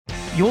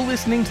You're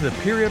listening to the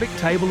Periodic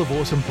Table of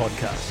Awesome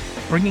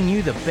podcast, bringing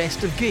you the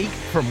best of geek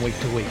from week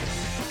to week.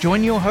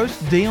 Join your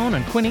hosts Dion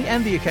and Quinny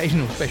and the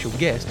occasional special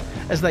guest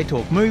as they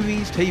talk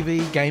movies,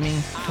 TV,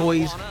 gaming,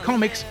 toys,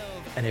 comics,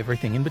 and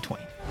everything in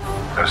between.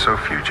 There are so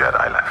few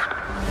Jedi left.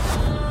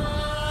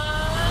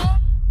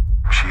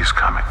 She's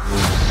coming.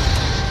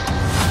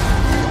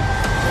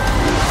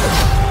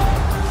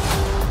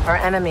 Our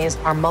enemies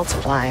are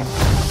multiplying.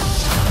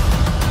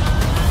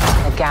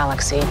 The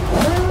galaxy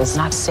is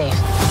not safe.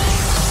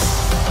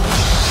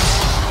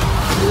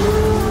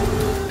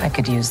 I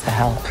could use the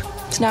help.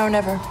 It's now or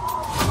never.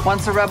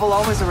 Once a rebel,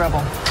 always a rebel.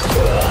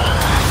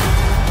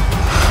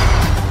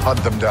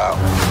 Hunt them down.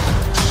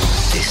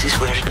 This is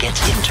where it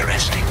gets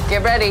interesting.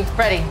 Get ready.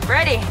 Ready.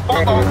 Ready.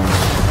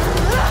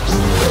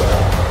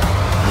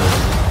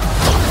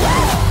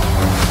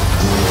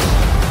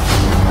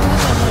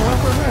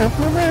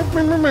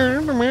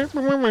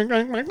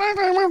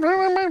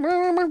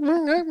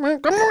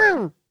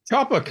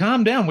 Chopper,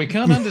 calm down. We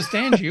can't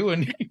understand you,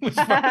 and as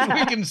far as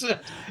we can see,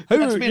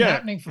 that's been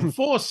happening for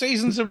 4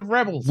 seasons of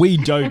Rebels. We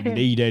don't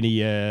need any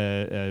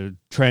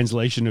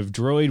translation of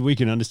droid. We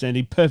can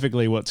understand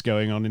perfectly what's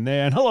going on in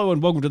there. And hello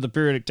and welcome to the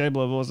Periodic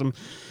Table of Awesome.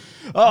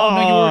 Oh,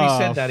 no, you already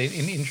said that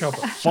in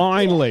Chopper.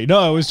 Finally. No,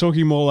 I was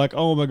talking more like,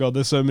 oh my God,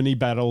 there's so many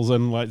battles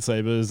and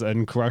lightsabers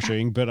and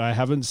crushing, but I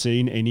haven't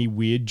seen any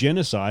weird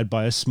genocide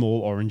by a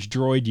small orange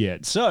droid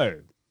yet. So,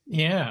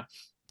 yeah.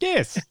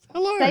 Yes.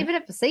 Hello. Saving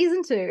it for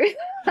season 2.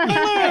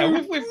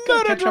 Hello. We've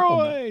got Murder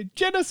droid.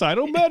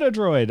 Genocidal murder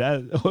droid.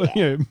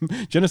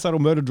 Genocidal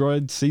murder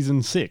droid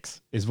season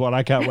 6 is what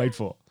I can't wait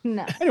for.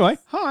 No. Anyway,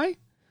 hi.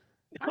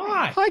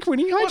 Hi,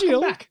 Quinny. Hi, welcome Jill.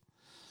 back.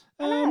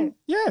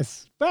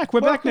 Yes, back.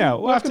 We're back now.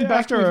 Welcome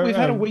back. We've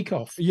had a week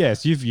off.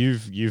 Yes,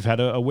 you've had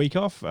a week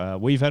off.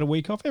 We've had a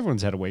week off.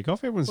 Everyone's had a week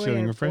off. Everyone's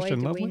feeling refreshed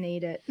and lovely. We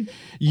need it.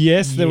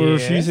 Yes, there were a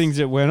few things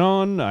that went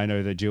on. I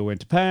know that Jill went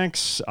to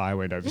PAX. I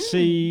went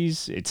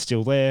overseas. It's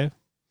still there.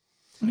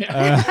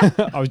 Yeah.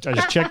 I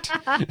just checked.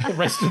 The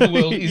rest of the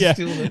world is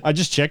still there. I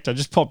just checked. I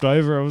just popped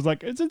over. I was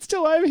like, is it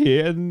still over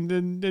here?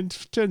 And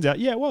it turns out,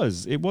 yeah, it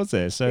was. It was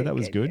there. So that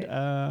was good.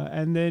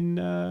 And then,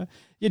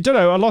 don't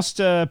know. I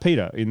lost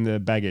Peter in the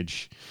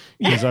baggage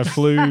because I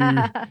flew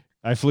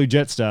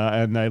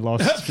Jetstar and they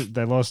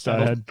lost.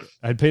 I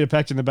had Peter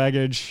packed in the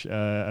baggage.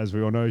 As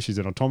we all know, she's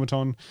an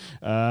automaton.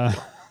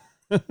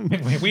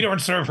 We don't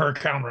serve her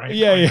count right.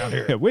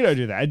 Yeah, we don't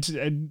do that.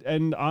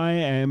 And I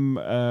am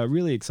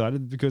really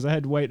excited because I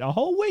had to wait a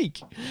whole week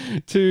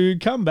to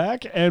come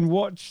back and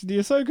watch the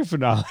Ahsoka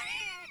finale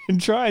and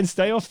try and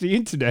stay off the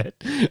internet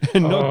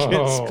and not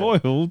get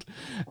spoiled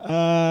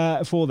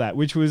for that,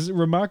 which was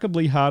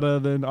remarkably harder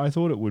than I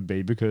thought it would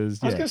be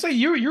because I was going to say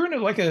you're in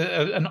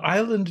an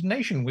island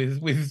nation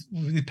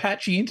with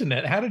patchy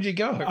internet. How did you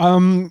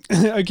go?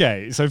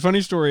 Okay, so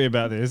funny story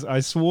about this. I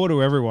swore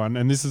to everyone,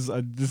 and this is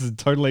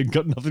totally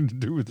got nothing to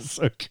do with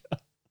Ahsoka.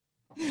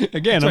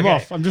 Again, I'm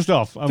off. I'm just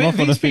off.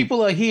 These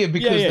people are here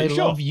because they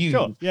love you.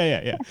 Sure.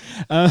 Yeah.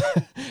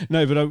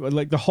 No,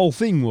 but the whole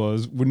thing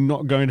was we're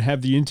not going to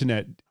have the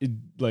internet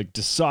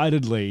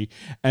decidedly,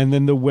 and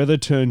then the weather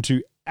turned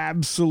to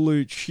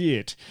absolute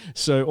shit.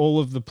 So all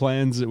of the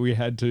plans that we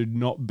had to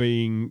not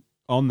being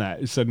on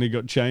that suddenly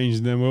got changed,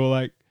 and then we were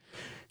like,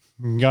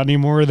 "Got any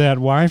more of that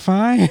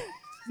Wi-Fi?"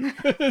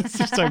 It's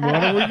just like, what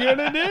are we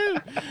gonna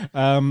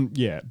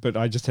do? But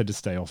I just had to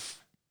stay off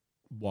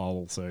while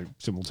also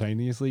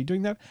simultaneously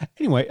doing that.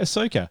 Anyway,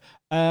 Ahsoka,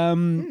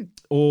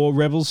 or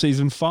Rebels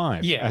Season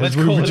 5. Yeah, as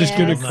we were just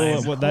going to call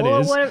it what that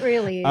is. What it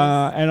really is.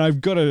 And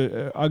I've got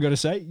to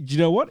say, do you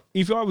know what?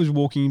 If I was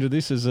walking into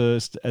this as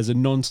a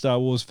non-Star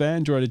Wars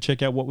fan trying to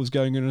check out what was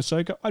going on in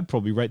Ahsoka, I'd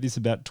probably rate this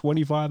about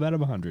 25 out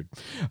of 100.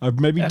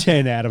 Maybe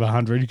 10 out of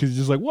 100 because it's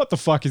just like, what the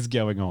fuck is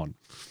going on?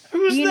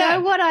 Who's you that?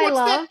 know what I What's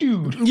love? That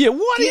dude? Yeah,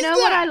 what Do is you know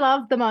that? what I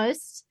love the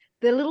most?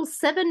 The little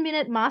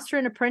 7-minute Master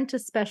and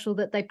Apprentice special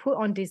that they put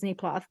on Disney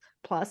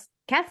Plus.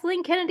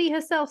 Kathleen Kennedy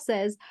herself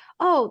says,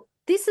 "Oh,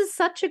 this is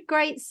such a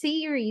great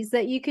series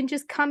that you can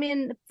just come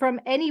in from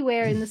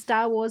anywhere in the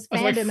Star Wars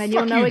fandom and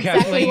you'll know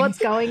exactly Kathleen. what's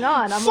going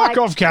on." I'm Fuck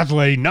off,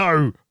 Kathleen.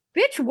 No.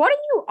 Bitch, what are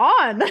you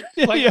on?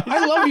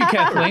 I love you,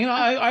 Kathleen.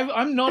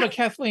 I'm not a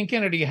Kathleen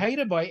Kennedy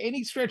hater by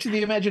any stretch of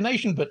the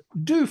imagination, but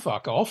do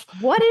fuck off.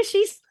 What is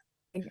she?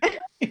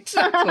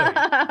 Exactly.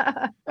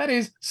 That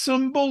is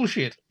some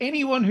bullshit.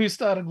 Anyone who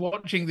started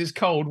watching this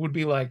cold would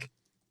be like,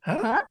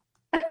 huh?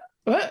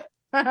 What?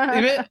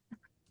 It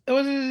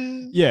was,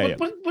 Yeah.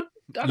 What?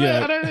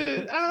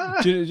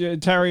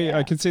 Terry,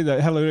 I can see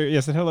that. Hello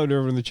to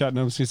everyone in the chat. And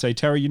I was going to say,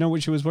 Terry, you know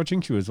what she was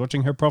watching? She was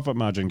watching her profit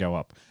margin go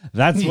up.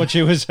 That's what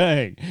she was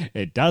saying.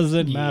 It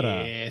doesn't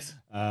matter. Yes.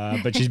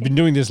 But she's been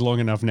doing this long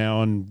enough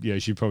now, and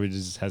she probably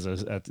just has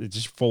it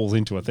just falls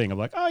into a thing of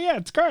like, oh yeah,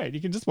 it's great. You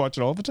can just watch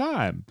it all the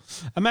time.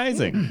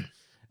 Amazing.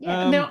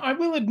 Now, I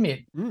will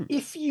admit,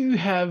 if you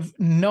have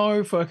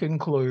no fucking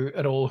clue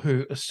at all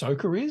who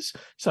Ahsoka is,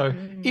 so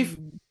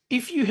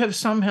if you have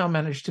somehow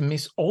managed to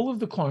miss all of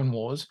the Clone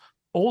Wars,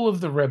 all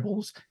of the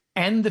Rebels,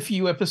 and the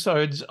few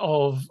episodes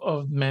of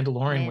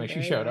Mandalorian where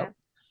she showed up,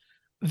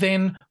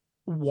 then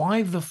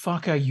why the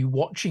fuck are you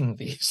watching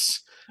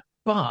this?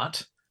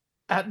 But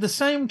at the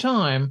same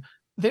time,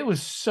 there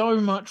was so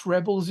much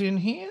Rebels in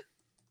here.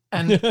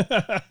 And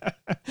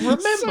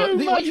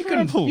remember,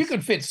 you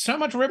could fit so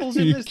much Rebels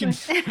in this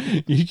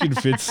thing. You can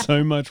fit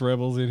so much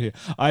Rebels in here.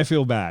 I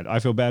feel bad. I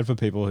feel bad for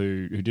people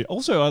who did.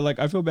 Also,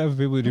 I feel bad for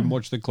people who didn't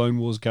watch the Clone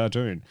Wars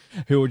cartoon,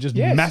 who were just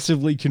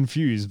massively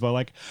confused by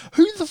like,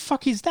 who the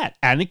fuck is that?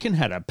 Anakin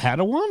had a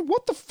Padawan?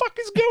 What the fuck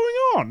is going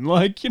on?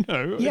 Like,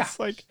 it's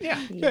like,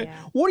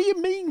 what do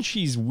you mean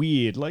she's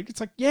weird? Like,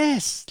 it's like,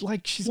 yes,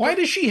 like she's. Why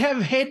does she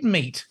have head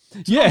meat?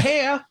 It's not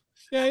hair.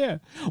 Yeah.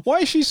 Why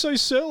is she so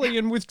surly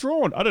and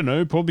withdrawn? I don't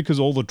know. Probably because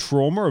all the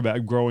trauma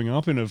about growing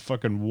up in a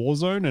fucking war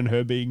zone and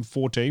her being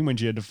 14 when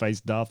she had to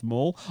face Darth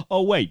Maul.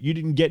 Oh, wait, you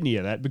didn't get any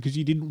of that because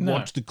you didn't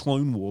watch the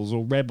Clone Wars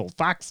or Rebel.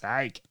 Fuck's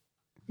sake.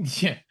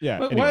 Yeah.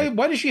 But anyway.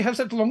 Why does she have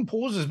such long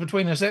pauses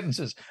between her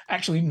sentences?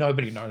 Actually,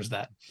 nobody knows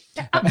that.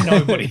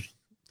 Nobody.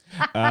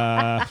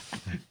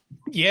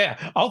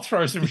 Yeah, I'll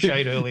throw some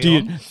shade early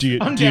on. Do you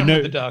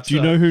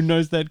know who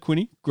knows that,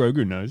 Quinny?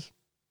 Grogu knows.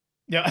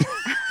 Yeah.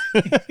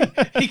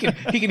 he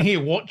can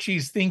hear what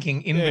she's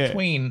thinking in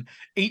between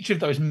each of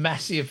those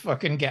massive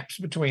fucking gaps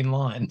between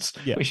lines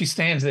where she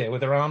stands there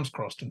with her arms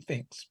crossed and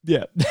thinks.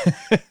 Yeah.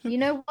 You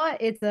know what?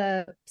 It's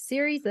a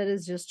series that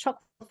is just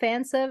chock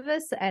fan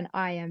service, and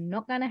I am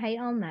not going to hate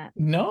on that.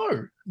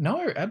 No,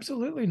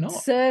 absolutely not.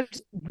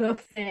 Served the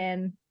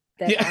fan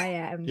that I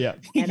am. Yeah.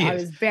 And I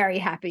was very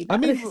happy.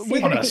 On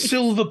a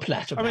silver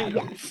platter.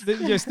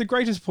 The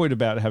greatest point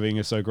about having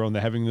Ahsoka on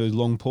there, having those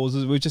long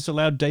pauses, we just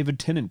allowed David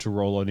Tennant to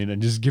roll on in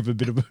and just give a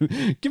bit of one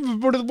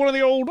of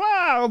the old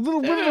a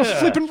little bit of a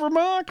flippant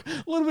remark,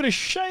 a little bit of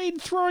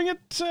shade throwing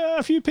at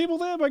a few people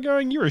there by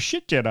going, "You're a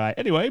shit Jedi."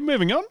 Anyway,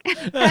 moving on.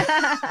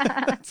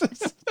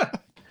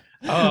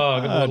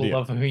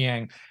 Love for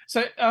Yang.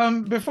 So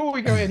before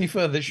we go any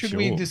further, should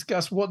we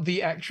discuss what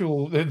the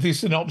actual the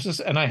synopsis?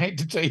 And I hate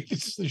to tell you,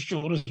 this is the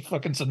shortest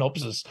fucking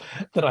synopsis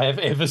that I have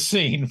ever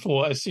seen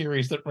for a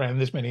series that ran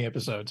this many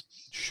episodes.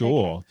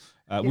 Sure.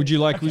 Would you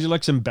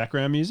like some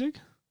background music?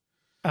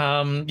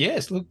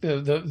 Yes. Look,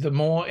 the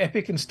more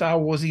epic and Star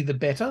Warsy, the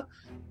better.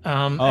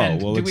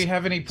 Do we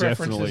have any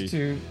preferences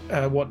to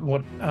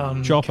what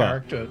Chopper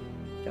character?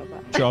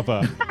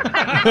 Chopper.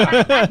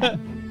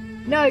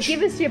 No,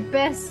 give us your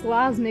best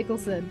Lars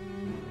Nicholson.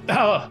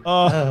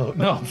 Oh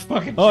no,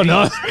 fucking no.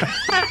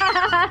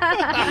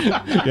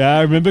 Yeah,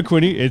 I remember,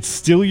 Quinny. It's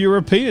still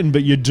European,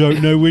 but you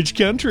don't know which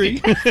country.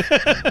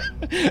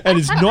 And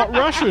it's not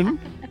Russian.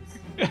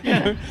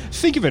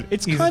 Think of it.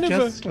 It's kind of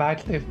just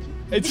slightly.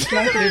 It's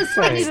slightly a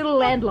tiny little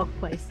landlocked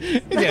place.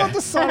 It's not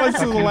the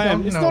size of the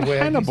land. It's not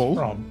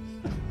Hannibal.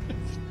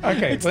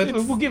 Okay, but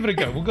we'll give it a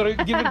go. We've got to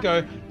give it a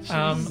go.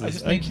 I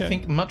just need to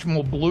think much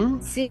more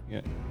blue.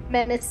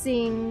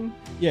 Menacing.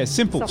 Yeah,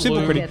 simple,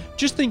 Quinny.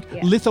 Just think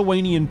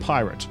Lithuanian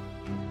pirate.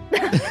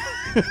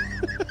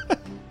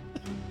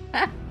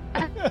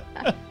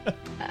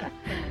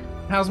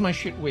 How's my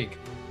shit wig?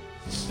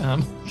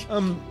 Come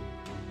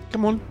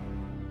on.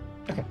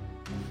 Okay.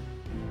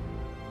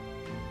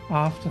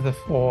 After the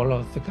fall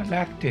of the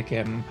Galactic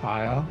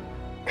Empire.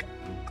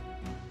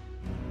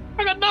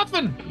 I got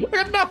nothing.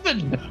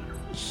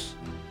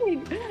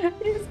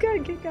 It's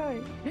good. Keep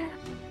going.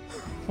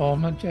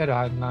 Former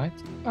Jedi Knight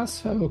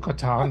Ahsoka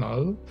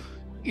Tano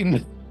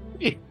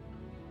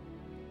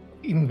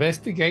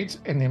investigates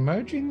an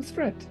emerging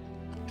threat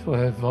to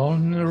a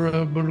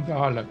vulnerable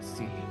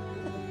galaxy.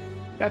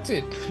 That's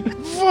it.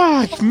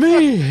 Fuck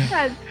me.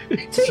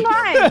 2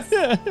 lines.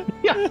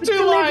 Yeah,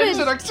 2 lines.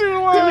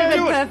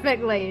 Delivered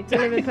perfectly.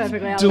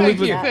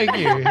 Thank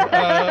you.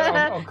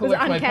 I'll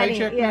collect my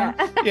paycheck now.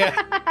 Yeah.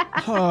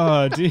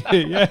 Oh, dear.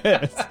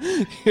 Yes.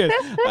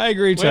 I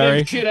agree,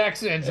 Terry. Shit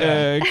accents.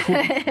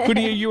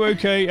 Quinny, are you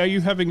okay? Are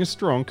you having a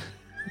stronk?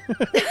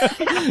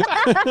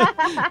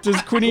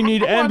 Does Quinny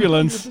need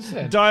ambulance?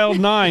 100%. Dial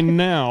 9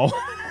 now.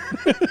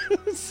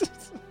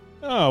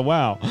 Oh,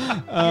 wow.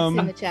 It's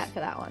in the chat for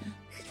that one.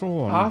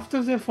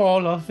 After the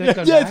fall of the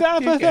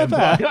Galactic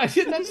Empire.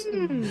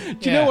 Do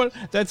you know what?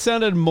 That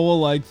sounded more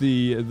like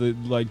the do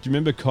you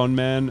remember Con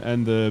Man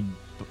and the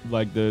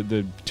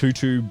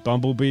tutu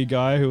bumblebee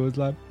guy who was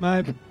like,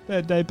 "My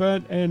they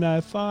burnt in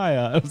a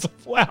fire." I was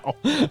like, wow.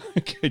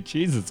 Okay,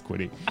 Jesus,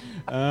 Quinny.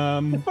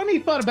 The funny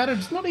part about it,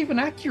 it's not even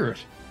accurate.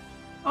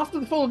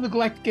 After the fall of the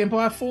Galactic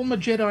Empire, former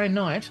Jedi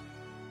Knight.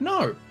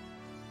 No,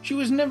 she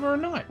was never a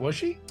knight, was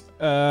she?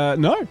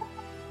 No.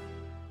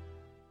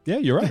 Yeah,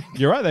 you're right.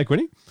 You're right there,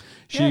 Quinny.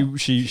 She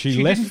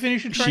left.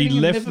 She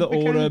left the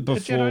order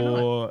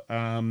before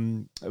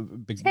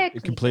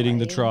completing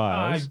the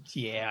trials.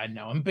 I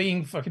know. I'm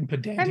being fucking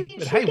pedantic,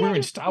 but hey, we're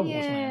in Star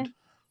Wars land.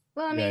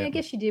 Well, I mean, I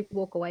guess she did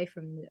walk away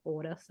from the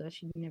order, so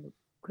she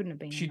couldn't have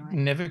been. She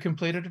never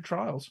completed her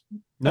trials,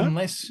 no?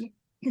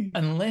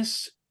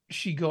 unless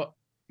she got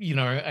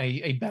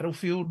a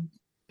battlefield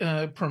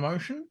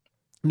promotion.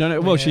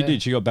 No. Well, she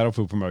did. She got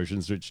battlefield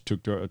promotions, which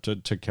took her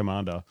to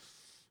commander.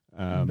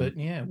 But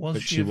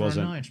she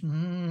wasn't. A knight?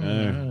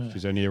 No,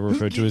 she's only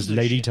referred to as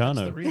Lady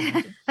Tano.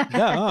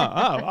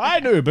 I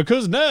knew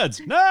because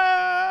nerds.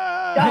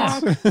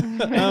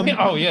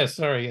 Oh yeah,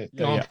 sorry. Yeah.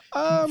 Yeah,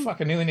 Gonk.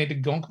 Fuck, I nearly need to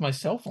gonk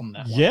myself on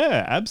that one.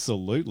 Yeah,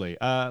 absolutely.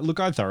 Look,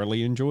 I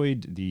thoroughly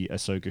enjoyed the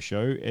Ahsoka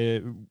show,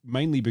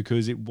 mainly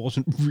because it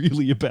wasn't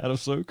really about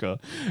Ahsoka,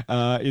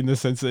 in the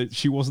sense that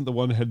she wasn't the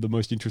one who had the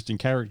most interesting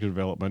character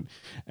development,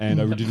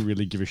 and I didn't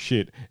really give a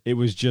shit. It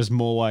was just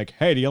more like,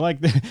 hey, did you like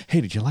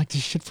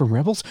this shit from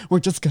Rebels? We're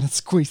just gonna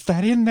squeeze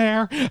that in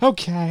there.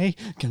 Okay,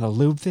 gonna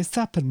lube this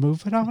up and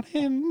move it on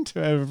in.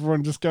 To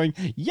everyone just going,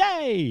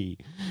 yay!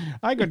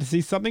 I got to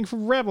see something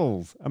from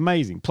Rebels.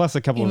 Amazing. Plus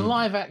a couple in of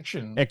live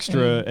action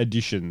extra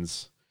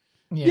additions.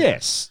 Yeah.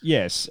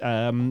 Yes.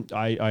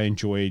 I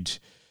enjoyed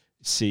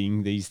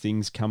seeing these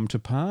things come to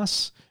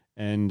pass,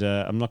 and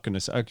I'm not going to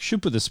say. Should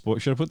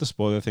I put the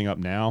spoiler thing up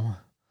now,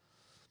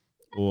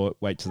 or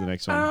wait till the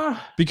next one?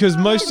 Because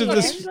most of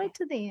this, wait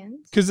to the end.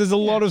 because there's a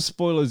lot of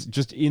spoilers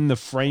just in the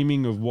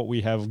framing of what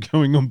we have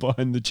going on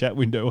behind the chat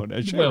window on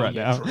our show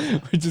now, true.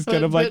 which is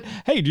kind of like,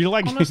 hey, do you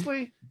like?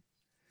 Honestly,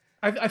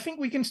 I think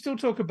we can still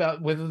talk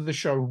about whether the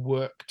show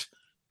worked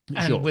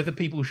and whether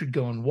people should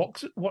go and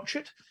watch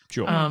it.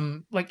 Sure.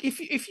 Like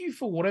if you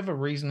for whatever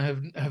reason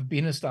have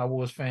been a Star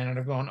Wars fan and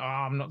have gone,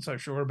 I'm not so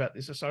sure about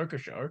this Ahsoka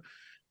show.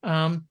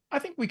 I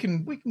think we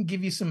can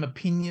give you some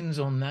opinions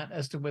on that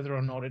as to whether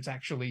or not it's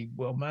actually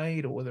well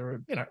made, or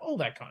whether all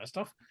that kind of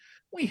stuff.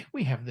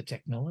 We have the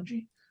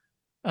technology.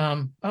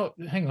 Oh,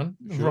 hang on.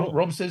 Sure.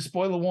 Rob says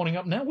spoiler warning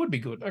up now would be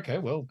good. Okay,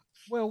 well,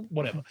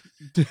 whatever.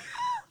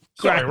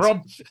 Great. Sorry,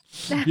 Rob.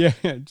 Yeah,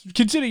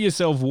 consider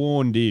yourself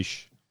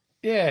warned-ish.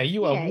 Yeah,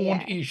 you are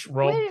warned-ish,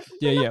 Rob.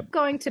 We're not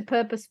going to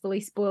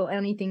purposefully spoil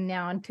anything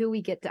now until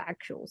we get to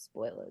actual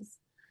spoilers.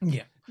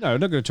 Yeah. No,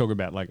 I'm not going to talk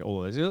about like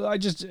all of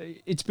this.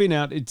 It's been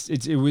out. It's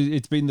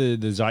been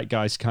the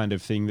zeitgeist kind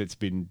of thing that's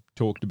been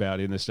talked about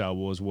in the Star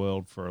Wars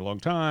world for a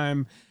long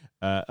time.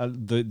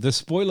 The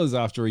spoilers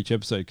after each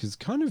episode, because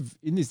kind of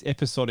in this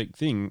episodic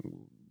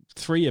thing,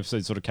 3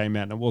 episodes sort of came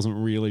out and it wasn't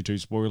really too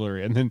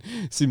spoilery, and then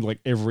it seemed like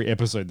every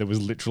episode there was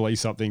literally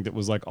something that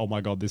was like, oh my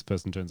god, this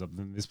person turns up,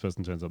 then this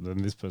person turns up,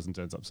 then this person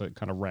turns up. So it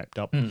kind of wrapped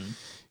up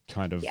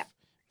kind of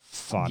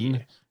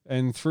fun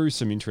and threw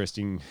some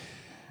interesting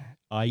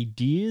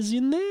ideas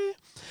in there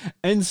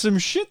and some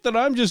shit that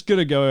I'm just going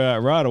to go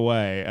out right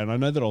away, and I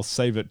know that I'll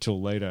save it till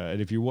later,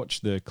 and if you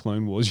watch the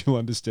Clone Wars you'll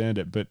understand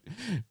it, but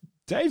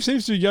Dave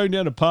seems to be going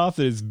down a path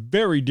that is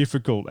very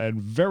difficult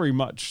and very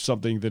much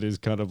something that is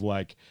kind of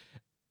like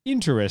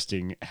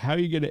interesting. How are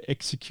you going to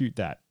execute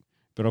that?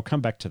 But I'll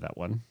come back to that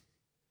one.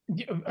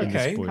 Yeah,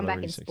 okay. Come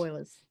back in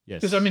spoilers.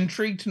 Yes. Because I'm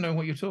intrigued to know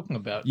what you're talking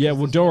about. Yeah,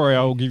 well, don't worry,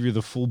 I'll give you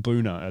the full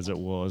Boona, as it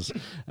was.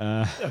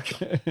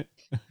 Okay.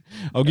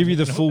 I'll give you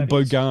the full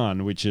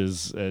Bogan, which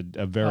is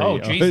a very... Oh,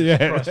 Jesus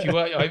Christ. You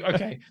are,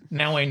 okay,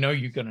 now I know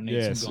you're going to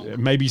need some Gonk.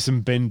 Maybe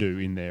some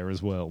Bendu in there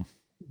as well.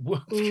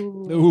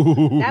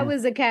 Ooh, that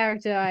was a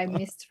character I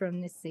missed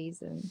from this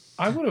season.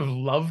 I would have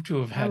loved to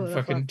have had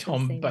fucking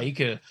Tom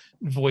Baker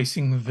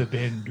voicing the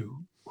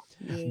Bendu.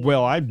 Yeah.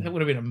 Well, that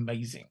would have been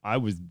amazing. I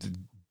was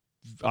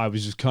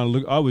just kind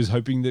of I was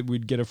hoping that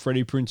we'd get a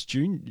Freddie Prinze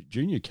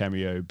Jr.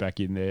 cameo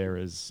back in there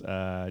as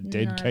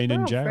dead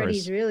Kanan Jarrus.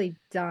 Freddie's really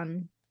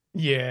done.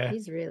 Yeah,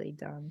 he's really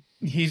done.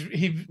 He's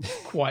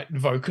quite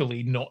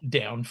vocally not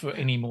down for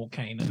any more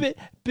Kanan.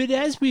 But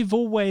as we've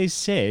always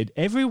said,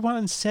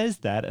 everyone says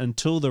that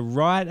until the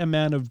right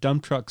amount of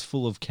dump trucks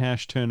full of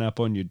cash turn up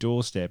on your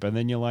doorstep, and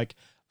then you're like,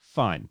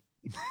 fine.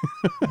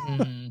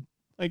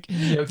 Like,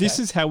 this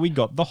is how we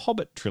got the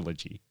Hobbit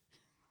trilogy.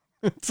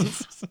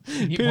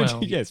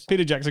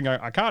 Peter Jackson going,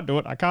 I can't do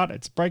it.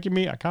 It's breaking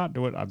me. I can't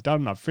do it.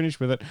 I've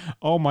finished with it.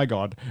 Oh my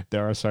God,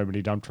 there are so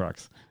many dump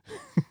trucks.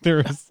 There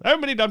are so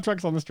many dump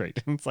trucks on the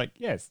street. It's like,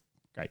 yes,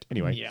 great.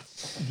 Anyway. Yeah.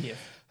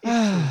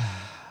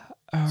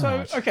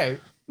 So, okay.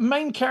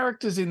 Main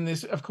characters in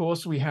this, of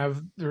course, we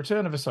have the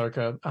return of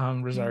Ahsoka,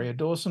 Rosario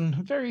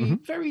Dawson,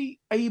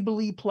 very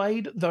ably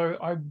played, though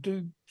I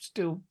do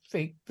still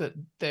think that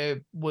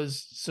there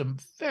was some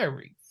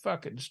very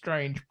fucking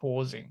strange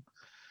pausing.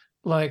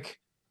 Like,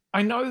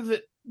 I know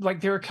that,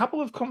 like, there are a couple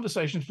of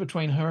conversations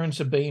between her and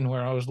Sabine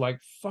where I was like,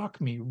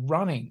 fuck me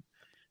running.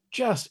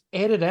 Just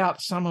edit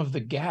out some of the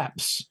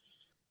gaps.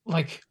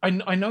 Like,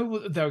 I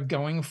know they're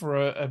going for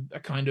a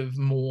kind of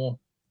more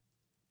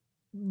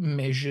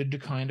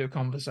measured kind of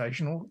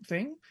conversational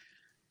thing,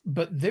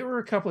 but there were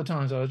a couple of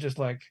times I was just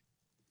like,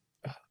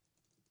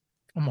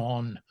 come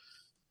on.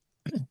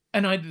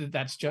 And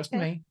that's just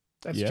me.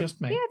 That's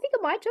just me. Yeah, I think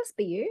it might just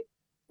be you.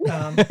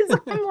 Because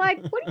I'm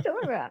like, what are you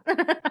talking about?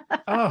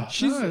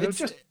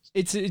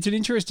 It's an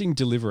interesting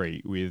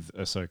delivery with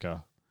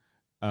Ahsoka.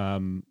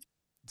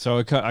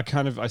 So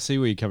I see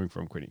where you're coming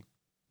from, Quinny.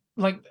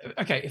 Like,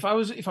 okay, if I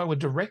were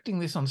directing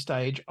this on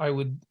stage, I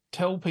would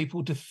tell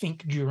people to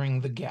think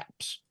during the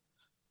gaps,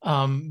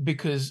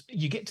 because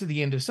you get to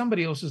the end of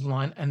somebody else's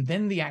line and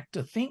then the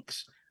actor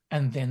thinks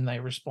and then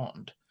they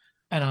respond,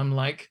 and I'm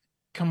like,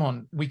 come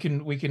on, we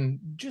can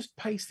just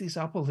pace this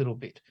up a little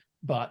bit.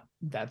 But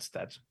that's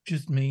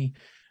just me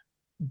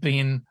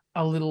being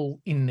a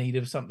little in need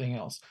of something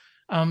else.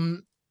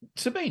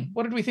 Sabine,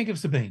 what did we think of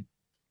Sabine?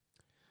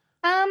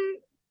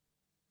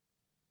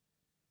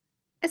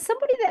 as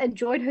somebody that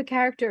enjoyed her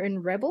character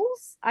in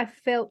Rebels, I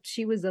felt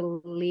she was a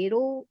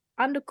little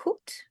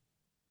undercooked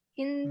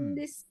in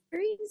this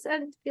series.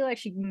 I feel like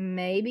she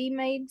maybe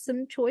made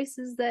some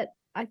choices that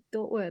I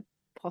thought were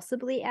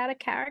possibly out of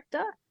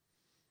character.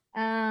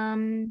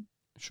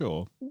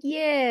 Sure.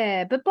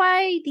 Yeah, but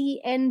by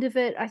the end of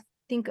it, I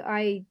think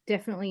I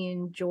definitely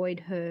enjoyed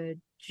her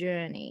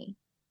journey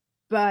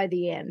by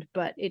the end,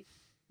 but it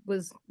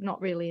was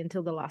not really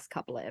until the last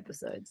couple of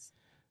episodes.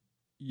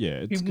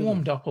 Yeah, He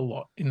warmed up a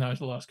lot in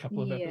those last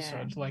couple of Yeah.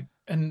 episodes, like,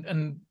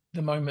 and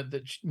the moment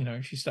that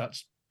she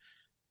starts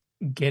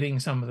getting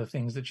some of the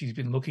things that she's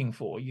been looking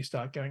for, you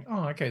start going,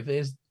 oh, okay,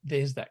 there's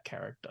that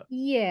character.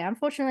 Yeah,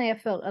 unfortunately, I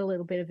felt a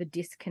little bit of a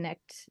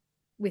disconnect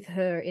with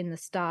her in the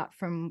start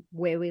from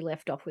where we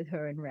left off with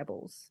her in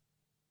Rebels.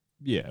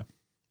 Yeah.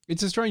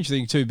 It's a strange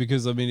thing too,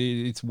 because I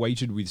mean, it's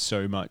weighted with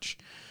so much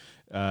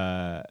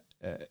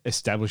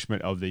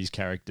establishment of these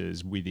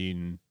characters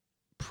within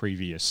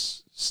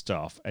previous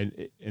stuff,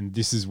 and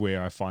this is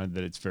where I find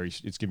that it's going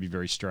to be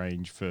very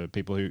strange for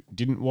people who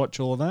didn't watch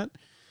all of that,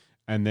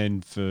 and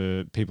then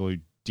for people who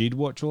did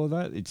watch all of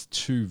that, it's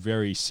two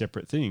very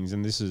separate things,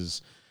 and this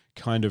is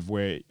kind of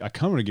where I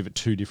kind of want to give it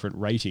two different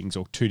ratings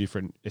or two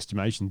different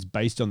estimations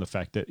based on the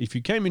fact that if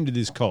you came into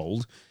this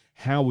cold,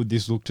 how would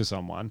this look to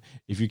someone?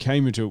 If you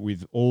came into it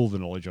with all the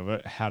knowledge of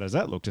it, how does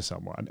that look to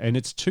someone? And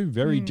it's two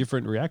very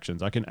different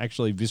reactions. I can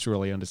actually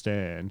viscerally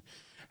understand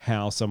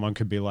how someone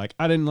could be like,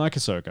 I didn't like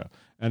Ahsoka.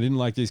 I didn't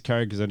like these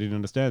characters. I didn't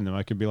understand them.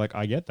 I could be like,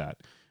 I get that.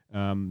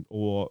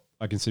 Or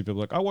I can see people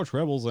like, I watched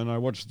Rebels and I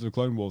watched the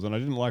Clone Wars and I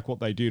didn't like what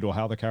they did or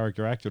how the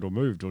character acted or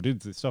moved or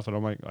did this stuff. And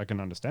I'm like, I can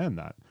understand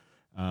that.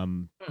 I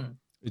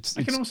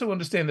can also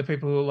understand the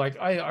people who are like,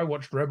 I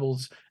watched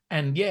Rebels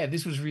and yeah,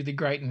 this was really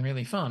great and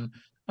really fun.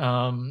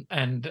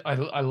 And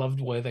I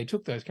loved where they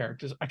took those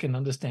characters. I can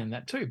understand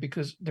that too,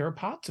 because there are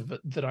parts of it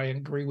that I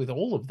agree with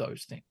all of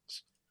those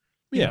things.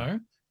 You know,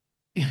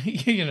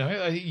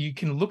 you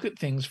can look at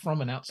things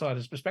from an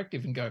outsider's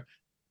perspective and go,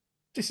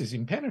 this is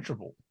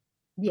impenetrable.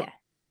 Yeah.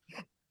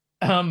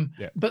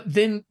 But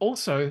then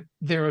also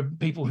there are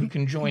people who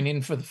can join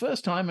in for the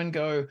first time and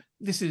go,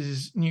 this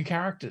is new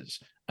characters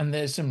and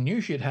there's some new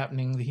shit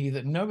happening here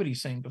that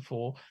nobody's seen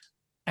before.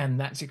 And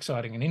that's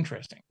exciting and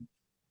interesting.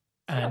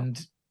 Sure.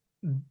 And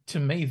to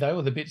me, they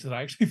were the bits that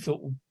I actually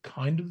thought were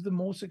kind of the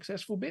more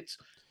successful bits,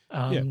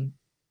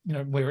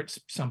 where it's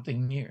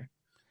something new.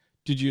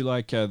 Did you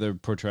like the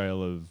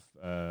portrayal of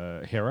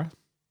Hera?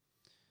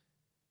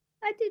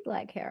 I did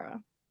like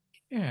Hera.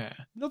 Yeah.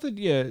 Not that,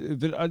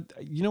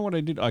 you know what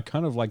I did? I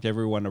kind of liked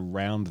everyone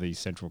around these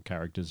central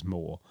characters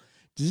more.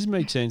 Does this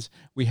make sense?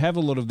 We have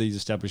a lot of these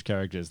established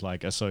characters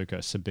like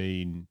Ahsoka,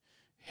 Sabine,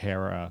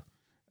 Hera,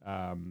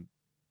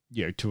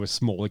 to a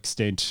small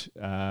extent.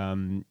 What's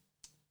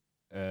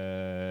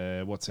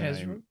her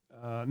name?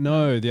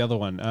 No, the other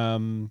one.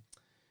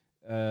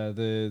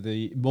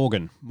 The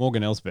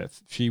Morgan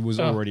Elsbeth. She was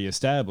already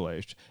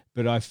established,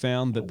 but I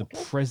found that the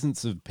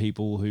presence of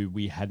people who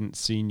we hadn't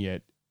seen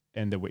yet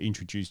and that were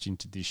introduced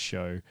into this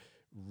show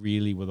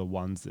really were the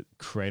ones that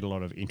create a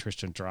lot of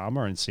interest and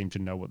drama and seemed to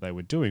know what they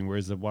were doing,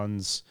 whereas the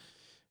ones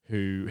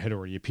who had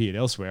already appeared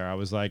elsewhere, I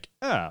was like,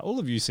 all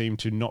of you seem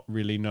to not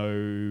really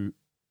know.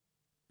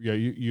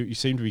 You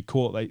seem to be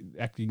caught. Like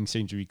acting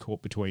seems to be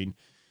caught between.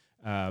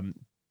 I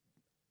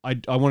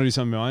want to do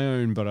something of my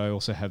own, but I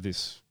also have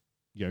this,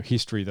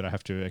 history that I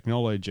have to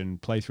acknowledge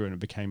and play through, and it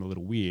became a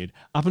little weird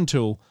up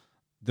until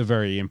the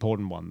very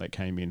important one that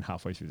came in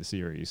halfway through the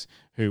series,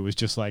 who was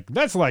just like,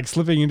 that's like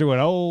slipping into an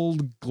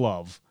old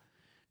glove.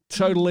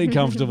 Totally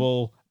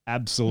comfortable,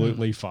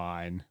 absolutely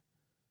fine.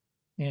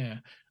 Yeah.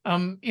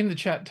 In the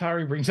chat,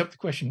 Tari brings up the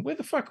question, where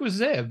the fuck was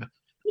Zeb?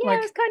 Yeah, I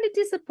was kind of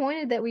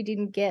disappointed that we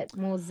didn't get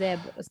more Zeb,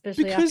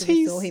 especially after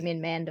we saw him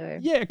in Mando.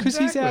 Yeah, because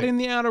he's out in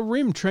the Outer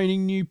Rim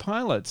training new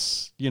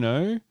pilots,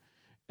 And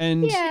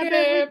but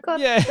we've got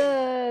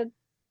the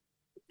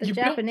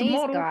Japanese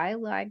guy.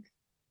 Like,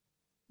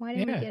 why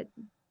didn't we get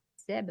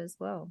Zeb as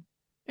well?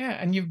 Yeah,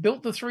 and you've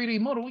built the 3D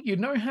model. You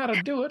know how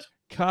to do it.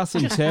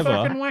 Carson Just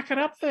Teva. fucking whack it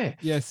up there.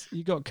 Yes,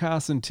 you got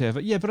Carson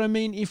Teva. Yeah, but I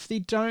mean, if they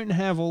don't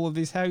have all of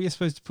this, how are you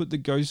supposed to put the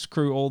Ghost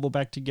Crew all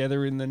back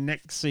together in the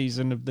next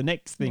season of the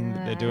next thing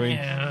that they're doing?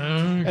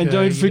 Yeah, okay, and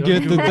don't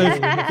forget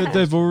that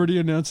they've already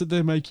announced that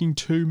they're making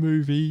 2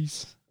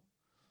 movies.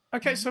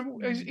 Okay, so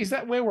is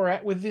that where we're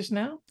at with this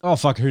now? Oh,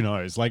 fuck, who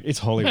knows? Like, it's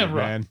Hollywood,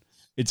 Right. man.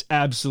 It's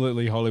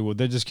absolutely Hollywood.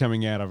 They're just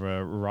coming out of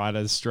a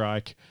writer's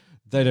strike.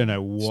 They don't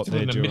know what Still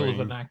they're in the doing. middle of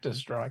an actor's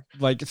strike.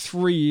 Like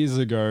 3 years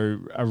ago,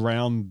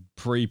 around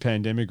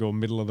pre-pandemic or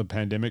middle of the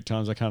pandemic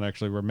times, I can't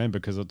actually remember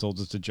because it's all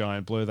just a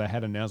giant blur. They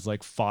had announced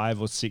like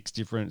 5 or 6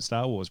 different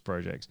Star Wars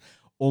projects.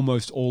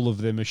 Almost all of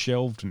them are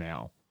shelved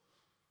now.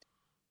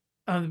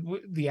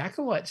 The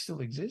Acolyte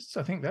still exists.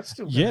 I think that's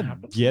still going to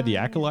happen. Yeah, the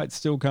Acolyte's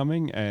still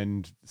coming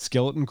and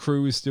Skeleton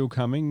Crew is still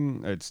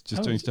coming. It's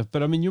just doing stuff.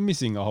 But I mean, you're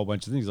missing a whole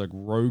bunch of things like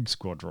Rogue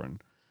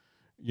Squadron.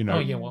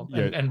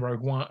 And Rogue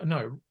One.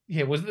 No,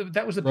 that was the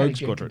Rogue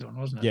Patty Squadron. Jenkins one,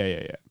 wasn't it?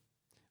 Yeah.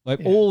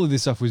 Like all of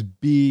this stuff was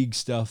big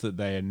stuff that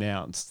they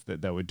announced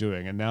that they were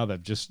doing, and now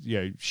they've just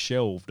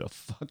shelved a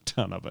fuck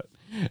ton of it,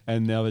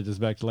 and now they're just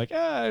back to like,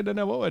 I don't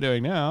know what we're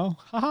doing now,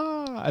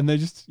 haha, and they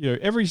just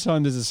every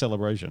time there's a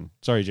celebration.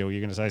 Sorry, Jill,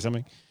 you're going to say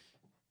something?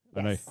 Yes.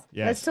 I know.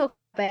 Yes. Let's talk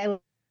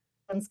about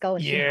Skull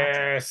and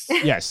Yes.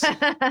 Yes.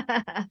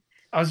 I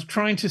was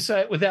trying to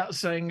say it without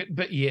saying it,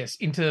 but yes,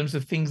 in terms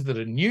of things that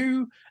are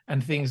new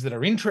and things that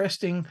are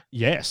interesting.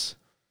 Yes.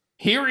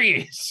 Here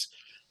he is.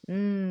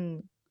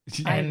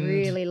 I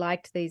really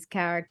liked these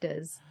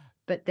characters,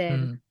 but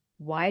then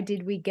why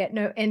did we get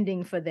no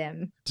ending for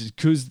them?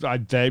 Because I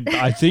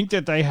think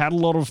that they had a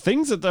lot of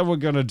things that they were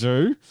going to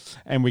do,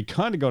 and we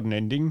kind of got an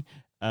ending.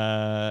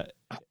 Yeah,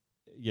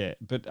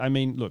 but I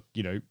mean, look,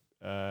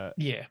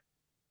 yeah,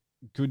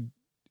 good.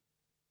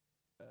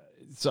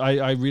 So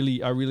I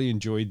really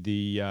enjoyed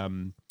the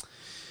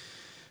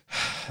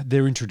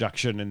their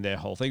introduction and their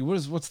whole thing.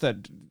 What's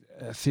that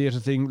theatre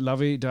thing,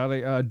 lovey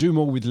darling? Do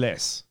more with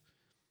less.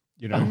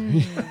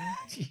 And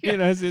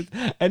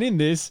in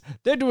this,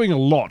 they're doing a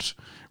lot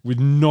with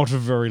not a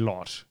very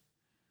lot.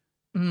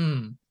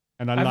 And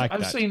I like that.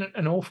 I've seen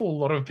an awful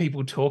lot of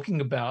people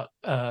talking about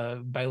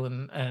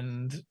Balin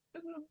and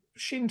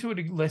Shin to a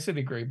lesser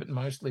degree, but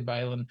mostly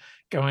Balin,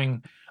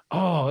 going,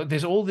 oh,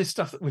 there's all this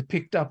stuff that we've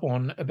picked up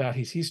on about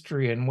his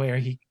history and where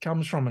he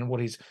comes from and what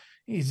his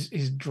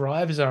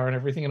drives are and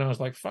everything. And I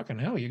was like, fucking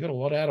hell, you got a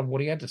lot out of what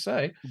he had to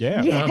say.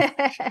 Yeah.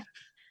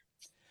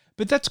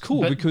 But that's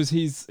cool because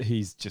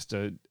he's just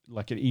an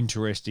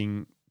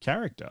interesting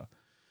character.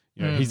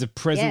 He's a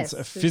presence,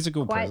 a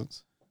physical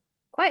presence.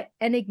 Quite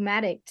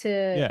enigmatic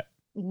to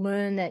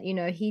learn that,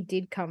 he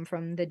did come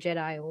from the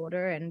Jedi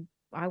Order, and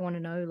I want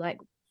to know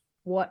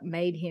what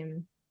made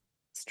him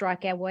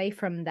strike away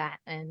from that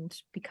and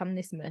become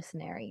this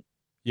mercenary.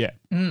 Yeah.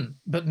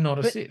 But not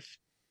a Sith.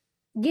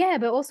 Yeah,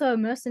 but also a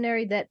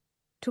mercenary that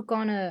took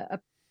on a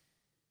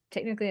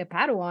technically a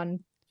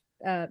Padawan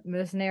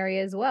mercenary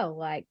as well.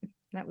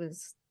 That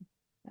was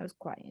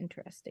quite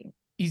interesting.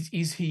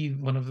 Is he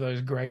one of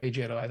those grey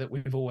Jedi that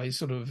we've always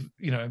sort of,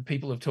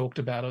 people have talked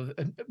about,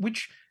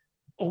 which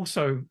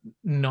also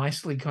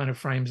nicely kind of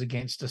frames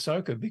against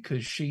Ahsoka,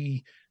 because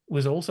she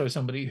was also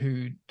somebody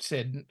who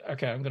said,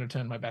 okay, I'm going to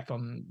turn my back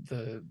on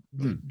the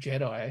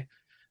Jedi,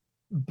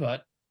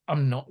 but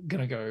I'm not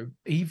going to go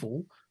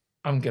evil.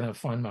 I'm going to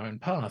find my own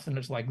path. And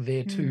it's like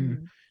they're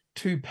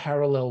two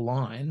parallel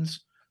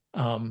lines,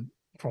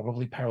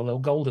 probably parallel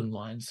golden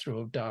lines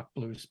through a dark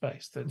blue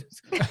space.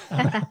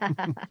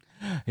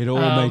 It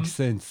all makes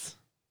sense.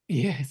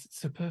 Yes, it's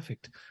so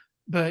perfect.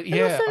 But and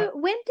also,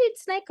 when did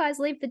Snake Eyes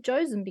leave the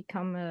Joes and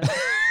become a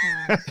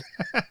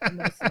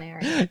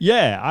mercenary?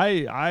 Yeah,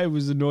 I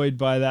was annoyed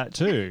by that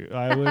too.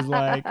 I was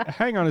like,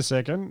 hang on a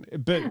second.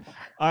 But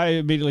I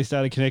immediately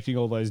started connecting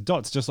all those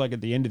dots, just like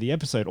at the end of the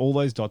episode, all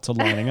those dots are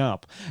lining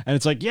up. And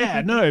it's like,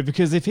 yeah, no,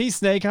 because if he's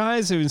Snake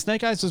Eyes,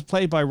 Snake Eyes was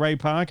played by Ray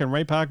Park, and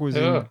Ray Park was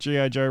in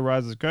G.I. Joe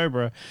Rise of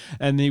Cobra,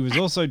 and he was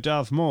also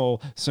Darth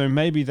Maul, so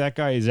maybe that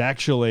guy is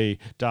actually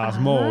Darth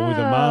Maul with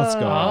a mask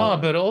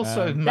on. But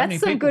also that's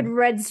some good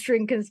red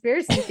string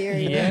conspiracy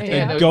theory.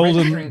 A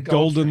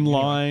golden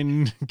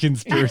line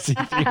conspiracy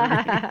theory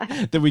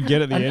that we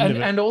get at the end of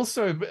it. And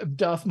also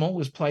Darth Maul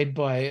was played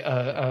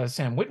by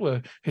Sam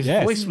Witwer, whose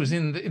voice was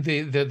in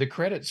the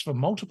credits for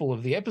multiple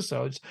of the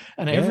episodes,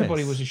 and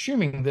everybody was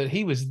assuming that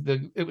it was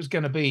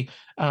going to be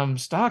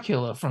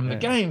Starkiller from the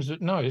games,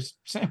 but no,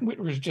 Sam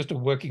Witwer is just a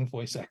working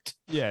voice actor.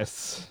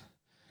 Yes.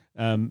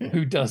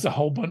 Who does a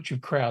whole bunch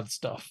of crowd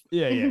stuff.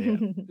 Yeah.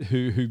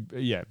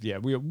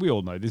 We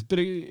all know this, but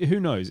who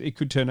knows? It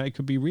could turn out, it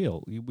could be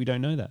real. We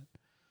don't know that.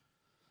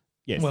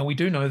 Yes. Well, we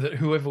do know that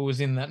whoever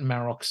was in that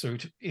Marok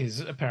suit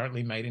is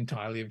apparently made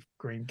entirely of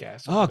green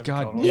gas. Oh,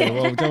 God. Yeah.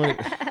 Well,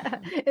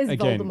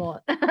 it's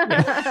Voldemort.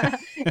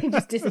 He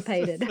just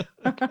dissipated.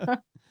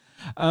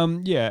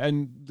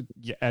 And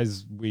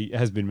as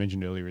has been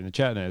mentioned earlier in the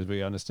chat, and as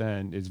we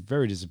understand, it's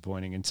very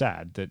disappointing and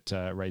sad that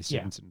Ray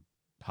Stevenson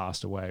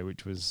passed away,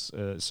 which was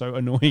so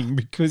annoying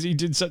because he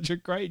did such a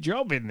great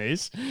job in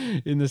this,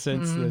 in the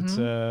sense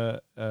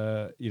that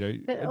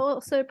but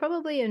also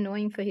probably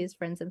annoying for his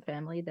friends and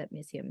family that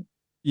miss him.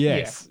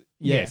 Yes,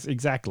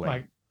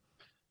 exactly.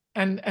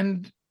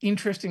 And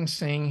interesting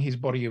seeing his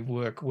body of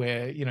work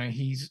where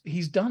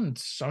he's done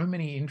so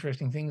many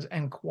interesting things,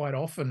 and quite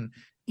often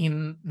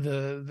in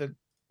the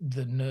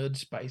nerd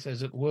space,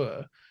 as it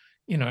were.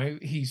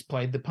 He's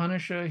played the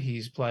Punisher,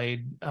 he's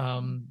played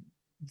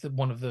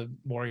one of the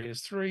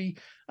Warriors 3,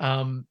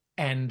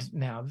 and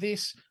now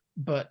this,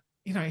 but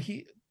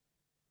he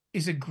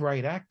is a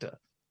great actor,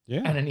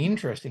 and an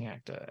interesting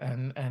actor,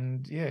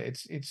 and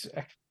it's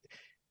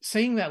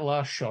seeing that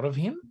last shot of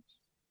him,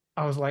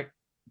 I was like,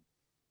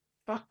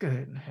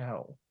 fucking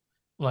hell,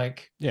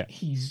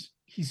 he's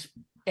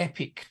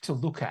epic to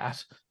look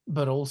at,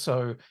 but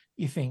also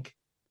you think,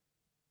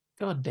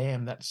 god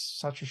damn, that's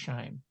such a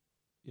shame.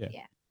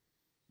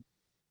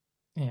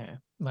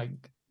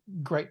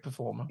 Great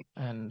performer,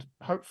 and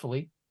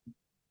hopefully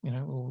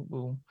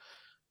we'll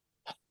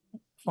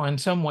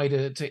find some way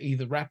to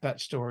either wrap that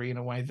story in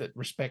a way that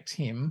respects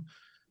him,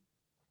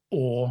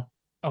 or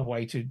a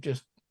way to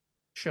just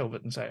shelve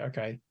it and say,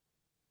 okay,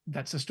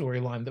 that's a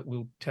storyline that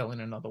we'll tell in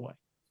another way,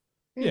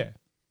 Yeah.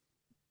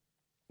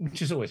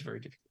 which is always very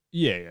difficult.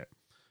 Yeah.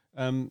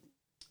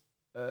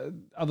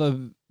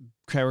 Other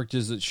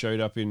characters that showed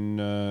up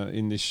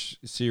in this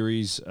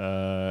series,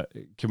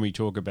 can we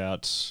talk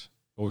about,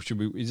 or should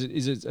we?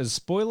 Is it a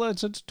spoiler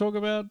to talk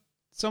about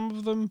some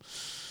of them?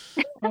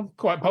 Well,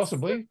 quite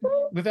possibly,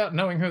 without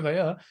knowing who they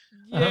are.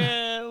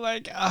 Yeah,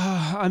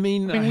 I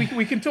mean,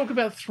 we can talk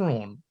about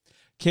Thrawn.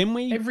 Can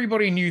we?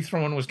 Everybody knew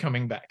Thrawn was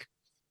coming back.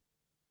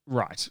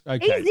 Right.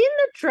 Okay. He's in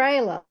the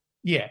trailer.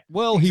 Yeah.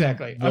 Well,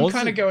 exactly. I'm kind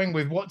wasn't- of going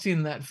with what's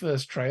in that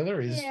first trailer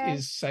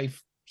is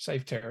safe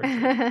territory.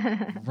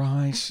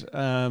 Right.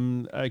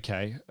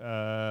 Okay.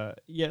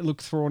 Yeah.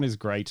 Look, Thrawn is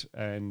great,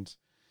 and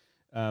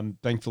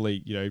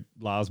thankfully,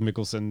 Lars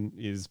Mikkelsen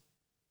is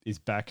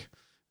back,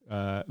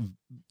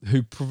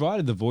 who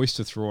provided the voice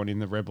to Thrawn in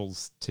the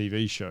Rebels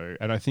TV show,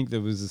 and I think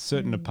there was a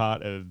certain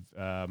part of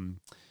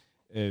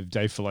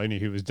Dave Filoni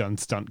who was done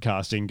stunt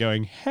casting,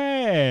 going,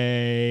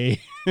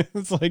 "Hey,"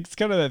 it's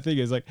kind of that thing.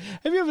 It's like,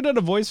 have you ever done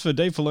a voice for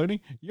Dave Filoni?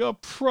 You're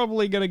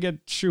probably gonna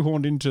get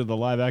shoehorned into the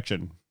live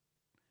action.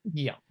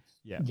 Yeah.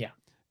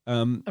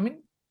 I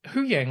mean,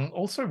 Hu Yang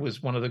also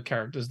was one of the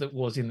characters that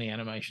was in the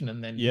animation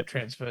and then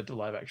transferred to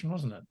live action,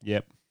 wasn't it?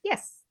 Yep.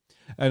 Yes.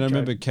 And I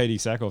remember Katie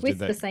Sackhoff With did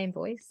that. the same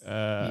voice.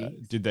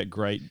 Did that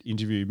great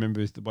interview.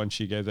 Remember the one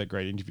she gave that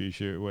great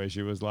interview where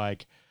she was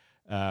like,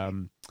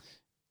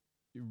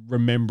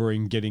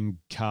 remembering getting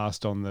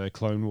cast on the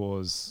Clone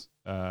Wars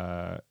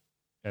and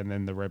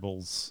then the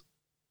Rebels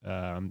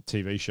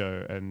TV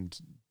show, and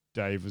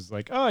Dave was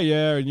like, "Oh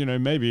yeah,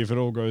 maybe if it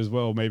all goes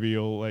well, maybe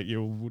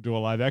you'll do a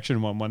live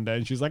action one day."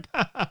 And she's like,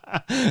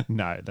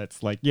 "No,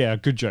 that's yeah,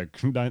 good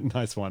joke,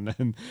 nice one."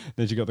 And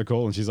then she got the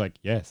call, and she's like,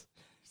 "Yes."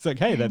 It's like,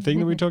 "Hey, that thing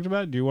that we talked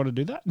about, do you want to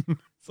do that?"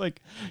 It's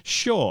like,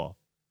 "Sure."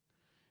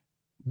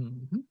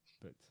 Mm-hmm.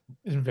 But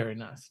it's very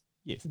nice.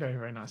 Yes, very,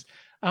 very nice.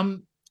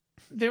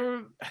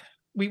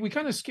 We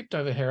kind of skipped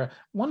over Hera.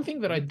 One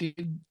thing that I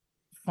did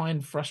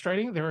find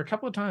frustrating, there were a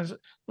couple of times,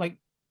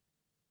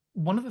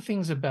 one of the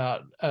things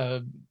about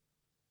what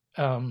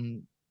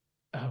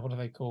are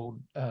they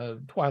called?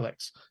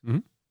 Twi'leks. Mm-hmm.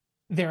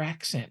 Their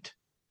accent.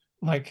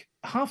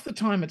 Half the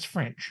time it's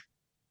French.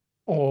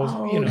 Or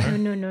no.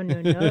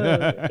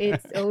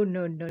 It's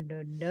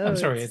no. I'm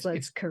sorry,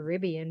 it's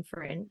Caribbean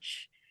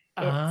French.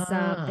 It's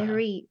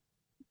very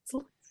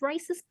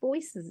racist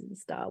voices in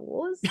Star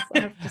Wars,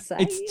 I have to say.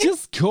 It's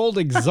just called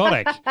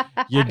exotic.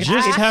 You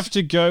just have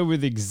to go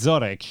with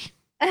exotic.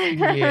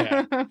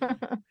 Yeah.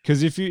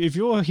 Because if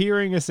you're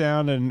hearing a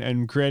sound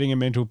and creating a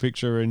mental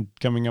picture and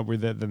coming up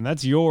with it, then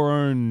that's your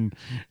own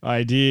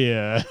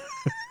idea.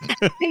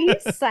 Are you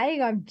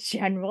saying I'm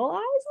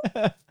generalizing?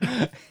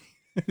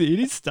 It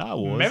is Star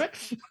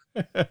Wars.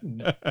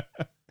 No.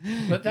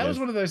 But that was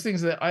one of those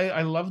things that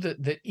I loved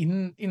it, that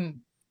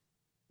in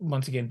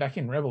once again back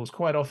in Rebels,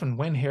 quite often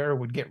when Hera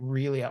would get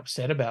really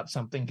upset about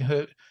something,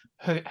 her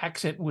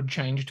accent would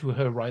change to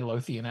her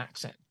Rylothian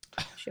accent.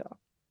 Sure.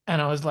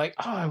 And I was like,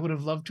 oh, I would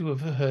have loved to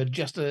have heard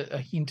just a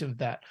hint of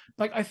that.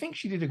 I think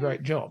she did a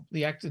great job.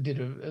 The actor did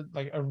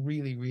a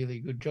really, really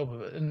good job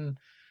of it. And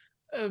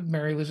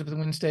Mary Elizabeth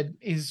Winstead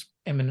is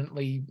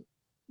eminently,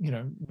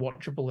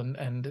 watchable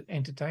and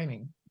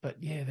entertaining. But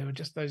yeah, there were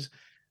just those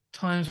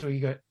times where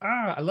you go,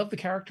 I love the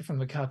character from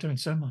the cartoon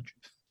so much.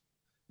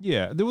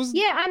 Yeah, there was.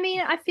 Yeah, I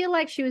mean, I feel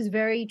like she was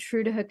very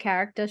true to her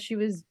character. She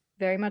was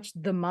very much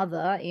the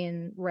mother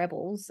in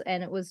Rebels,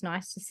 and it was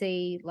nice to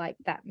see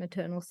that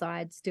maternal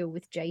side still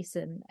with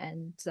Jason,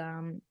 and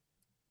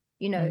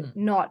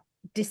not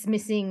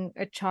dismissing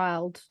a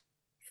child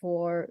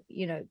for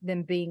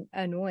them being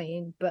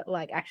annoying, but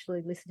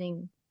actually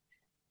listening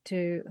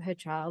to her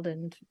child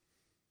and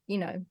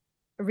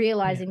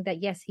realizing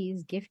that yes, he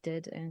is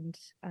gifted, and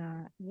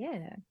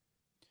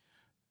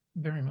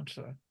very much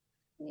so.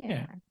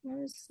 Yeah. It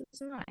was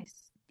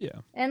nice.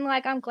 Yeah, and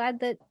I'm glad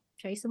that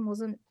Jason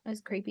wasn't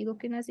as creepy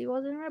looking as he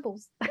was in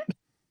Rebels.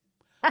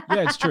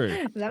 Yeah, it's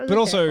true. But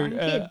also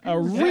a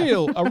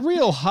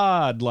real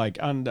hard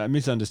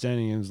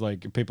misunderstanding is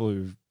people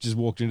who just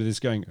walked into this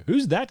going,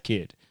 "Who's that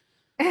kid?"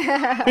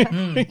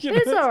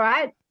 It's all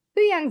right.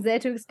 Hu Yang's there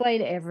to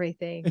explain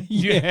everything.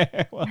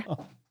 Yeah.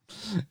 Well,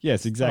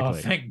 yes, exactly.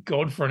 Oh, thank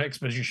God for an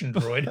exposition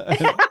droid.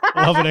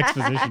 Love an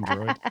exposition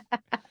droid.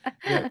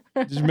 Yeah.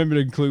 Just remember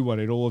to include one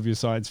in all of your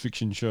science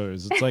fiction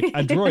shows. It's like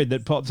a droid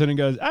that pops in and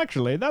goes,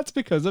 "Actually, that's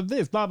because of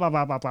this." Blah blah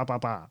blah blah blah blah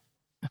blah.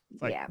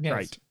 Yeah, yes.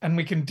 Great. And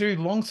we can do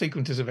long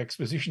sequences of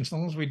exposition as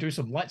long as we do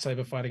some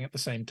lightsaber fighting at the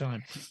same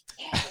time.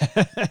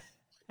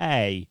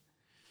 Hey.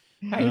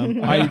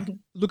 I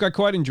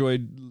quite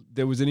enjoyed.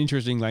 There was an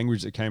interesting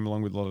language that came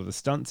along with a lot of the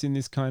stunts in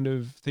this kind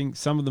of thing.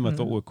 Some of them I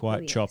thought were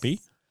quite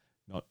choppy,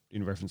 not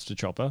in reference to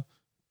Chopper,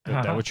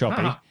 but they were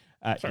choppy.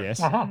 Yes.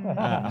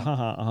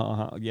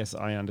 Yes,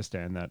 I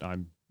understand that.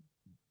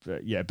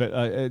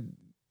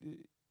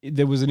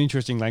 there was an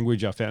interesting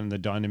language I found in the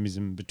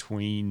dynamism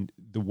between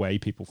the way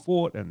people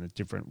fought and the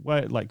different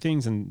way, like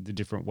things and the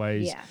different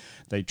ways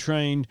they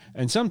trained.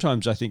 And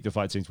sometimes I think the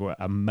fight scenes were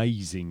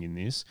amazing in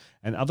this,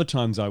 and other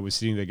times I was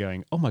sitting there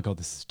going, "Oh my god,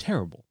 this is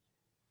terrible!"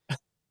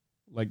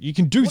 Like you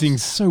can do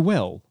things so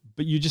well,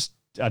 but you just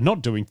are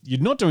not doing.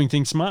 You're not doing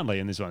things smartly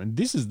in this one, and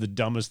this is the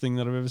dumbest thing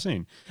that I've ever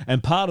seen.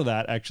 And part of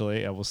that,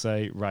 actually, I will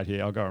say right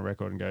here, I'll go on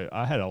record and go,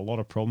 I had a lot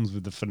of problems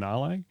with the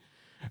finale.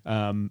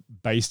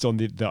 Based on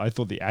I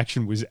thought the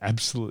action was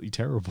absolutely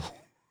terrible.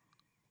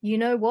 You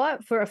know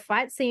what? For a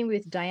fight scene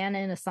with Diana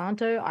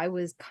Inosanto, I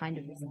was kind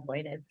of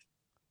disappointed.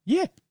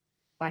 Yeah.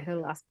 By her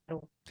last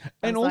battle.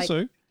 And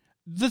also,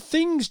 the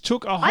things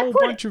took a whole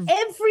bunch of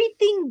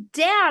everything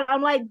down.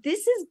 I'm like, this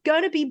is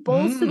going to be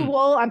balls to the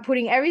wall. I'm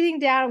putting everything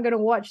down. I'm going to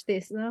watch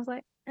this. And I was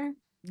like,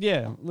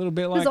 yeah, a little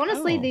bit like. Because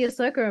honestly, the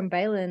Ahsoka and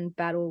Balin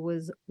battle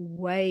was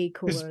way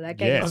cooler. That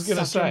gave I was going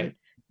to say.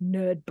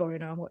 Nerd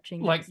boner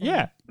watching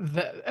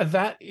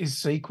that is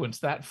sequence,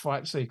 that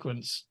fight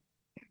sequence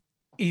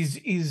is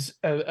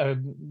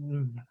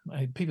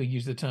people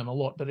use the term a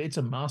lot, but it's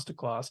a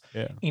masterclass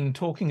in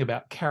talking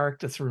about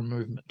character through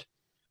movement.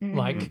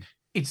 Like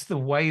it's the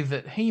way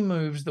that he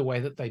moves, the way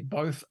that they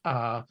both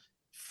are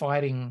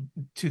fighting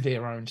to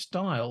their own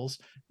styles,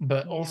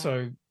 but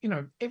also, you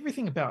know,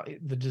 everything about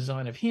the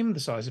design of him, the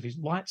size of his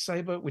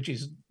lightsaber, which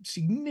is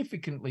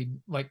significantly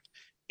like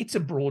it's a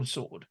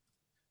broadsword.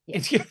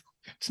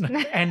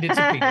 And it's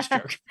a penis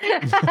joke.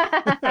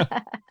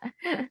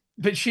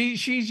 But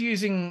she's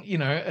using, you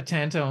know, a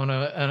tanto and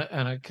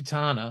a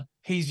katana.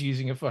 He's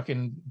using a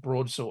fucking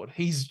broadsword.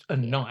 He's a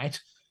knight.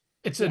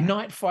 It's a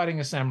knight fighting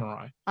a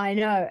samurai. I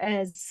know, and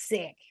it's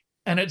sick.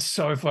 And it's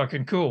so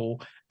fucking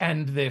cool.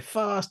 And they're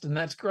fast, and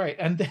that's great.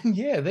 And then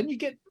then you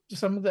get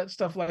some of that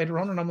stuff later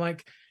on, and I'm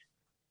like,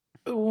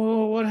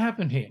 what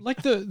happened here?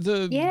 Like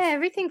the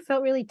everything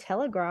felt really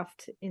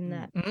telegraphed in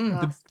that.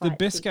 The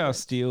Beskar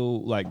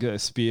steel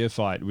spear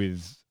fight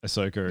with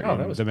Ahsoka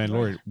and the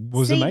Mandalorian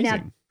was amazing.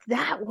 Now,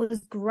 that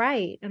was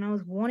great, and I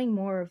was wanting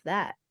more of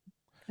that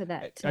for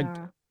that.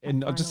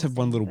 And I'll just have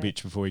one little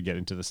bitch before we get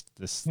into the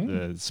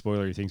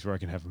spoilery things where I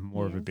can have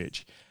more of a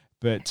bitch.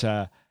 But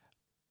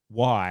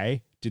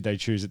why did they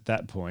choose at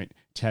that point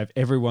to have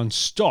everyone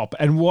stop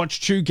and watch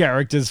two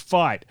characters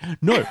fight?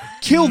 No,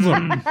 kill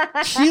them.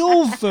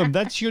 Kill them.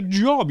 That's your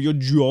job. Your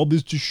job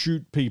is to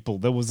shoot people.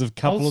 There was a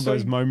couple of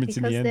those moments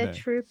in the end. Because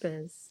they're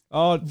troopers.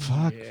 Oh,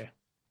 fuck. Yeah.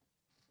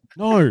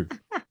 No.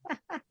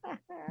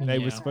 They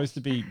were supposed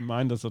to be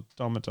mindless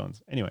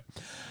automatons. Anyway.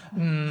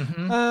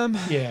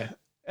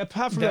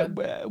 Apart from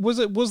that, was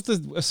the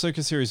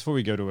Ahsoka series, before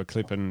we go to a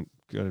clip and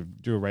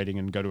do a rating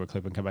and go to a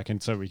clip and come back in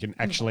so we can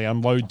actually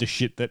unload the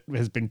shit that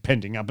has been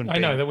pending up and I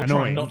know that we're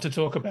trying not to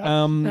talk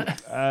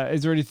about.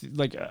 Is there anything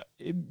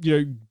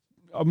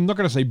I'm not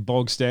going to say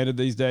bog standard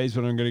these days,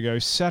 but I'm going to go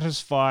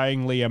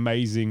satisfyingly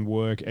amazing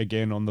work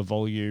again on the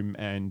volume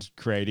and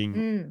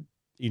creating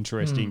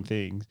interesting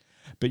things.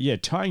 But yeah,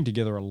 tying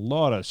together a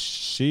lot of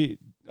shit.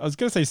 I was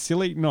going to say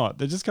silly, not.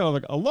 They're just kind of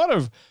like a lot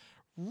of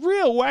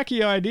real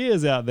wacky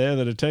ideas out there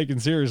that are taken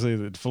seriously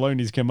that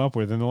Filoni's come up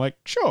with, and they're like,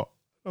 sure.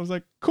 I was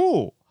like,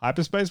 cool.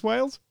 Hyperspace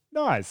whales?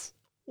 Nice.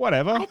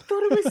 Whatever. I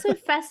thought it was so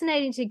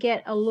fascinating to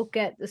get a look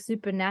at the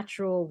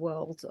supernatural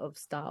world of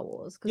Star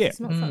Wars, because it's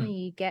not something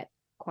you get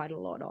quite a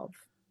lot of.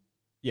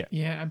 Yeah.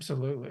 Yeah,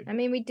 absolutely. I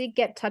mean, we did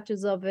get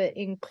touches of it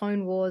in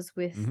Clone Wars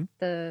with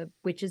the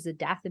Witches of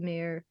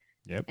Dathomir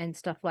and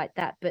stuff like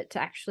that, but to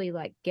actually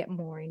get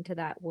more into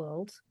that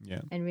world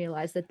and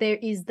realize that there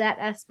is that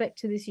aspect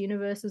to this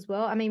universe as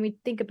well. I mean, we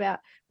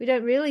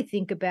don't really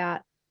think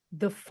about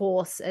the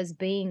Force as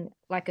being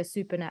like a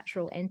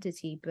supernatural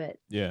entity, but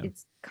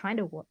it's kind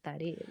of what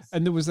that is.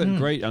 And there was that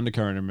great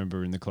undercurrent, I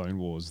remember, in the Clone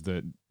Wars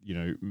that, you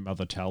know,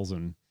 Mother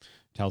Talzin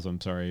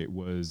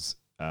was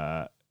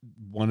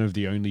one of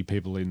the only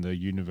people in the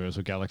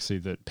universal galaxy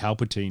that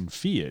Palpatine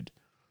feared.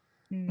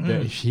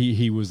 That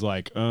he was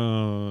like,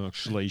 oh,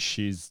 actually,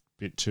 she's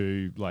a bit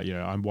too,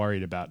 I'm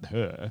worried about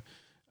her.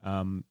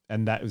 And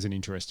that was an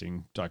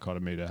interesting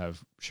dichotomy to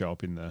have show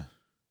up in the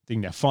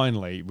thing. Now,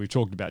 finally, we've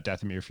talked about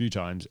Dathomir a few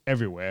times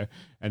everywhere,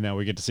 and now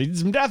we get to see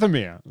some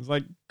Dathomir. It's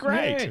like,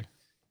 great.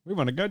 We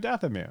want to go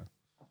Dathomir.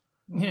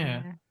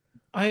 Yeah.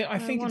 I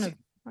think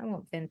I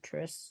want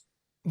Ventress.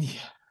 Yeah.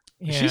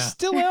 She's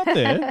still out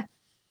there.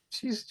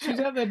 She's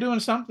out there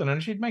doing something,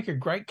 and she'd make a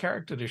great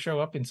character to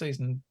show up in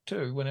season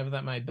 2, whenever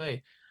that may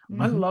be.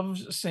 I love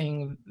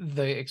seeing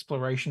the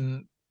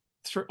exploration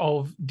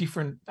of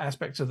different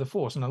aspects of the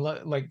Force, and I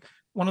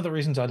one of the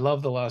reasons I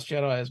love The Last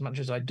Jedi as much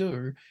as I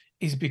do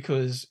is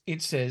because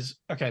it says,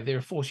 okay, there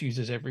are Force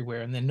users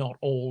everywhere, and they're not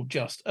all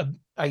just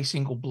a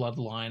single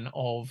bloodline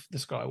of the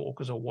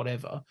Skywalkers or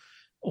whatever,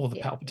 or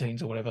the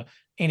Palpatines or whatever.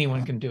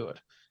 Anyone can do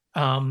it.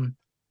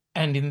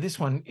 And in this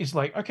one, it's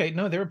like, okay,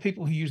 no, there are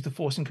people who use the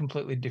Force in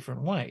completely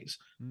different ways,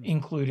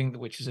 including the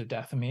Witches of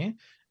Dathomir.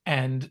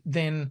 And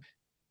then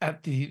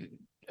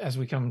as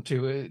we come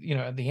to,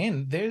 at the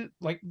end,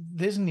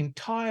 there's an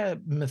entire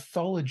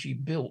mythology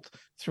built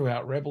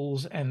throughout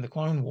Rebels and the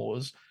Clone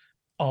Wars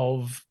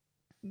of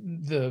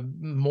the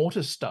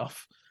Mortis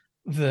stuff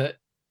that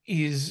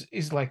is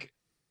like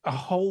a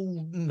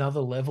whole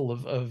nother level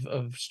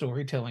of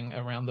storytelling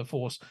around the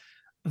Force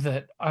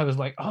that I was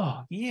like,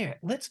 oh yeah,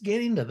 let's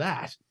get into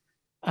that.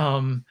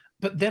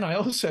 But then I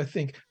also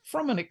think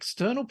from an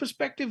external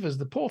perspective, as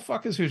the poor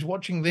fuckers who's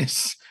watching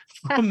this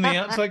from the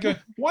outside go,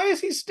 why is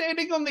he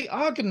standing on the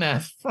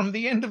Argonath from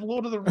the end of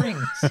Lord of the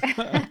Rings?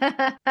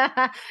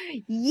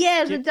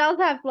 Yes, it does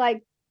have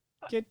like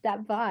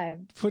that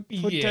vibe. Put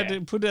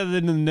that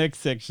in the next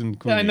section,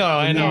 Queen. I know.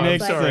 I'm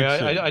next sorry.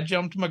 section. I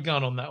jumped my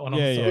gun on that one.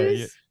 Yeah, I'm sorry.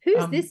 yeah.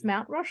 Who's this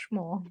Mount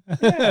Rushmore?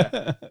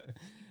 Yeah.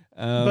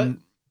 But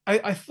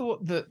I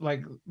thought that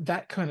like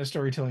that kind of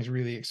storytelling is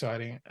really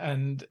exciting,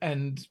 and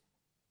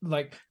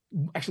like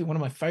actually one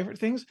of my favorite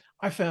things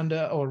I found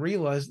out or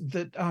realized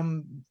that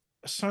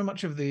so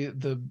much of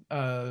the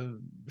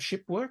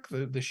ship work,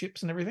 the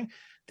ships and everything,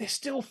 they're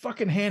still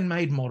fucking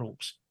handmade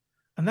models,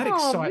 and that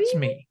excites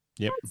really? me.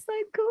 Yep. That's so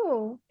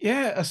cool.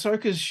 Yeah,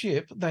 Ahsoka's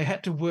ship, they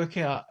had to work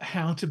out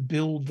how to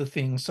build the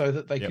thing so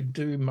that they could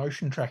do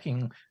motion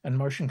tracking and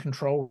motion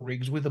control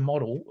rigs with a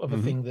model of a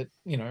thing that,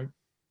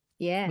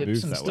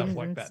 lips and stuff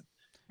like that.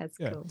 That's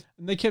cool.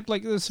 And they kept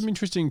like there's some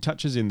interesting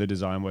touches in the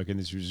design work in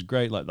this, which is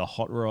great. Like the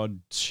hot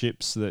rod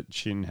ships that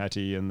Shin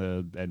Hati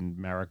and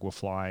Marek were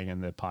flying,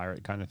 and the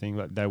pirate kind of thing.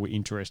 Like they were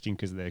interesting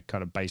because they're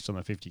kind of based on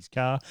a 50s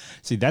car.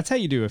 See, that's how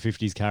you do a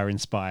 50s car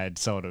inspired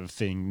sort of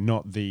thing,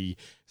 not the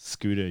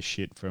scooter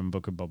shit from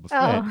Book of Boba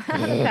Fett.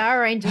 Oh,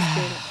 Power Rangers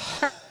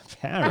scooter.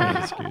 Power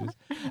Rangers scooters.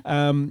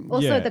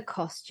 Also, the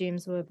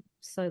costumes were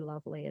so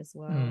lovely as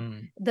well.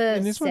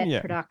 The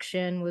set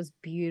production was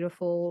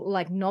beautiful.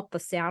 Like not the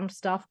sound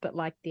stuff, but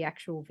like the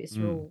actual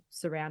visceral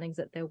surroundings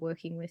that they're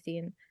working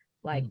within.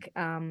 Like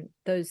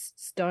those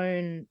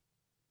stone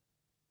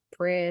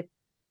prayer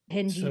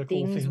hendy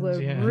things were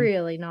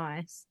really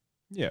nice.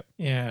 Yeah.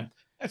 Yeah.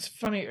 That's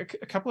funny. A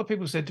couple of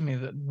people said to me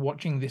that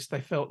watching this,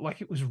 they felt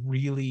like it was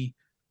really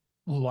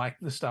like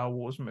the Star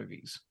Wars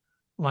movies.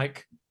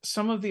 Like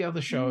some of the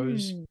other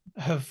shows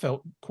have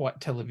felt quite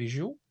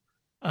televisual,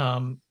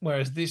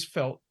 whereas this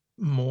felt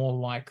more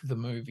like the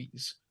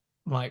movies,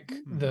 like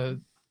the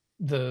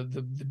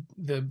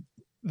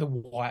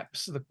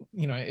wipes.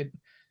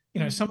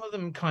 Some of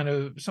them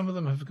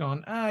have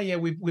gone,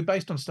 we're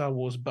based on Star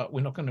Wars, but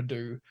we're not going to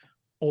do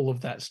all of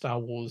that Star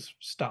Wars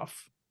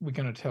stuff. We're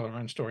going to tell our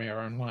own story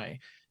our own way.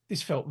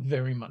 This felt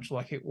very much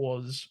like it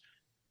was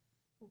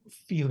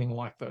feeling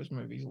like those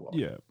movies a lot.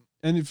 Yeah.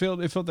 And it felt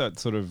that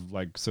sort of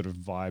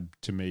vibe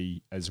to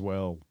me as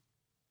well.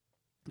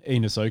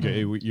 In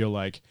Ahsoka, you're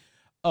like,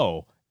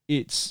 oh,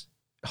 it's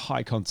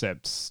high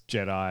concepts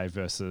Jedi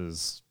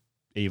versus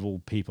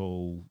evil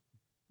people.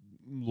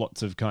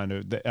 Lots of kind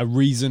of a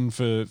reason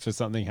for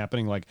something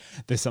happening. Like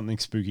there's something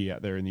spooky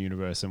out there in the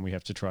universe, and we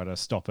have to try to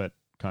stop it.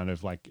 Kind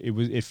of like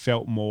it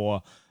felt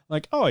more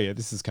like, oh yeah,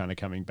 this is kind of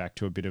coming back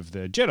to a bit of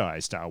the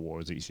Jedi Star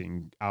Wars-y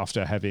thing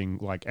after having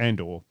like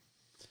Andor.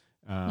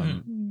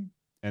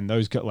 And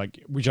those got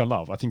like, which I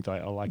love. I think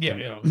I like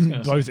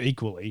them both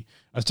equally.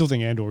 I still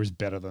think Andor is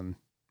better than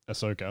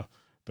Ahsoka,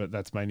 but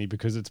that's mainly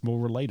because it's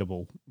more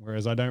relatable.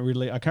 Whereas I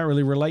can't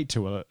really relate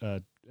to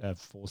a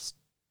Force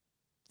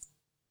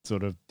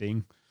sort of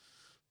thing.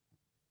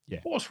 Yeah,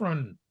 Force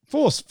runes.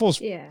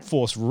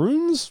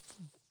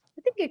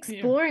 I think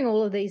exploring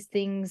all of these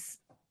things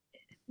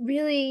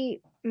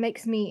really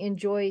makes me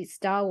enjoy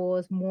Star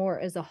Wars more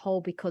as a whole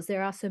because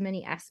there are so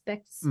many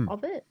aspects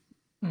of it.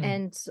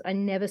 And I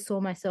never saw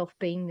myself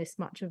being this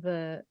much of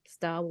a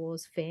Star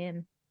Wars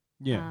fan.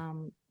 Yeah.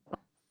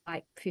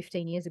 Like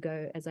 15 years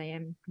ago as I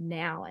am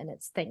now. And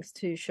it's thanks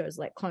to shows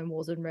like Clone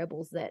Wars and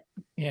Rebels that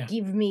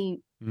give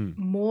me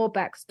more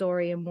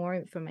backstory and more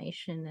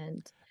information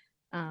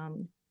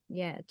and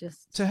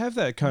just to have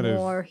that kind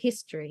more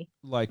history.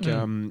 Like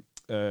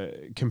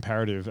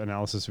comparative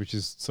analysis, which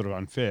is sort of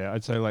unfair.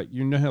 I'd say like,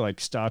 how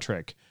like Star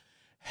Trek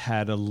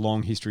had a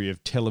long history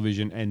of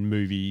television and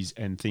movies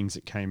and things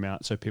that came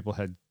out. So people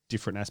had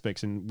different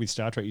aspects. And with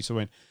Star Trek, you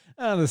sort of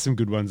went, there's some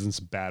good ones and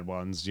some bad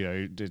ones.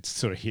 It's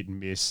sort of hit and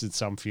miss. And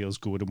some feels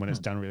good. And when it's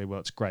done really well,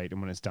 it's great.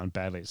 And when it's done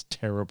badly, it's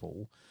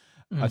terrible.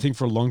 I think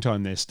for a long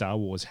time there, Star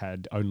Wars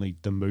had only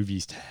the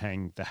movies to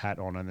hang the hat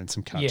on and then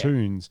some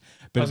cartoons.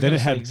 But then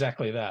it had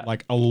exactly that.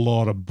 Like a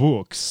lot of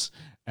books.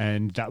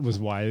 And that was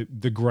why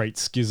the great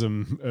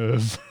schism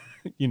of...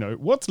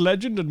 what's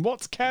legend and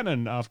what's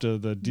canon after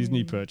the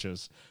Disney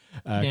purchase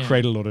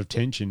create a lot of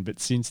tension. But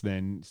since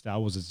then, Star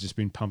Wars has just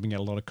been pumping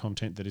out a lot of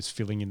content that is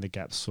filling in the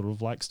gaps, sort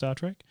of like Star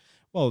Trek.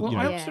 Well,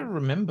 I also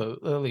remember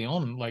early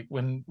on, like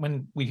when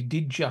we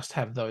did just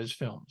have those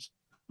films,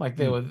 like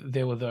there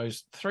were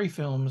those 3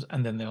 films,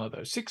 and then there were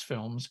those 6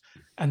 films,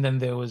 and then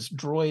there was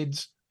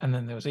droids, and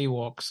then there was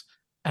Ewoks.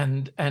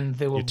 And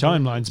there were your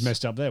timeline's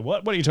messed up there.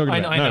 What are you talking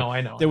about? I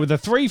know. There were the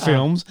 3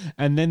 films,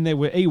 and then there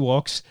were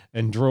Ewoks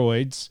and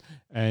droids,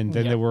 and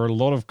then there were a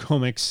lot of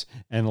comics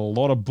and a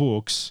lot of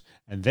books,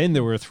 and then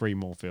there were 3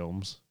 more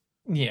films.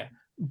 Yeah,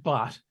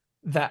 but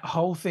that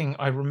whole thing,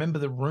 I remember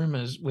the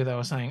rumors where they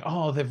were saying,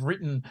 "Oh, they've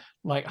written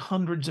like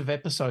hundreds of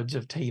episodes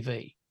of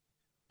TV,"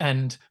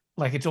 and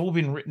like it's all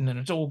been written and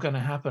it's all going to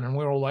happen, and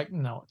we're all like,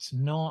 no, it's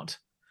not.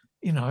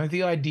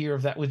 The idea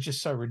of that was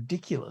just so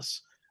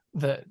ridiculous,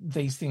 that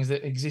these things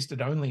that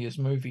existed only as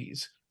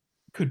movies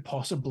could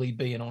possibly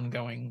be an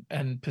ongoing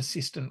and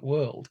persistent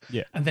world.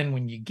 Yeah. And then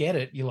when you get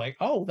it, you're like,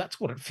 oh, that's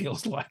what it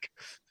feels like.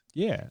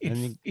 Yeah.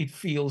 It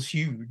feels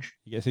huge.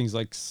 You get things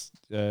like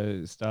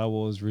Star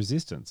Wars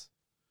Resistance.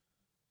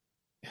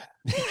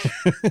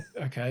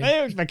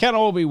 Okay. They can't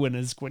all be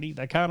winners, Quinny.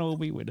 They can't all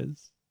be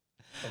winners.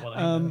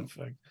 Well,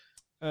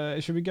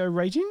 Should we go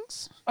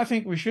ratings? I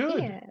think we should.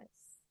 Yes.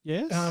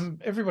 Yes.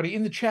 Everybody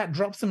in the chat,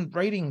 drop some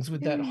ratings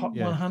with that Hot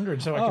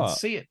 100 so I can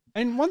see it.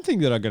 And one thing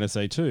that I'm going to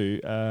say too,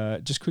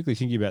 just quickly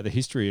thinking about the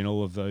history and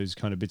all of those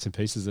kind of bits and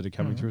pieces that are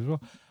coming through as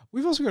well.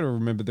 We've also got to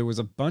remember there was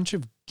a bunch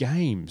of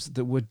games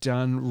that were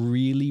done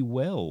really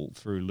well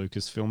through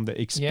Lucasfilm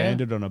that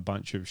expanded on a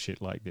bunch of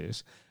shit like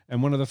this.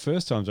 And one of the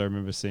first times I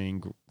remember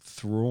seeing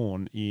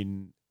Thrawn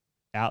in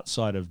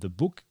outside of the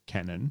book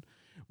canon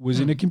was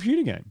in a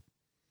computer game.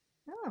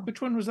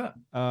 Which one was that?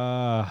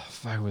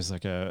 It was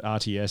like a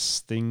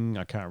RTS thing.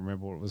 I can't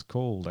remember what it was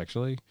called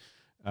actually.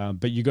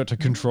 But you got to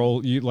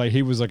control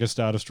he was like a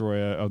Star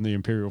Destroyer on the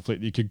Imperial fleet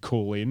that you could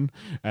call in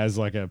as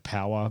like a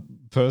power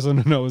person,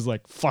 and I was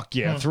like, "Fuck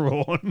yeah,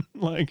 Thrawn!"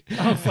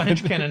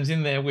 Flange cannons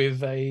in there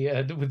with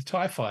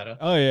TIE fighter.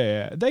 Oh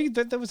yeah.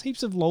 There was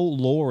heaps of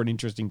lore and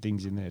interesting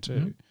things in there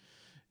too.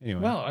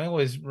 Anyway, well, I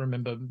always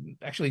remember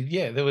actually,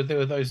 there were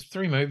those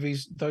 3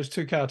 movies, those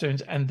 2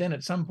 cartoons, and then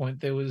at some point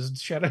there was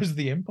Shadows of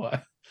the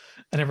Empire.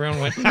 And everyone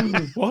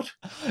went, what?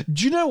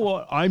 Do you know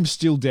what? I'm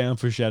still down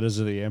for Shadows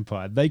of the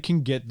Empire. They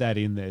can get that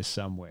in there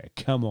somewhere.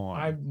 Come on.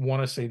 I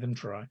want to see them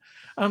try.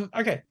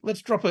 Okay,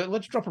 let's drop a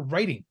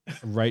rating.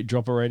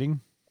 Drop a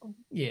rating?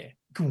 Yeah.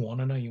 Go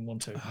on. I know you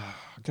want to.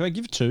 Can I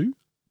give 2?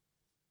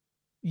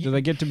 Do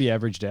they get to be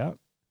averaged out?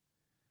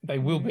 They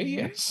will be,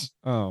 yes.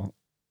 Oh,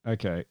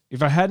 okay.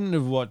 If I hadn't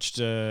have watched,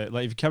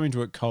 if you come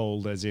into it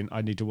cold, as in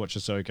I need to watch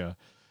Ahsoka,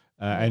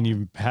 and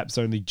you've perhaps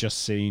only just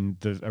seen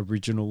the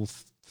original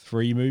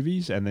 3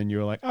 movies, and then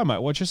you're like, I might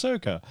watch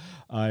Ahsoka,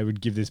 I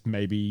would give this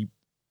maybe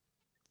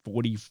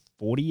 40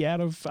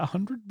 out of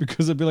 100,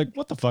 because I'd be like,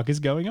 what the fuck is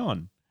going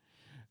on?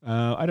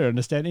 I don't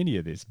understand any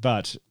of this.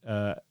 But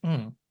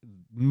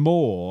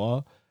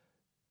more,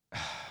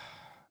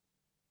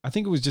 I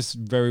think it was just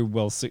very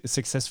well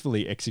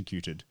successfully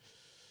executed.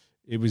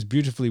 It was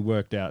beautifully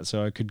worked out,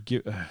 so I could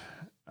give, but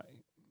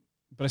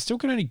I still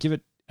can only give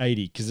it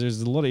 80 because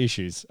there's a lot of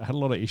issues. I had a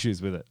lot of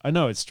issues with it. I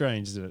know it's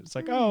strange, isn't it? It's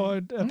like, I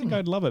think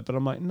I'd love it, but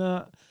I'm like,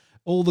 nah.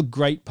 All the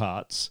great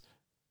parts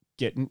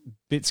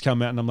bits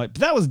come out, and I'm like, but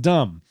that was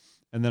dumb,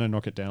 and then I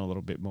knock it down a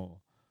little bit more.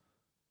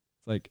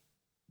 It's like,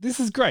 this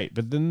is great,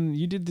 but then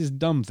you did this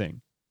dumb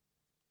thing.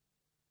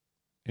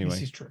 Anyway,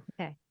 this is true.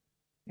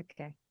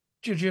 Okay.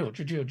 Jill.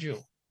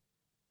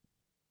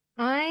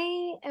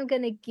 I am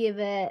gonna give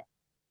it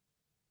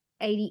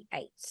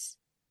 88.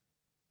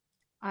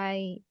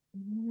 I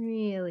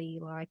really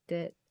liked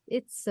it.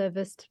 It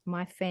serviced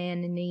my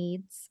fan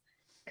needs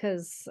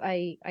because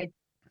I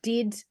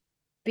did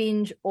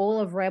binge all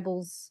of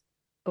Rebels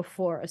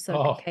before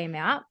Ahsoka came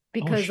out,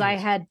 because I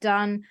had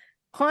done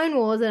Clone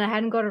Wars and I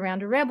hadn't got around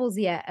to Rebels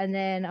yet. And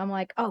then I'm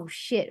like, oh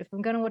shit, if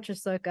I'm going to watch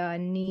Ahsoka, I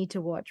need to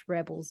watch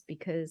Rebels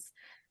because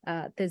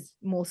there's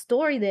more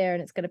story there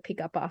and it's going to pick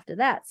up after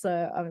that. So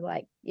I'm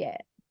like,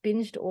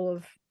 binged all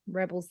of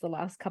Rebels the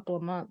last couple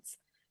of months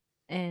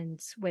and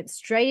went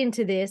straight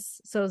into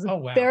this. So it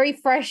was very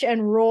fresh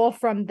and raw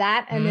from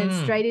that, and then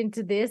straight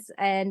into this,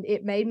 and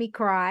it made me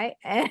cry.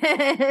 And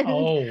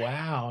oh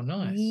wow,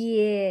 nice.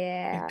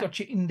 Yeah, it got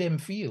you in them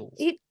feels.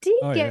 It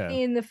did get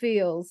me in the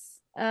feels.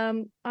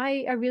 I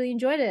really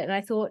enjoyed it, and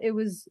I thought it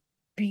was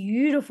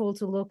beautiful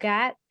to look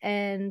at,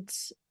 and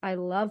I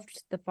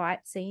loved the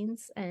fight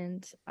scenes,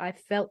 and I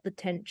felt the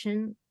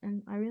tension,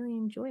 and I really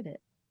enjoyed it.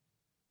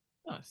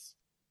 Nice.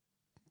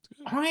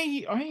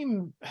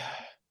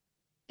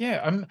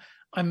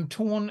 I'm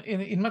torn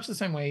in much the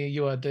same way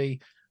you are,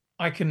 D.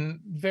 I can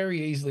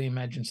very easily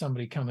imagine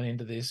somebody coming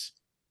into this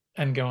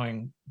and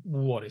going,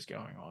 what is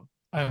going on?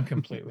 I'm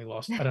completely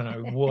lost. I don't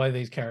know why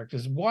these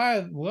characters, why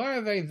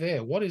are they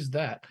there? What is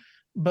that?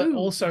 But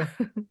also,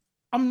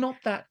 I'm not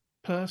that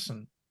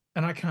person,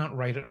 and I can't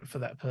rate it for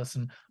that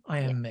person. I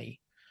am me.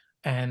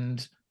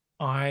 And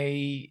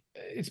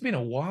it's been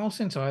a while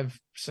since I've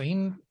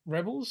seen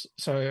Rebels,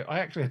 so I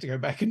actually had to go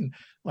back and,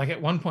 like,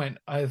 at one point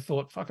I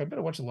thought, fuck, I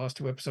better watch the last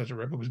 2 episodes of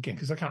Rebels again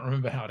because I can't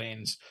remember how it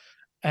ends.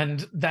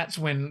 And that's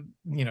when,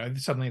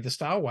 suddenly the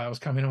Star Whales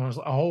come in, and I was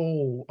like,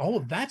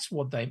 oh, that's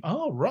what they,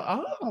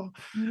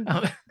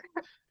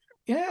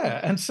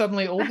 and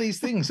suddenly all these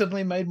things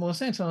suddenly made more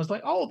sense, and I was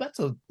like, oh, that's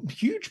a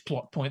huge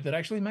plot point that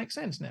actually makes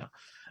sense now.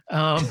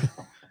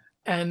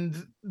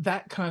 And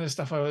that kind of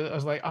stuff, I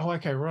was like, oh,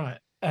 okay, right.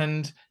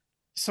 And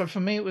so for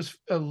me, it was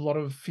a lot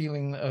of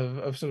feeling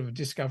of sort of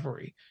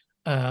discovery,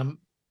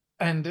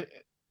 and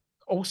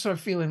also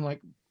feeling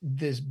like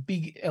there's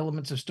big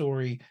elements of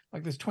story,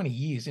 like there's 20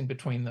 years in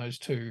between those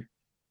two,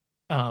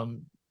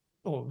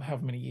 or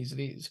however many years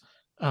it is,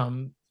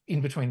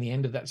 in between the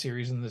end of that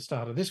series and the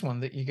start of this one,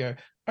 that you go,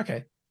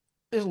 okay,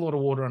 there's a lot of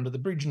water under the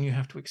bridge, and you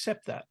have to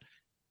accept that.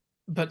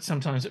 But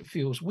sometimes it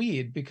feels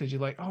weird because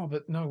you're like, oh,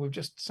 but no, we've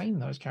just seen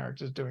those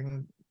characters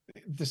doing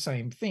the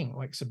same thing,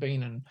 like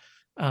Sabine and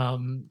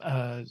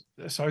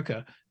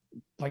Ahsoka.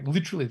 Like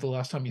literally the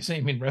last time you see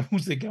them in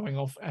Rebels, they're going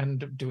off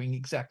and doing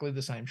exactly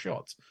the same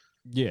shots.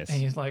 Yes. And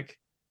he's like,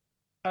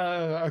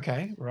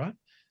 okay, right.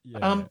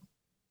 Yeah.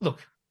 Look,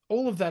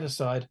 all of that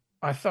aside,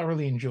 I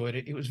thoroughly enjoyed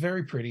it. It was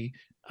very pretty.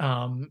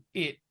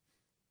 It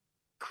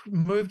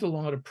moved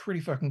along at a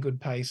pretty fucking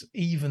good pace,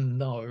 even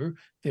though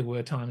there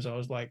were times I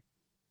was like,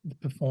 the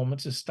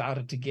performances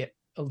started to get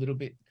a little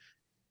bit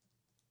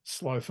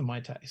slow for my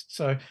taste.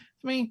 So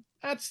for me,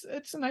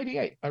 it's an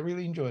 88. I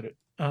really enjoyed it.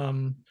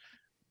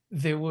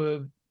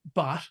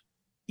 But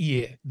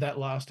that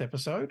last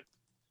episode,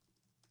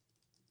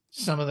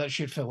 some of that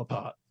shit fell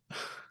apart.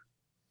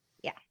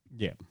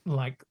 Yeah.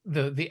 Like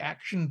the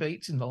action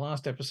beats in the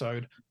last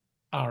episode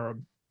are a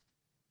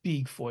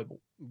big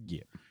foible.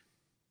 Yeah.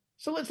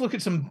 So let's look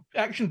at some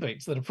action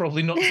beats that are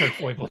probably not so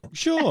foible.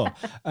 Sure.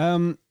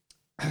 I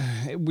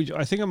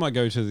think I might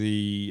go to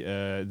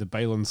the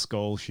Balin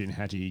Skull Shin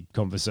Hati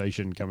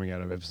conversation coming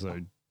out of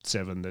episode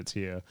 7 that's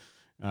here,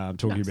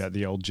 talking about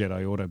the old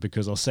Jedi Order,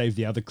 because I'll save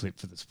the other clip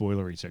for the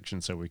spoilery section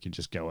so we can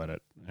just go at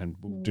it, and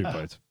we'll do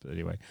both. But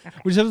anyway,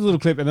 we'll just have a little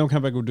clip and then we'll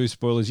come back and we'll do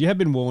spoilers. You have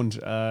been warned.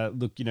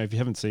 Look, if you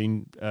haven't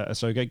seen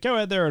Ahsoka, go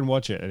out there and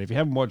watch it. And if you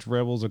haven't watched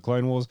Rebels or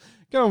Clone Wars,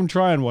 go and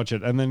try and watch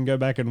it, and then go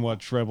back and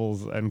watch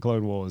Rebels and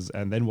Clone Wars,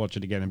 and then watch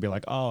it again and be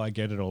like, oh, I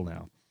get it all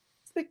now.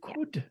 They're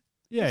good.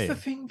 Yeah, That's the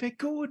thing. They're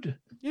good.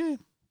 Yeah,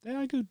 they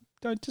are good.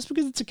 Just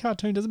because it's a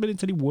cartoon doesn't mean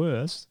it's any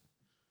worse.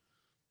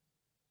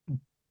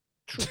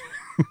 True.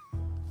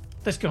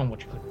 Let's go and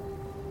watch it.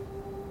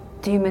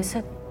 Do you miss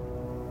it?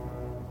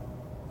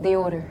 The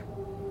Order.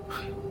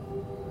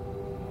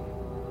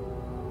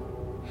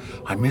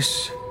 I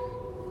miss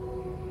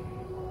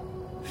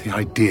the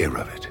idea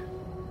of it.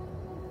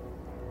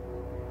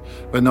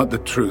 But not the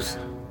truth.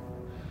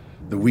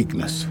 The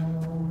weakness.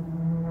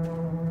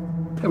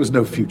 There was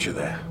no future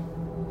there.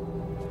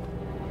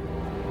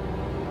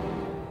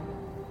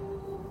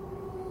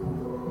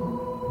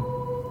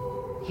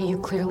 You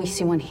clearly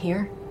see one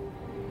here?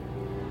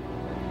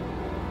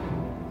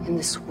 In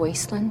this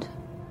wasteland?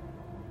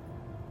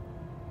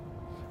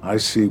 I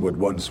see what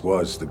once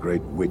was the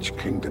great witch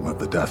kingdom of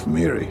the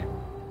Dathmiri.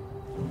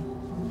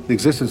 The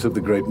existence of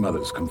the Great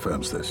Mothers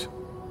confirms this.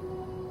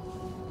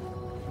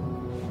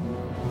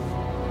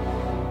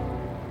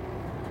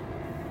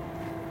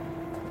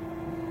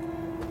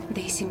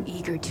 They seem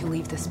eager to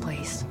leave this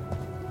place.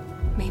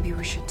 Maybe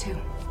we should too.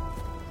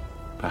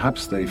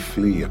 Perhaps they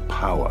flee a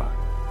power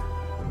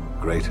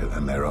greater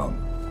than their own.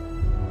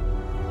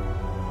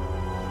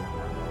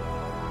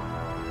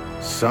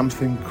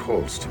 Something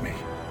calls to me.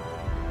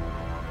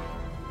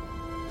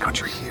 Can't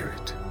you hear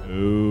it?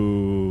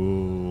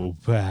 Oh,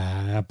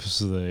 perhaps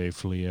they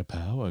flee a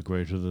power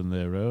greater than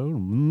their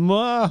own.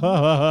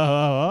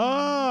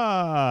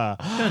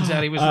 Turns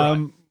out he was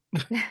right.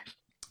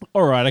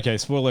 All right, okay.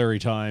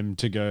 Spoilery time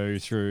to go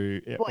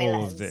through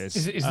all of this.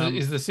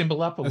 Is the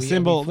symbol up? The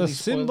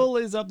symbol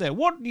is up there.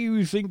 What do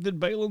you think that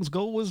Balin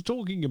Skull was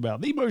talking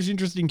about? The most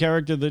interesting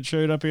character that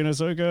showed up in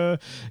Ahsoka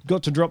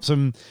got to drop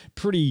some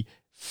pretty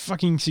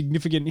fucking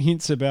significant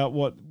hints about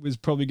what was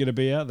probably going to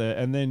be out there.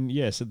 And then,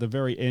 yes, at the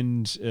very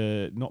end,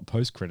 not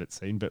post-credit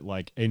scene, but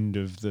like end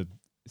of the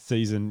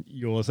season,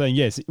 you're saying,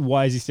 yes,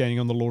 why is he standing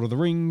on the Lord of the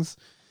Rings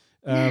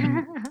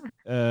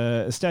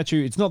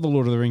statue? It's not the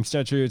Lord of the Rings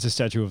statue, it's a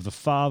statue of the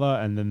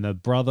father and then the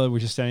brother,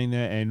 which is standing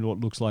there, and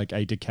what looks like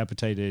a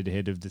decapitated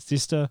head of the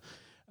sister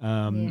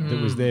that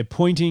was there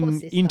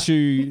pointing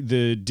into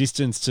the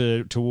distance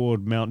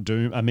toward Mount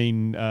Doom. I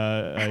mean,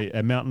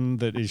 a mountain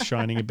that is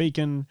shining a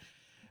beacon.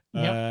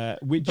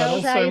 Which Tell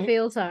us how you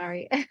feel,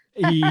 sorry.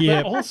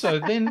 Yeah. But also,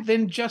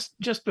 then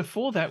just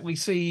before that, we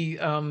see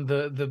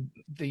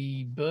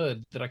the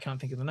bird that I can't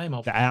think of the name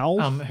of. The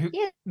owl.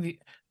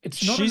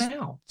 It's not an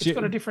owl. It's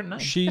got a different name.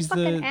 She's it's like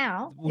an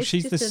owl. Well,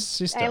 she's the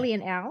sister.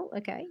 Alien owl.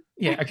 Okay.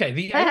 Yeah. Okay.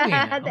 The alien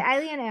owl. The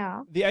alien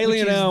owl. The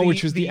alien owl,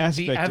 which was the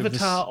aspect the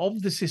avatar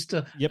of the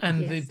sister,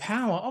 and the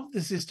power of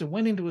the sister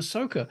went into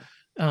Ahsoka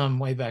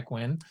way back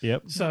when.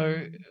 Yep.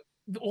 So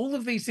all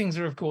of these things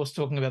are, of course,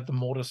 talking about the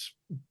Mortis.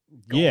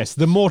 Yes,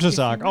 the Mortis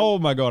arc. Oh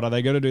my god, are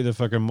they going to do the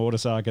fucking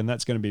Mortis arc? And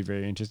that's going to be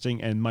very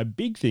interesting. And my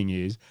big thing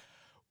is,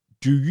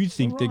 do you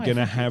think they're going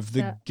to have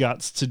the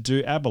guts to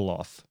do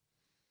Abeloth?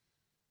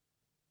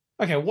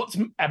 Okay, what's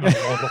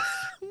Abeloth?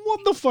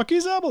 What the fuck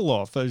is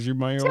Abeloth, as you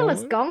may Tell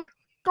us, Gonk.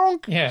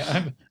 Gonk. Yeah,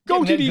 I'm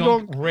Gonkity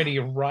gonk ready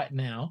right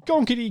now.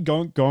 Gonkity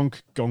gonk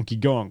gonk gonky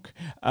gonk.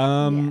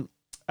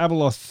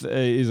 Abeloth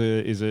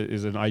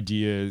is an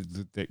idea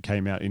that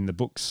came out in the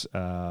books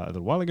a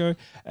little while ago.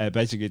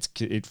 Basically,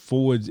 it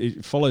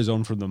follows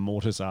on from the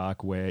Mortis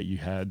arc, where you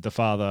had the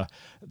father,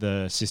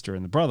 the sister,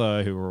 and the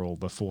brother, who were all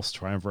the Force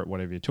triumvirate,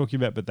 whatever you're talking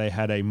about, but they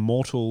had a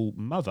mortal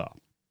mother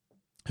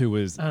who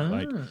was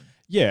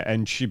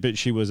and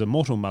she was a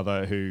mortal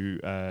mother who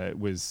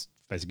was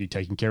basically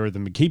taking care of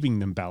them and keeping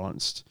them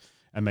balanced.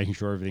 and making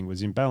sure everything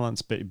was in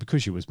balance. But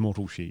because she was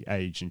mortal, she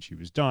aged and she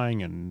was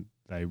dying, and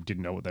they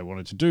didn't know what they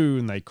wanted to do,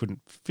 and they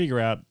couldn't figure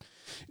out.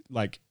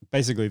 Like,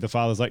 basically, the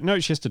father's like, no,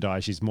 she has to die.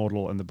 She's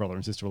mortal. And the brother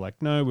and sister were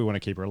like, no, we want to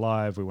keep her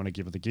alive. We want to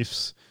give her the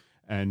gifts.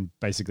 And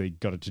basically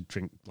got her to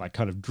drink, like,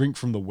 kind of drink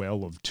from the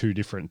well of two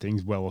different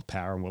things, well of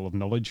power and well of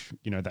knowledge.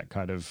 You know, that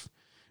kind of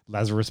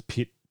Lazarus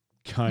pit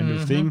kind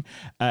of thing.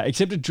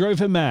 Except it drove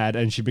her mad,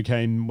 and she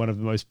became one of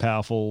the most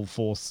powerful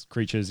force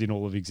creatures in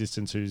all of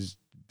existence, whose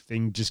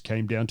thing just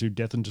came down to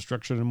death and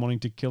destruction and wanting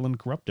to kill and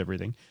corrupt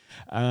everything.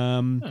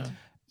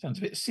 Sounds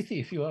a bit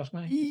Sithy, if you ask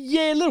me.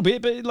 Yeah, a little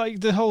bit, but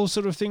like the whole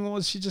sort of thing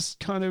was she just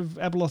kind of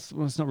Abeloth.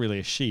 Well, it's not really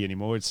a she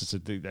anymore. It's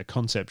just a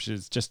concept.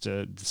 It's just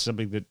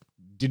something that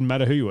didn't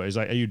matter who you were. It's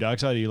like, are you dark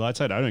side? Are you light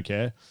side? I don't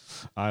care.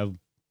 I'm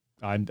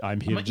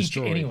here to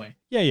destroy. Anyway.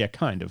 Yeah,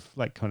 kind of.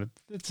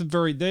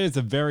 There's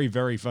a very,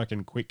 very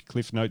fucking quick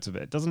cliff notes of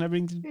it. It doesn't have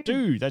anything to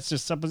do. That's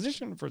just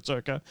supposition for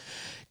Ahsoka.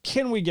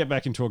 Can we get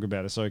back and talk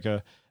about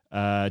Ahsoka?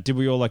 Did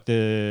we all like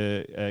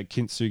the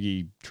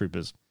Kintsugi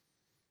troopers?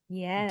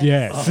 Yes.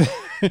 Yes.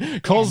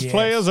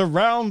 Cosplayers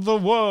around the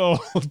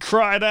world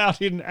cried out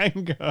in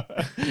anger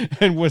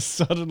and were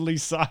suddenly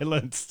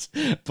silenced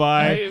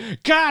by,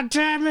 God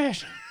damn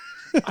it!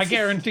 I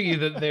guarantee you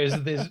that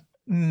there's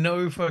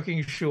no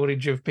fucking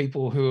shortage of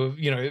people who are,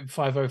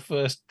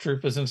 501st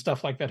troopers and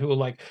stuff like that who are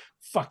like,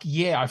 fuck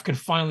yeah, I can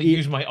finally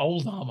use my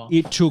old armor.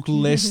 It took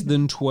less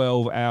than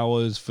 12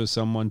 hours for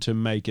someone to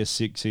make a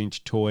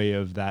 6-inch toy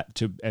of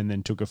that and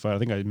then took a photo. I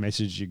think I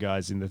messaged you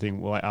guys in the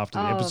thing after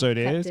the episode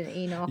airs.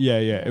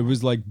 Yeah. It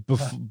was like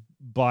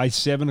by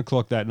 7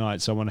 o'clock that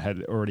night, someone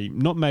had already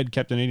not made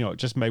Captain Enoch,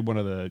 just made one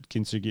of the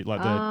Kintsugi,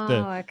 like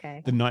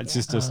the Night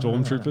Sister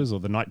Stormtroopers or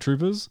the Night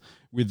Troopers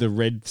with the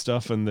red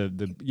stuff and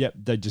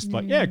they just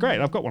like, yeah, great,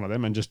 I've got one of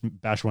them, and just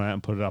bash one out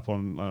and put it up on.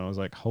 And I was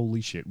like,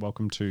 holy shit,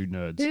 welcome to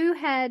nerds. Who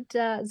had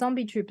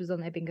zombie troopers on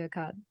their bingo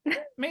card?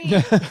 Me.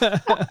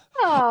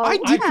 I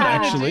did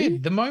actually.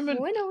 The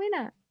moment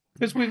winner.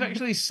 Because we've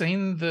actually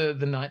seen the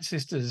Night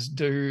Sisters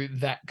do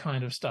that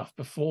kind of stuff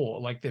before,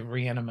 like the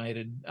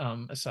reanimated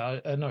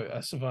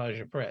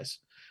Savage Press.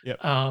 Yep.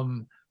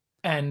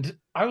 And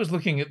I was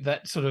looking at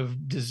that sort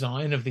of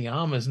design of the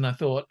armors, and I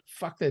thought,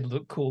 fuck, they'd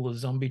look cool as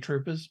zombie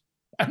troopers.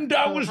 And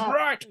I was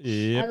right.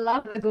 Yep. I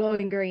love the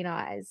glowing green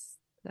eyes.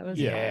 That was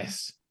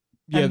yes.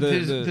 Yeah, and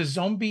the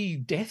zombie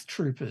death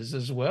troopers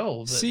as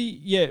well.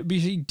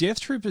 Death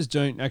troopers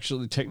don't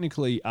actually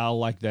technically are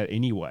like that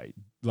anyway.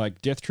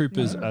 Like, death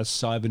troopers are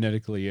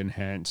cybernetically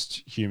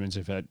enhanced humans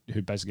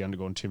who basically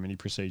undergone too many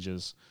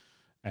procedures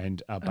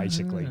and are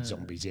basically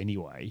zombies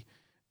anyway.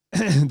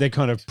 They're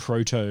kind of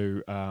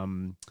proto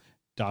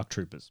dark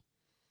troopers.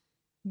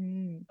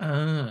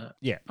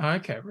 Yeah.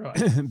 Okay,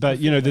 right. But,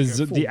 there's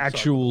the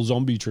actual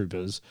zombie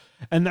troopers.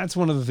 And that's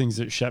one of the things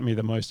that shat me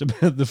the most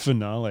about the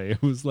finale.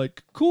 It was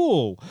like,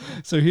 cool.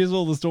 So here's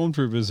all the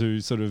stormtroopers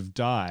who sort of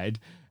died,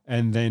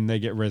 and then they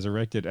get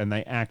resurrected and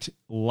they act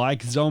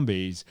like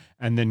zombies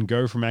and then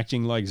go from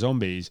acting like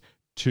zombies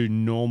to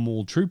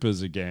normal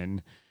troopers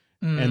again.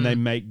 And they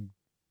make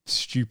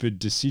stupid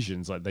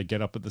decisions. Like, they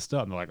get up at the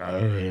start and they're like,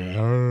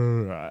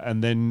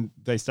 and then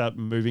they start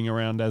moving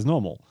around as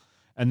normal.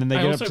 And then they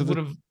get up to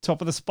the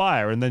top of the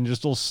spire and then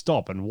just all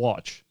stop and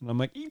watch. And I'm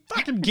like, are you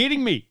fucking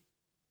kidding me?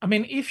 I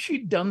mean, if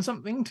she'd done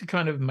something to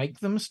kind of make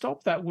them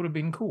stop, that would have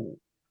been cool.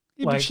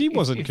 Yeah, but she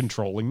wasn't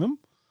controlling them.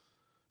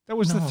 That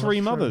was the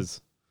three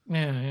mothers.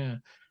 Yeah.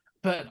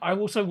 But I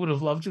also would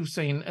have loved to have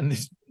seen, and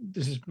this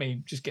is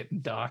me just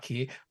getting dark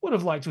here, would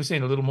have liked to have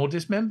seen a little more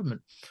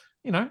dismemberment.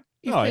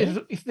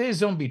 If they're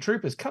zombie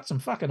troopers, cut some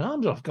fucking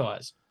arms off,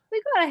 guys.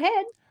 We got a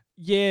head.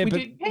 Yeah, but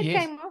head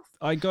came off.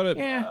 I got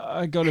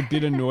a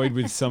bit annoyed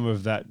with some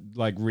of that,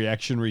 like,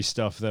 reactionary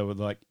stuff that were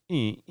like,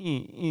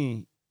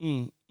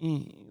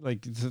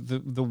 like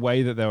the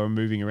way that they were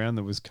moving around.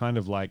 That was kind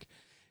of like,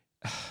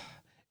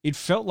 it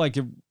felt like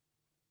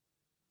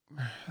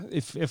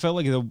it felt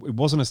like it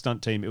wasn't a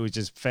stunt team. It was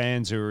just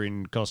fans who were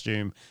in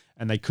costume,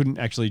 and they couldn't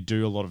actually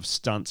do a lot of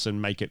stunts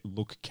and make it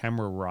look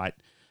camera right.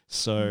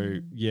 So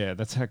yeah,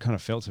 that's how it kind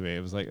of felt to me.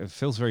 It was like, it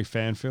feels very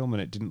fan film,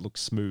 and it didn't look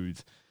smooth,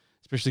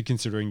 especially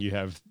considering you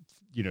have,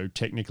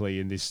 technically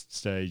in this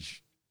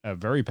stage, a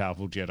very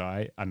powerful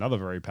Jedi, another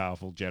very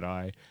powerful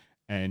Jedi,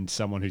 and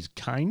someone who's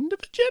kind of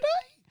a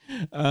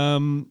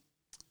Jedi,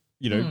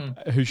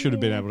 who should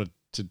have been able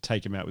to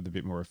take him out with a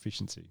bit more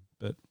efficiency.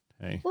 But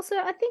hey. Also,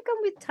 I think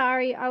I'm with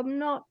Tari. I'm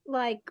not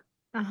like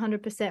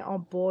 100%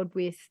 on board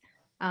with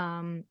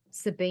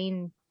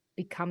Sabine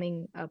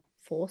becoming a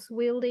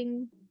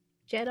force-wielding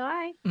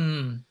Jedi.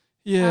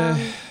 Yeah,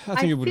 I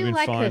think it would have been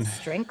fine. I feel like fine. her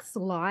strengths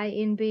lie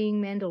in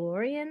being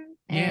Mandalorian,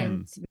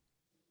 and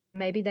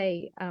maybe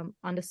they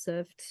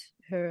underserved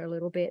her a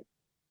little bit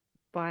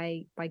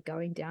by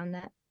going down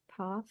that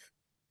path.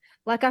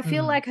 Like, I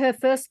feel like her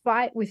first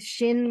fight with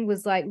Shin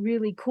was like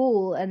really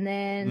cool, and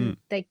then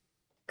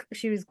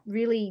she was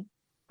really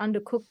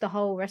undercooked the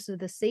whole rest of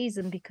the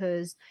season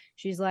because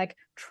she's like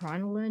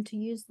trying to learn to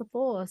use the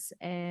Force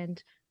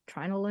and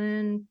trying to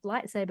learn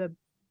lightsaber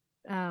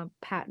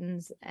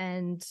patterns,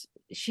 and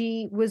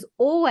she was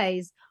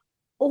always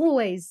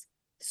always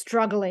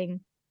struggling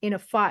in a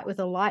fight with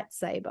a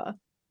lightsaber.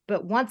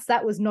 But once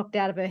that was knocked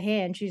out of her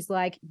hand, she's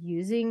like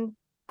using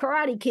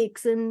karate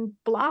kicks and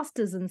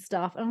blasters and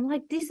stuff. And I'm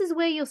like, this is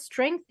where your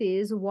strength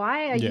is.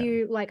 Why are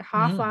you like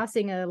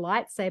half-assing a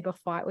lightsaber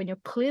fight when you're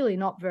clearly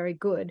not very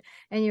good?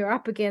 And you're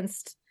up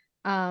against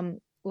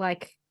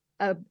like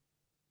a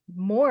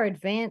more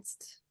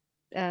advanced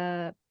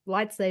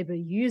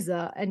lightsaber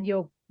user, and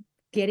you're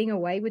getting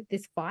away with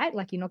this fight,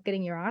 like you're not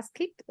getting your ass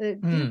kicked.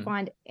 Didn't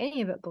find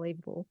any of it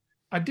believable.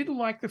 I did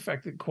like the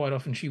fact that quite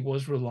often she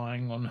was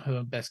relying on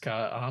her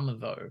Beskar armor,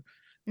 though.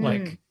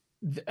 Like,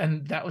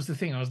 and that was the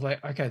thing. I was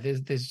like, okay,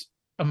 there's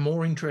a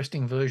more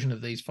interesting version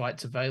of these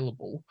fights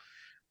available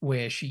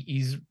where she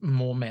is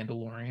more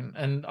Mandalorian.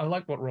 And I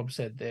like what Rob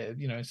said there.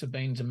 You know,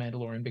 Sabine's a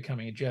Mandalorian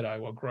becoming a Jedi,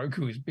 while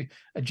Grogu is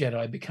a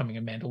Jedi becoming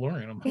a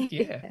Mandalorian. I'm like,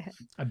 yeah,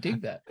 I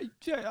dig that.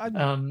 Yeah,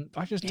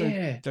 I just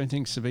don't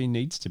think Sabine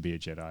needs to be a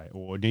Jedi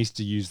or needs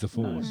to use the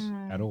Force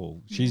at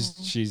all.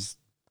 She's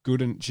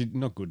good, and she's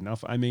not good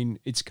enough. I mean,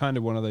 it's kind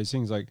of one of those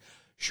things like,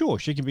 sure,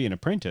 she can be an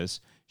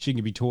apprentice. She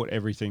can be taught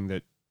everything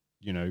that,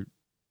 you know,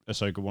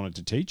 Ahsoka wanted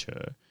to teach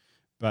her,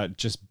 but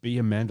just be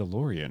a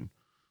Mandalorian,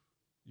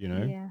 you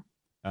know? Yeah.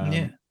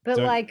 But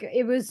So- like,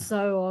 it was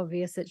so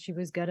obvious that she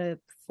was gonna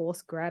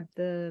force grab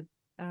the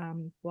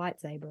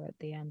lightsaber at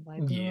the end.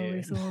 Like, Yeah.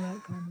 we saw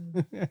that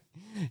coming.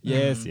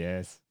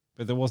 yes.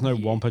 But there was no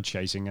Wampa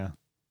chasing her.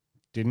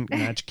 Didn't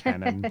match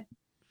canon.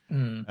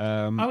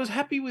 I was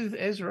happy with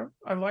Ezra.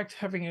 I liked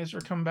having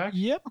Ezra come back.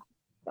 Yep.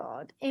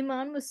 God,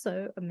 Iman was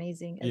so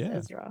amazing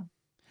as Ezra.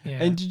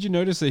 Yeah. And did you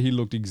notice that he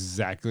looked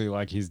exactly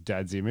like his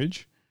dad's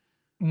image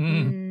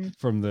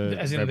from the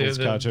As in Rebels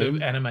cartoon?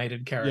 the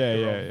animated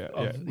character.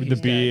 Of with his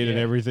the beard dad, and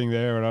everything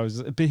there,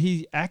 and but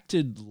he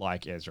acted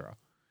like Ezra.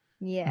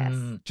 Yes.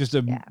 Just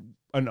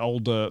an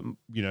older,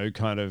 you know,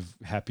 kind of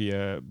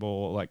happier,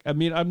 more like. I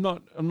mean, I'm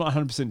not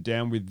 100%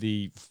 down with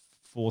the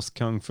Force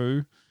kung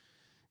fu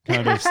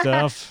kind of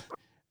stuff.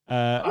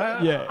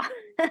 Yeah.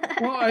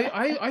 Well,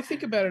 I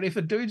think about it. If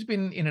a dude's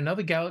been in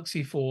another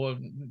galaxy for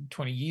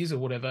 20 years or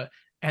whatever,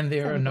 and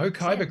there are no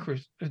kyber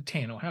crystals,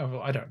 10 or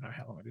however, I don't know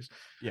how long it is.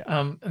 Yeah.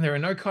 And there are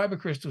no kyber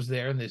crystals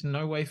there, and there's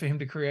no way for him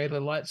to create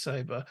a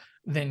lightsaber,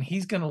 then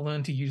he's going to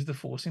learn to use the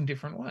Force in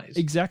different ways.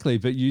 Exactly,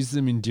 but use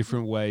them in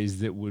different ways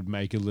that would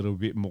make a little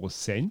bit more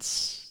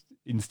sense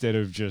instead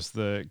of just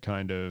the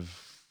kind of,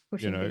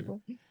 Pushing you know,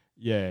 people.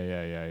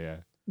 yeah.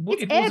 Well,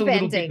 it was a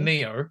little bit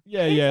Neo.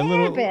 Yeah, a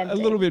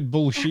little bit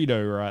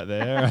bullshito right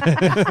there.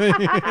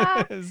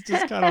 It's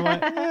just kind of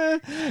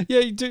like,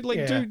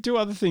 you do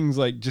other things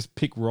like just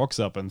pick rocks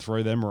up and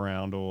throw them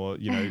around, or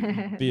you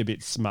know, be a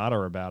bit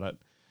smarter about it.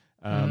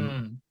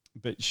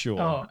 But sure.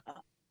 Oh,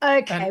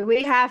 Okay,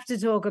 we have to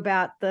talk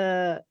about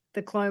the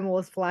Clone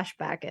Wars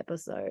flashback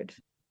episode.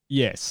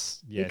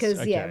 Yes. Because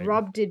okay.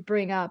 Rob did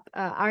bring up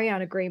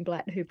Ariana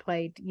Greenblatt, who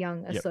played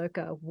young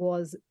Ahsoka,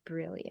 was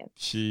brilliant.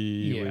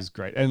 She was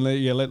great, and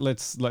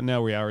let's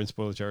now we are in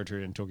spoiler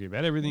territory and talking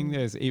about everything.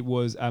 It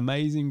was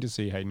amazing to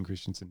see Hayden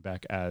Christensen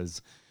back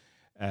as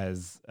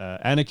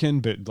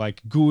Anakin, but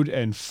like good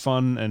and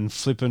fun and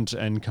flippant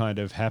and kind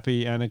of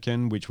happy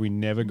Anakin, which we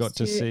never got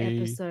to see.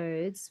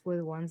 Episodes were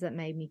the ones that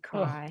made me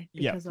cry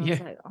because I was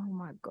like, "Oh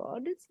my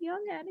god, it's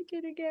young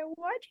Anakin again!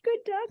 Why'd you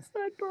go dark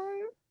side,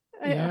 bro?"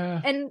 Yeah.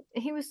 And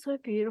he was so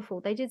beautiful.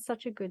 They did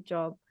such a good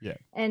job. Yeah.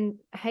 And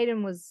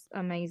Hayden was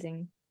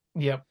amazing.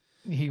 Yep,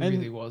 he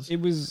really was.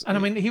 It was, and I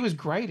mean, he was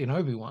great in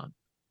Obi-Wan,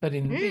 but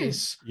in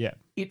this,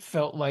 it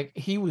felt like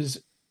he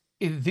was.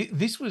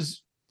 This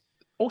was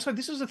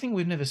a thing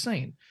we've never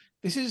seen.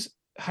 This is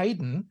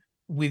Hayden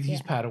with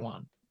his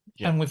Padawan,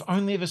 and we've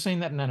only ever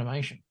seen that in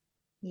animation.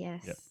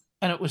 Yes. Yep.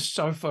 And it was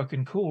so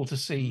fucking cool to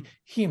see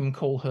him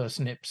call her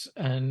Snips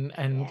and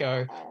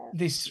go,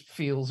 this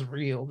feels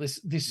real. This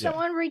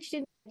Someone reached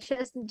in the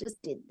chest and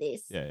just did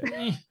this.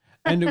 Yeah.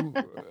 And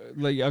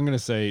like I'm gonna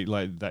say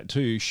like that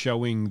too,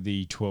 showing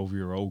the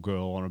 12-year-old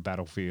girl on a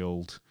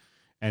battlefield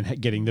and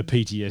getting the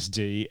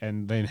PTSD,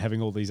 and then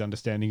having all these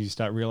understandings, you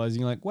start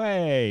realizing like,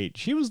 wait,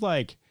 she was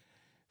like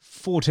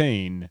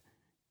 14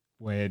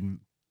 when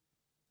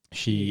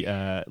she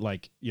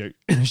like, you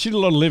know, she did a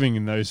lot of living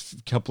in those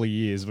couple of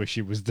years where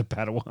she was the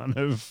Padawan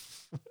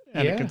of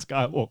Anakin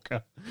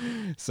Skywalker.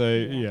 So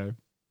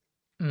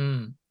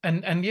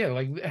and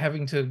like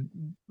having to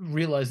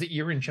realize that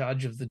you're in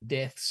charge of the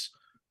deaths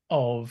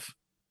of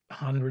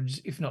hundreds,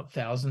 if not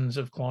thousands,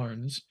 of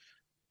clones,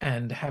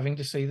 and having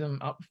to see them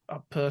up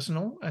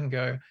personal and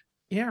go,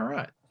 yeah,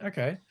 right,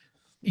 okay.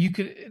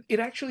 It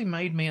actually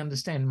made me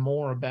understand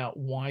more about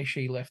why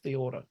she left the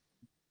Order.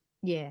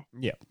 Yeah.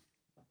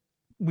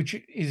 Which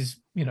is,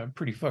 you know,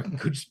 pretty fucking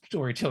good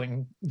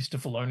storytelling, Mr.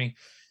 Filoni.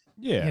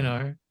 Yeah. You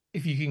know,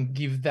 if you can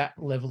give that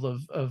level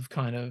of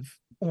kind of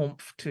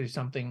oomph to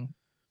something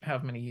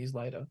however many years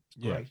later,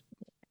 it's great.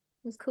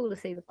 It was cool to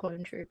see the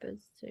clone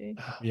troopers too.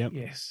 Yep.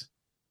 Yes.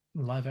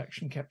 Live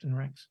action Captain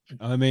Rex.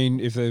 I mean,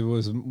 if there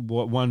was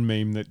one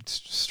meme that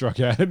struck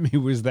out at me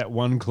was that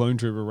one clone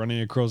trooper running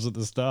across at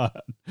the start.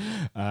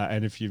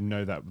 And if you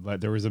know that,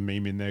 like, there is a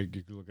meme in there,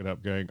 you can look it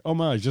up going, oh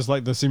my, just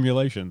like the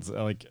simulations.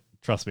 Like,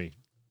 Trust me,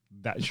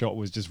 that shot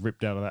was just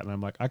ripped out of that, and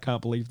I'm like, I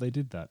can't believe they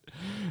did that.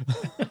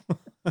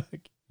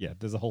 Yeah,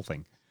 there's a whole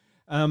thing.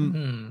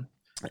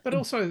 But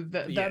also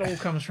that all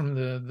comes from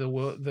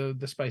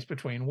the space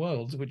between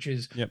worlds, which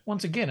is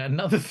once again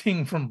another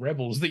thing from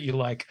Rebels that you're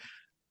like,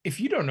 if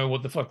you don't know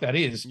what the fuck that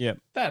is,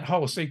 that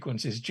whole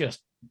sequence is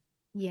just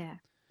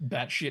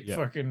batshit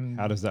fucking.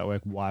 How does that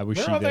work? Why was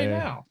Where she are there? they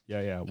now?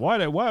 Yeah.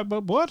 Why?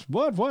 But what?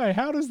 Why?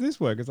 How does this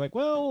work? It's like,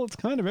 well, it's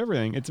kind of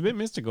everything. It's a bit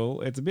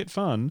mystical. It's a bit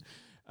fun.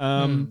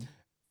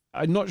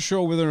 I'm not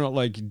sure whether or not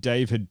like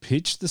Dave had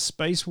pitched the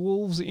space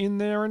wolves in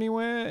there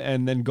anywhere,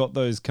 and then got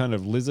those kind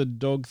of lizard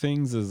dog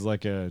things as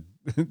like a,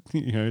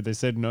 they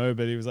said no,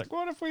 but he was like,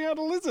 what if we had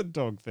a lizard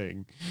dog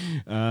thing?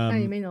 Oh,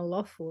 you mean a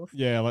loth wolf?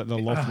 Yeah, like the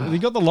loth. He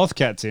got the loth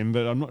cats in,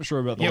 but I'm not sure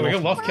about the. Yeah, we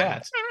got loth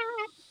cats.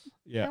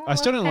 Yeah, I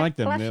still don't like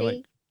them. They're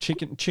like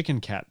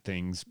chicken cat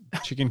things,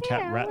 chicken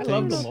cat rat things. I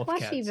love the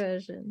plushy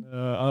version.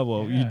 Oh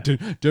well, you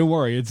don't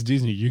worry, it's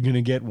Disney. You're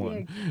gonna get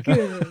one.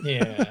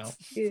 Yeah,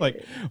 it's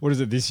like, what is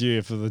it this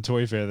year for the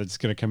Toy Fair that's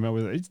gonna come out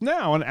with it? It's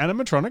now an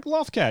animatronic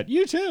loth cat.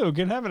 You too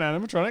can have an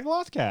animatronic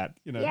loth cat.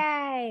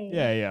 Yay!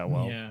 Yeah.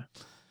 Well,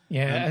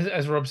 yeah.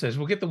 As Rob says,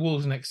 we'll get the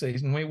wolves next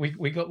season.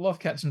 We got loth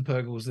cats and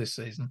purgles this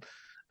season.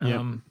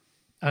 I'm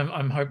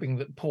hoping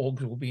that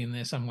porgs will be in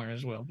there somewhere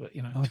as well. But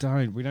oh,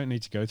 don't. We don't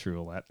need to go through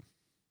all that.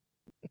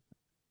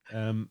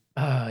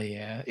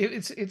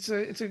 It's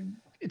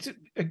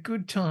a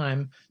good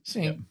time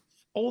seeing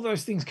all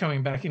those things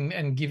coming back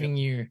and giving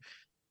you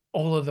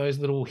all of those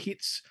little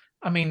hits.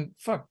 I mean,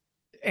 fuck,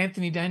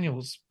 Anthony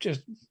Daniels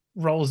just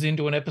rolls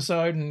into an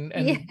episode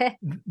and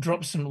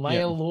drops some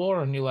Leia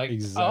lore, and you're like,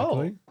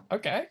 exactly. Oh,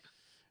 okay.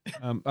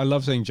 I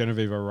love seeing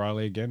Genevieve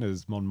O'Reilly again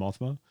as Mon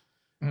Mothma.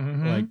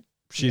 Like,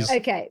 she's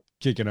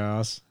kicking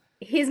ass.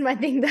 Here's my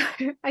thing,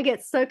 though. I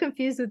get so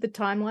confused with the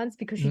timelines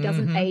because she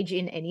doesn't age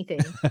in anything.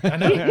 I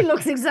know. She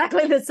looks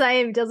exactly the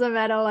same. Doesn't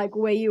matter like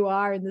where you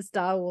are in the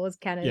Star Wars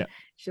canon. Yeah.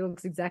 She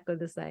looks exactly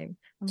the same.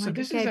 I'm So like,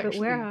 this okay, is but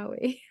where are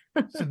we?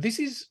 So this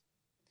is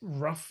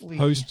roughly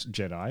post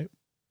Jedi.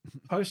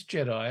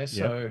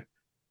 So,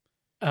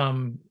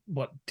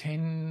 what,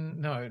 10?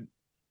 No,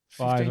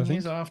 5, 15 I think.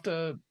 years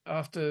after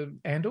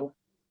Andor.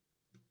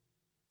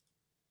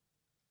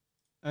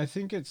 I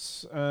think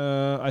it's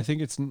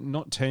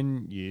not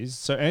 10 years.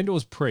 So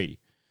Andor's pre.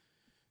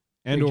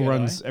 Andor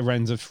runs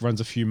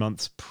a few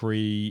months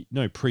pre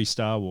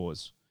Star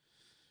Wars.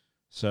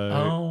 So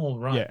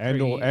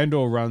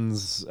Andor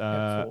runs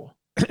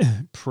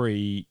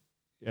pre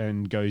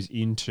and goes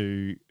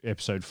into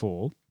episode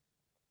 4.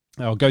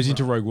 Oh, goes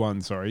into Rogue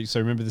One, sorry.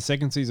 So remember, the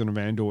second season of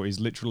Andor is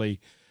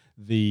literally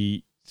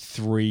the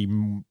 3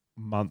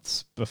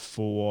 months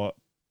before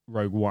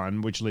Rogue One,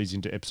 which leads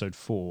into episode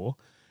 4.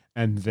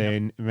 And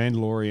then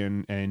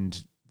Mandalorian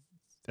and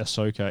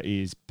Ahsoka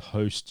is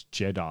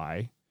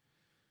post-Jedi,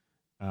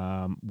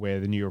 where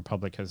the New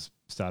Republic has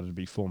started to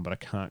be formed, but I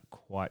can't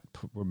quite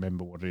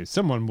remember what it is.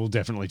 Someone will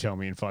definitely tell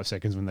me in 5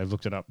 seconds when they've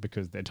looked it up,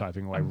 because they're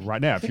typing away right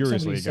now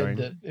furiously going.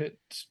 Said that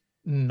it's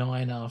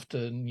 9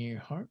 after New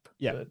Hope.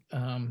 Yeah.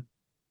 But,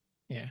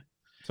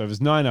 So if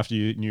it's 9 after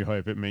New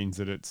Hope, it means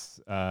that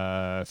it's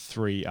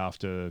 3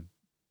 after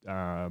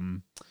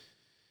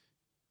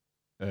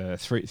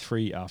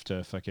 3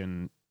 after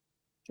fucking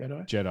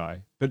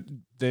Jedi. But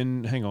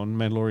then hang on,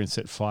 Mandalorian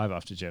set 5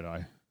 after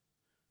Jedi.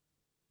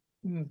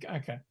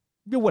 Okay.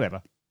 Yeah,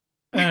 whatever.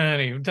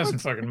 It doesn't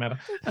fucking matter.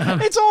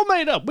 It's all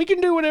made up. We can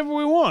do whatever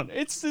we want.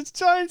 It's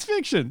science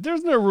fiction.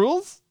 There's no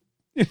rules.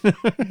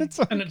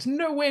 And it's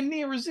nowhere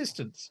near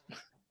Resistance.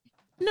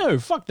 No,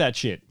 fuck that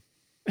shit.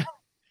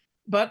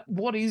 But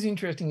what is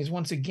interesting is,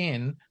 once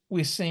again,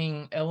 we're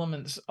seeing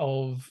elements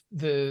of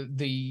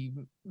the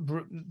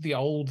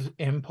old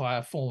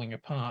empire falling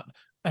apart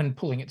and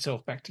pulling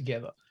itself back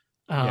together.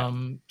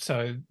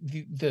 So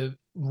the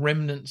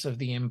remnants of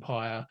the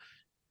empire.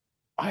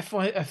 I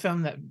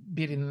found that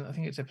bit in, I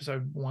think it's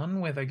episode 1,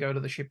 where they go to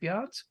the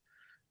shipyards,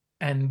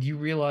 and you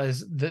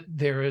realize that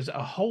there is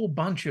a whole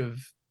bunch of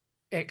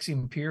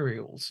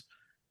ex-Imperials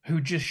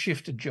who just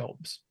shifted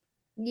jobs.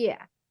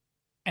 Yeah.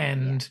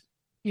 And,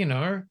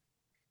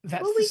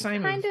 that's the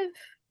same.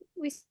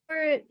 We saw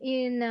it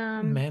in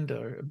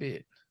Mando a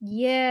bit.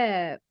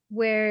 Yeah,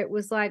 where it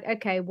was like,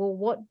 okay, well,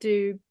 what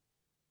do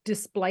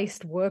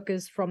displaced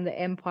workers from the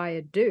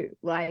Empire do?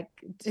 Like,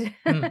 do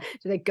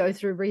they go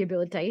through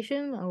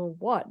rehabilitation or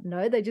what?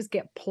 No, they just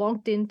get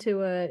plonked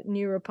into a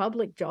New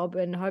Republic job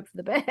and hope for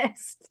the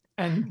best.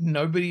 And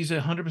nobody's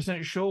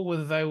 100% sure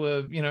whether they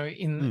were,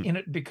 in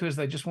it because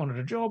they just wanted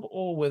a job,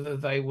 or whether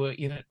they were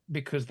in it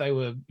because they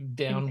were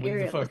down with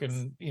the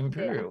fucking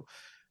Imperial.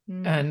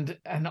 Yeah.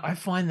 And I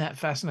find that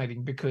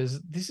fascinating, because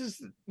this is,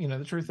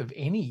 the truth of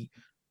any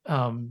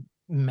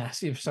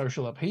massive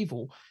social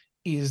upheaval,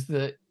 is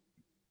that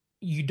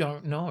you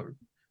don't know.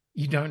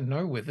 You don't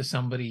know whether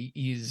somebody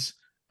is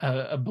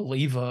a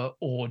believer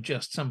or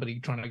just somebody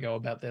trying to go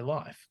about their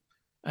life.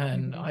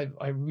 And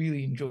I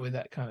really enjoy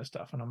that kind of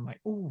stuff. And I'm like,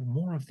 oh,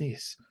 more of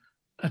this.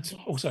 It's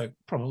also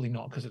probably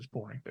not because it's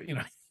boring, but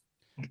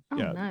Oh,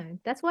 no.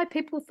 That's why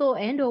people thought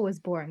Andor was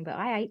boring, but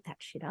I ate that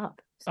shit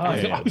up.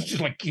 I was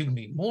just like, give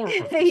me more of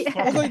this Yeah.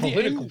 fucking Although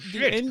political the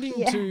shit. ending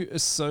Yeah. to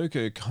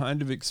Ahsoka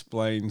kind of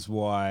explains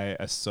why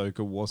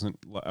Ahsoka wasn't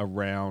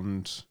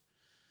around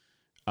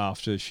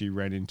after she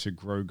ran into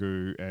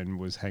Grogu and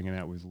was hanging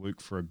out with Luke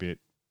for a bit.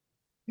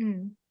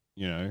 Mm.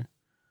 You know,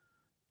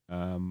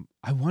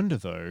 I wonder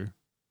though.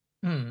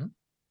 Mm.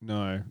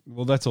 No,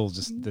 well, that's all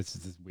that's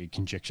just weird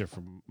conjecture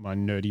from my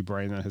nerdy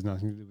brain that has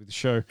nothing to do with the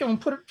show. Come on,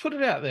 put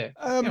it out there.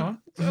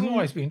 It'll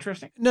always be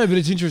interesting. No, but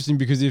it's interesting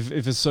because if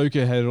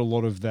Ahsoka had a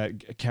lot of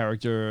that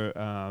character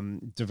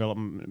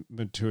development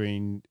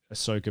between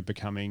Ahsoka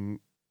becoming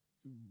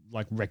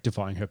like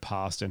rectifying her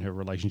past and her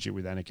relationship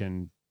with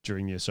Anakin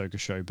during the Ahsoka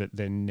show, but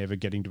then never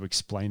getting to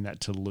explain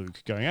that to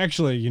Luke, going,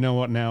 actually, you know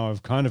what? Now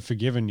I've kind of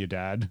forgiven you,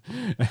 Dad,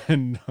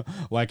 and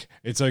like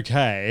it's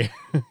okay.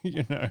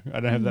 You know, I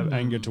don't have that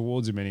anger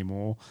towards him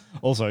anymore.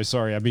 Also,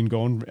 sorry, I've been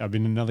gone. I've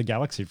been in another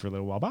galaxy for a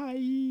little while.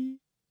 Bye.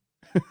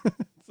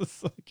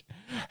 It's like,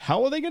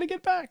 how are they going to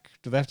get back?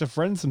 Do they have to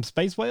friend some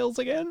space whales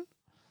again?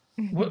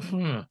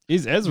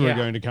 Is Ezra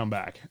going to come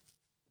back?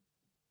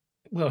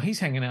 Well, he's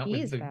hanging out He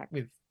with is back.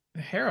 with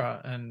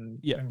Hera and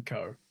Yeah.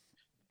 co.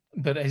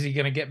 But is he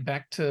going to get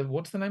back to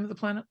what's the name of the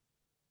planet?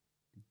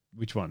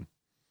 Which one?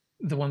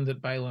 The one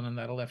that Balin and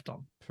that are left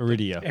on.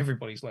 Peridia.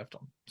 Everybody's left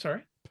on.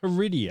 Sorry?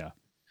 Peridia.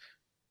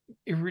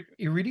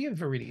 Iridia?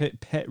 Viridia?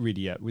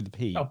 Petridia with a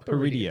P. Oh,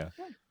 Peridia.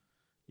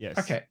 Yes.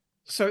 Okay.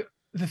 So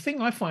the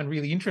thing I find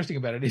really interesting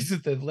about it is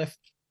that they've left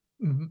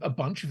a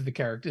bunch of the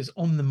characters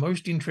on the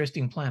most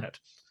interesting planet.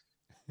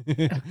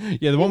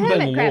 Yeah, the one with all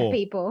the hermit crab lore.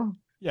 people.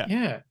 Yeah.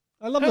 Yeah.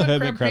 I love the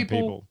hermit crab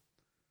people.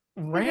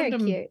 They're very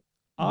Random cute.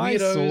 I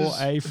saw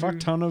weirdos a fuck who-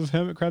 ton of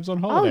hermit crabs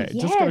on Oh holiday.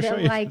 Just yeah, gotta show they're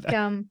you like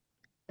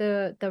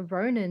that. the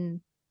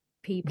Ronin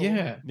people.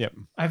 Yeah. Yep.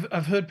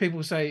 I've heard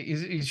people say,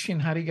 is Shin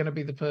Hati going to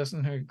be the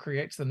person who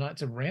creates the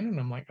Knights of Ren? And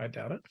I'm like, I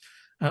doubt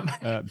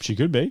it. She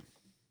could be.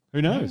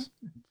 Who knows?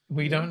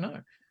 We don't know.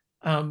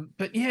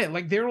 But yeah,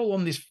 like they're all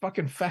on this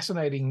fucking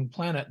fascinating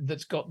planet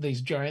that's got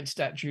these giant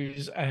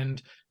statues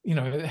and, you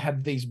know,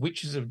 had these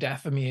witches of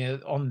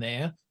Dathomir on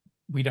there.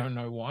 We don't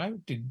know why.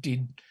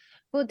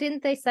 Well,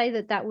 didn't they say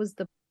that was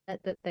the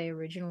planet that they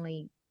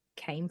originally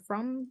came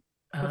from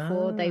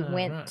before they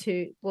went right.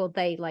 to? Well,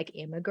 they like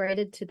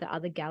immigrated to the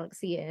other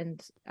galaxy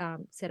and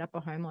set up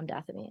a home on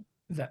Dathomir.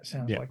 That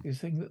sounds Yeah. like the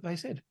thing that they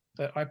said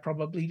that I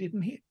probably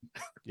didn't hear.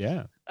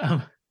 Yeah.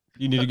 Um,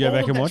 You need to but go all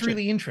back of and that's watch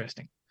really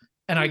interesting.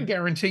 And I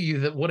guarantee you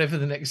that whatever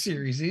the next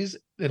series is,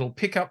 it'll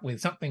pick up with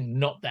something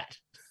not that.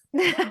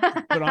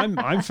 it. But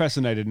I'm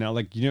fascinated now.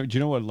 Like, do you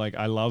know what? Like,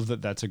 I love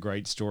that that's a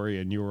great story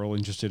and you were all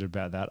interested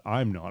about that.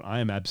 I'm not. I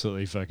am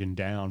absolutely fucking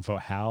down for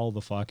how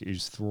the fuck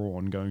is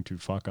Thrawn going to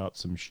fuck up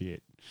some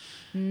shit.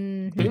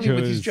 Mhm. Clearly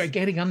with his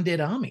gigantic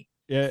undead army.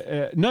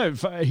 Yeah, no,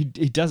 he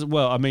doesn't.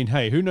 Well, I mean,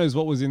 hey, who knows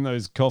what was in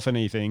those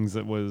coffin-y things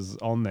that was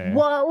on there?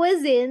 What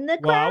was in the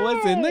What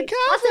was in the crate?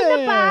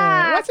 coffin?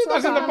 What's in the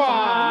What's in the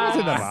box? What's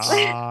in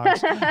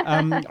the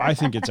box? I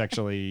think it's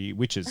actually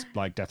witches,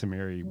 like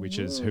Dathomiri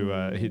witches, who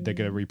are they're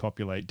going to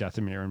repopulate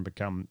Dathomir and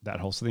become that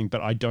whole thing.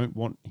 But I don't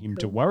want him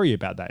to worry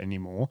about that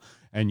anymore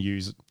and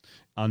use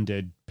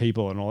undead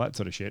people and all that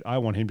sort of shit. I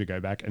want him to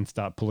go back and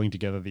start pulling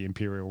together the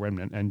Imperial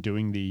Remnant and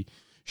doing the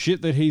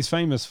shit that he's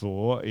famous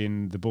for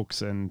in the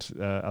books and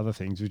other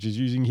things, which is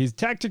using his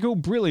tactical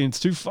brilliance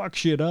to fuck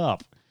shit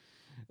up.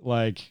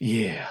 Like,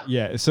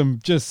 some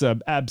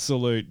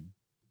absolute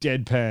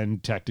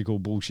deadpan tactical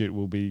bullshit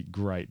will be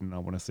great, and I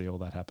want to see all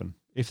that happen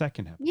if that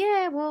can happen.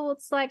 Yeah, well,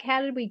 it's like,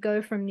 how did we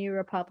go from New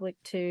Republic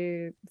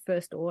to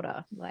First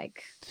Order?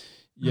 Like,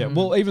 Yeah,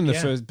 well, even the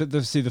first, but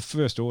the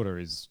First Order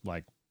is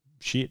like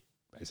shit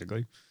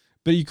basically.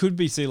 But you could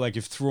see like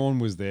if Thrawn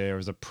was there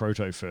as a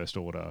proto First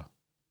Order,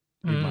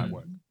 it might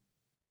work.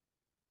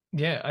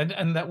 Yeah,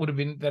 and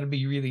that'd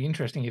be really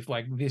interesting if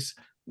like this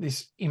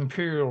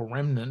Imperial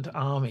Remnant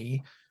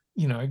army,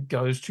 you know,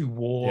 goes to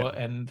war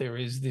and there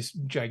is this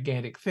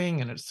gigantic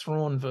thing and it's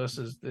Thrawn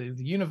versus the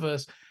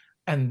universe,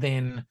 and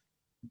then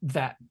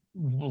that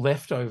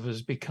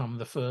leftovers become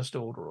the First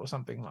Order or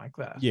something like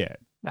that. Yeah,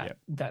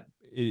 that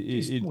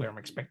is where I'm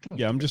expecting.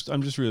 Yeah, I'm just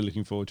really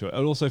looking forward to it.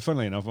 And also,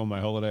 funnily enough, on my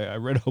holiday, I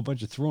read a whole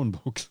bunch of Thrawn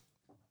books.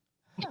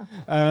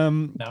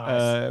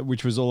 Nice.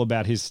 Which was all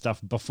about his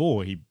stuff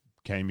before he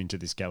came into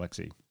this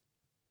galaxy.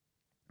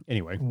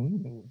 Anyway,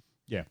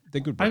 yeah,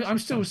 they're good books. I'm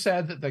still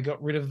sad that they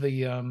got rid of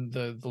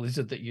the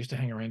lizard that used to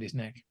hang around his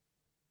neck.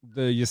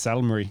 The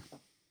Ysalamiri.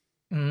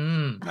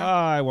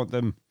 I want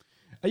them.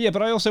 Yeah,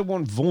 but I also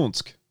want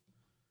Vornsk.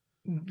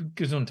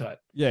 Gesundheit.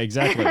 Yeah,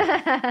 exactly.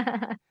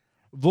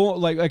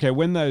 Like, okay,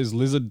 when those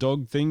lizard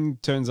dog thing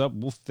turns up,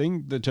 wolf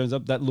thing that turns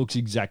up, that looks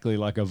exactly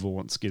like a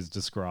Vornsk is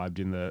described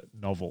in the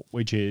novel,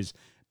 which is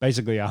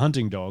basically a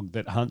hunting dog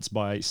that hunts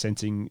by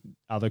sensing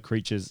other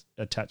creatures'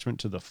 attachment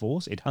to the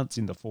Force. It hunts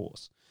in the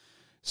Force.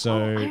 So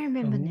I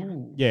remember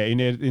now. yeah, in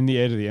the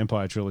Heir to the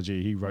Empire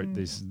trilogy, he wrote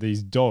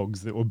these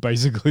dogs that were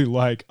basically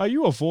like, "Are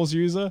you a Force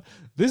user?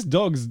 This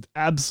dog's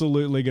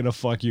absolutely gonna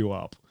fuck you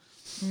up,"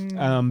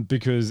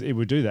 because it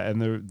would do that,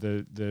 and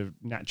the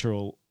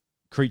natural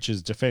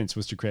creature's defense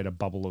was to create a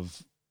bubble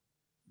of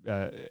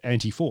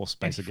anti-force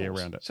basically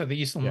Anti-Force. around it. So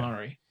the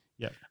Ysalamari.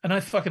 Yeah. And I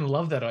fucking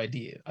love that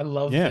idea. I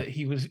love that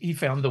he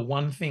found the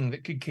one thing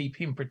that could keep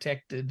him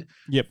protected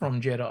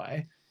from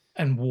Jedi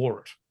and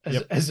wore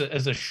it as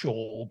a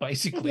shawl,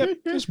 basically. Yep,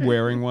 just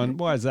wearing one.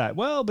 Why is that?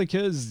 Well,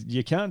 because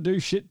you can't do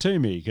shit to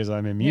me because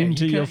I'm immune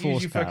to your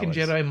force use your powers. fucking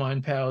Jedi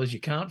mind powers. You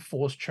can't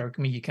force choke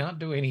me. You can't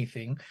do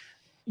anything.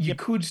 You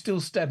could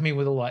still stab me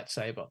with a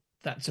lightsaber.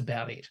 That's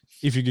about it.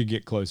 If you could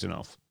get close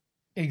enough.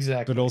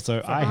 Exactly. But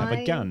also, I have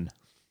a gun.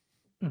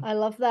 I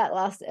love that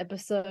last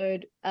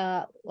episode.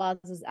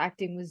 Lars's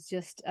acting was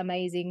just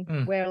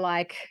amazing. Where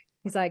like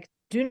he's like,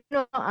 "Do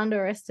not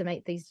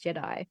underestimate these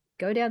Jedi.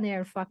 Go down there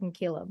and fucking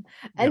kill them."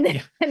 And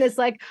then and it's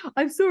like,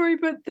 "I'm sorry,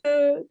 but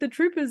the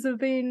troopers have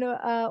been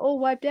all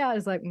wiped out."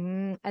 It's like,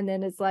 and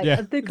then it's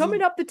like they're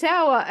coming up the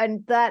tower,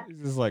 and that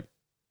is like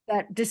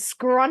that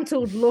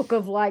disgruntled look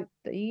of like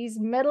these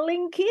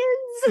meddling kids.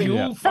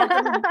 You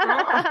fucking.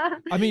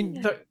 I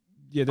mean,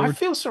 I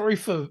feel sorry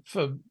for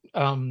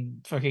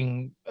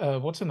fucking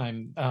what's her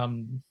name?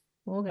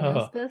 Morgan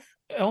Elspeth.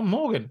 El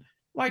Morgan.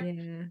 Like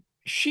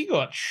she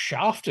got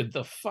shafted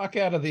the fuck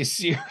out of this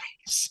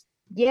series.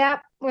 Yeah,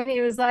 when he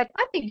was like,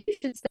 "I think you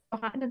should stay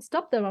behind and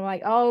stop them." I'm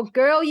like, "Oh,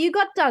 girl, you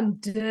got done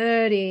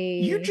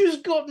dirty. You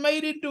just got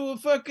made into a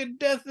fucking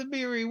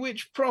Dathomiri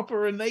witch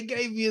proper, and they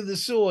gave you the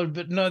sword,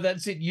 but no,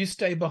 that's it. You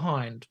stay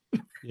behind."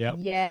 Yep.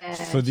 Yeah.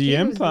 For the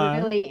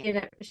Empire. Was really in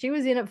it. She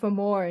was in it for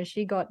more, and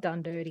she got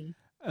done dirty.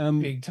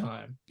 Big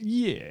time.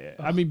 Yeah.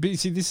 I mean, but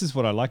see, this is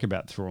what I like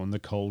about Thrawn, the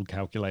cold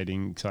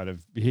calculating side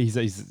of, he's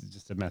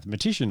just a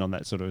mathematician on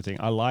that sort of thing.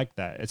 I like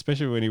that,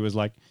 especially when he was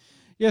like,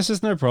 "Yes,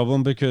 it's no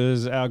problem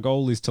because our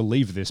goal is to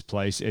leave this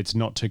place. It's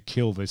not to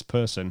kill this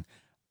person.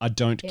 I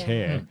don't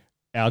care.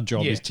 Our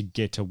job is to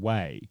get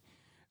away."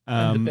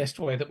 And the best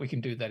way that we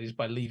can do that is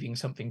by leaving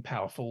something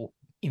powerful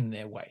in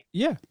their way.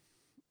 Yeah.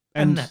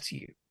 And that's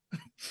you.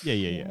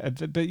 Yeah.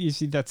 But you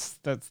see, that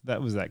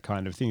was that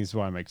kind of thing. That's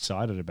why I'm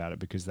excited about it,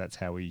 because that's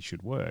how he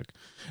should work.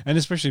 And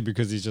especially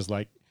because he's just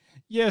like,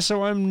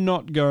 so I'm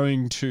not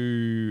going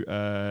to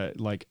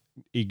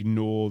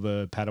ignore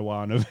the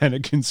Padawan of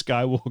Anakin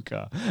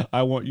Skywalker.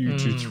 I want you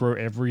to throw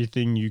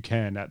everything you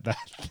can at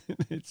that.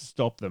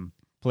 Stop them,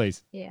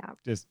 please. Yeah.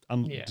 Just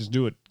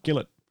do it. Kill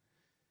it.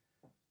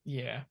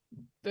 Yeah.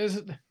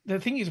 The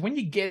thing is, when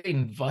you get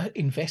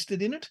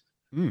invested in it,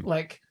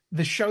 like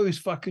the show is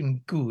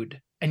fucking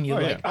good. And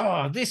you're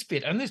this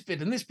bit and this bit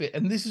and this bit.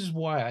 And this is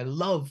why I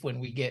love when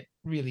we get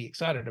really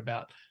excited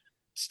about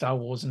Star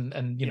Wars and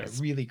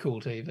really cool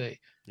TV.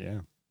 Yeah.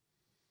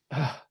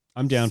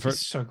 I'm down for it.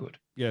 So good.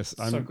 Yes,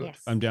 good.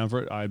 I'm down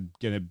for it. I'm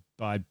going to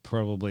buy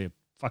probably a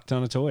fuck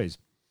ton of toys.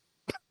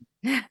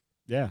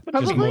 Yeah.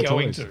 Probably more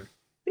going toys. to.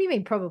 What do you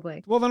mean,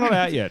 probably? Well, they're not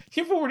out yet.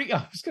 I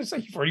was going to say,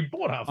 you've already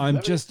bought half.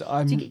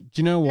 Do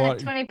you know what?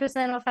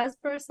 20% off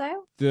Hasbro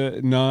sale?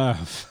 No, I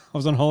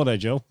was on holiday,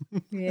 Jill.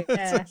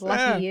 Yeah,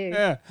 lucky you.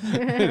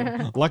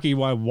 Yeah. Lucky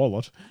my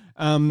wallet.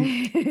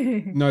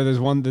 No,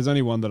 there's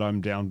only one that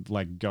I'm down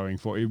going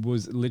for. It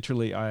was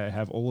literally, I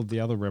have all of the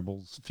other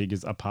Rebels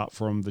figures apart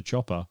from the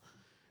Chopper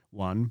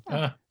one,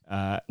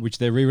 which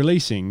they're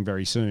re-releasing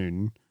very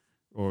soon.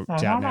 Or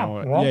it's out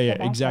now.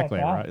 Yeah, exactly.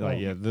 Right.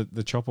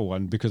 The Chopper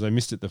one, because I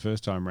missed it the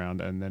first time round,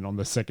 and then on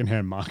the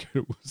secondhand market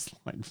it was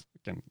like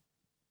fucking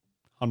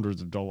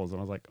hundreds of dollars, and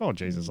I was like, "Oh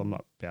Jesus, I'm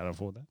not able to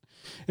afford that."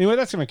 Anyway,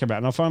 that's going to come out,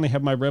 and I finally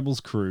have my Rebels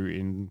crew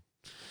in.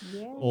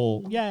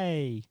 All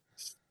yay!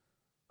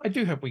 I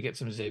do hope we get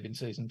some Zeb in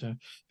season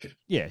 2.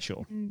 Yeah,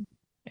 sure.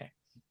 Yeah.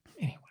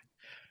 Anyway,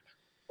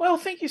 well,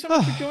 thank you so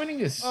much for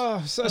joining us.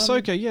 Oh,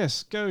 Ahsoka,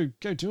 yes, go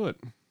do it.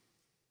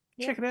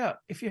 Check it out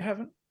if you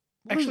haven't.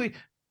 Actually.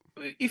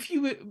 If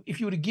you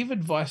were to give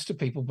advice to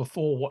people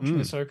before watching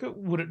Ahsoka,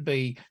 would it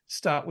be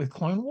start with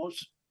Clone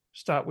Wars,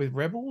 start with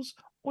Rebels,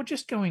 or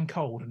just go in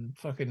cold and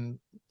fucking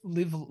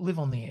live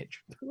on the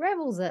edge?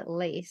 Rebels at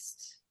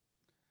least,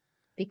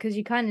 because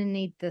you kind of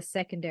need the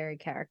secondary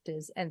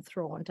characters and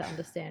Thrawn to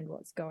understand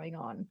what's going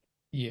on.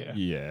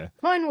 Yeah.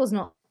 Clone Wars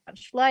not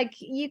much. Like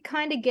you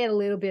kind of get a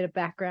little bit of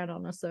background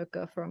on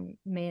Ahsoka from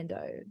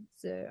Mando,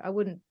 so I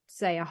wouldn't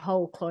say a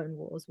whole Clone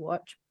Wars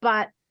watch,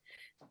 but.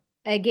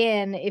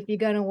 Again, if you're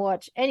going to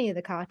watch any of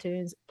the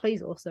cartoons,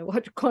 please also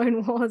watch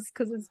Clone Wars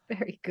because it's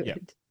very good. Yep.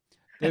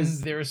 And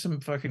there are some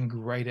fucking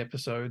great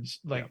episodes.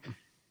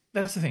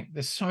 That's the thing.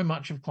 There's so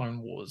much of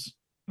Clone Wars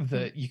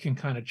that you can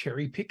kind of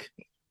cherry pick.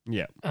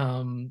 Yeah.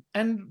 And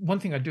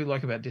one thing I do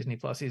like about Disney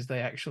Plus is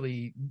they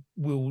actually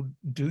will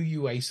do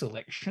you a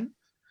selection.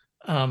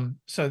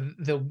 So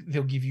they'll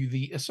give you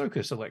the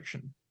Ahsoka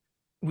selection,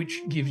 which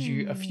gives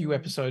you a few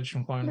episodes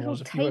from Clone Wars,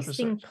 a few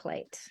episodes.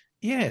 Plate.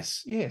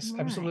 Yes, Nice.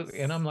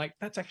 absolutely. And I'm like,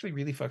 that's actually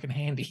really fucking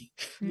handy.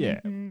 Yeah.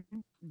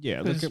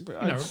 Yeah. Look,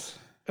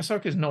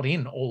 Ahsoka's not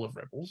in all of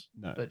Rebels,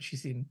 no, but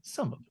she's in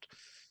some of it.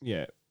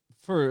 Yeah.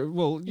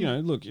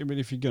 Look, I mean,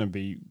 if you're going to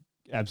be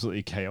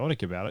absolutely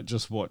chaotic about it,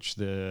 just watch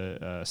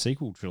the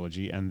sequel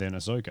trilogy and then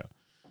Ahsoka.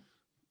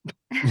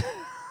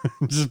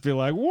 Just be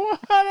like, what?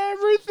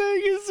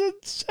 Everything is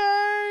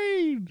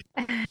insane.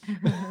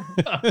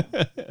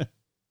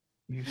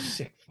 You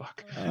sick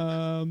fuck.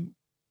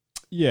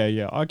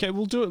 Yeah. Okay,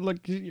 we'll do it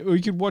like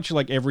we could watch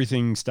like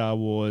everything Star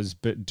Wars,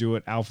 but do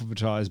it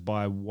alphabetized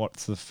by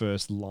what's the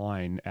first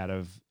line out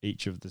of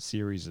each of the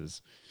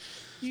series.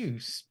 You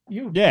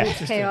Yeah.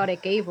 just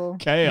Chaotic evil.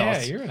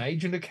 Chaos. Yeah, you're an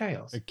agent of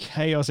chaos. A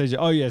chaos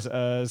agent. Oh, yes.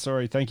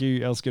 Sorry. Thank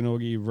you,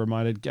 Elskinorgi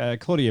reminded.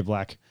 Claudia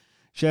Black.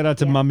 Shout out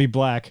to Mummy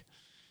Black.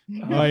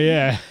 Oh,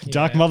 yeah.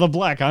 Dark Mother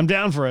Black. I'm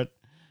down for it.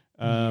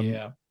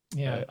 Yeah.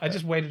 I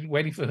just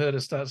waiting for her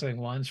to start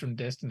saying lines from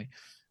Destiny.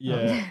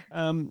 Yeah.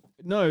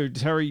 No,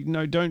 Terry,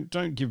 no,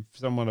 don't give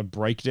someone a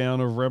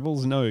breakdown of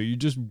Rebels. No, you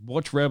just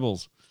watch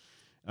Rebels.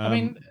 I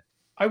mean,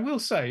 I will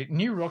say,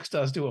 new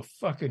Rockstars do a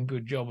fucking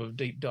good job of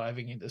deep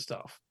diving into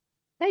stuff.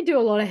 They do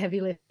a lot of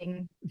heavy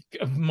lifting.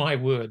 My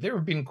word, there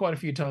have been quite a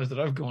few times that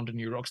I've gone to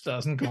new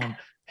Rockstars and gone,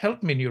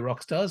 help me, new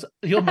Rockstars.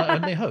 You're my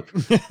only hope.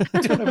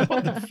 I don't know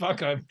what the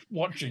fuck I'm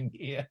watching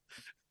here.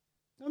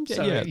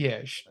 So,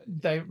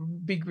 they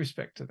big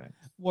respect to them.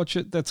 Watch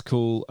it. That's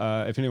cool.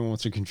 If anyone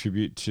wants to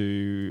contribute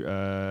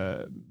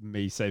to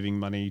me saving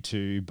money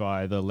to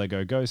buy the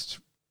Lego Ghost,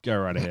 go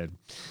right ahead.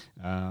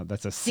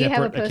 That's a separate account. Do you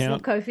have a personal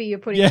Ko-fi you're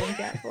putting in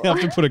out for? I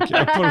have to put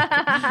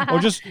or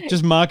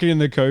just mark it in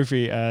the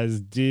Ko-fi as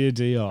Dear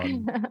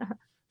Dion.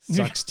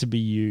 Sucks to be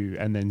you,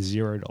 and then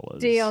 $0.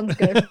 Dion's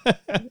good.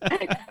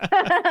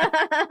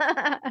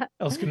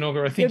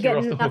 Elskinoga, I think you're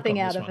off the hook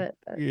nothing on out this of one. it.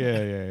 But...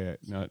 Yeah.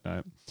 No.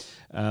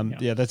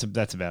 Yeah, that's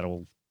about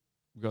all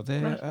we got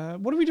there. Right.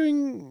 What are we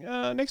doing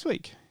next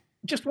week?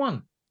 Just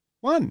one.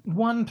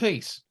 One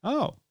piece.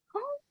 Oh.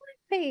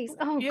 Piece.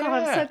 Oh God,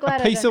 I'm so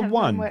glad piece I don't of have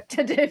one homework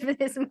to do for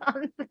this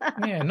month.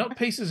 Yeah, not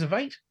pieces of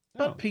 8,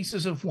 but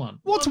pieces of 1.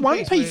 What's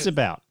One Piece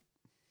about?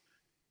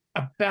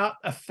 About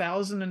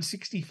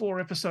 1,064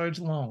 episodes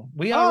long.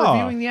 We are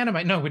reviewing the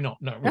anime. No, we're not.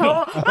 No, we're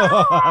not.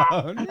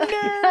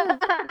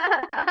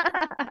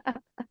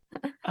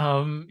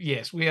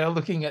 Yes, we are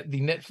looking at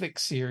the Netflix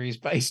series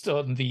based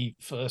on the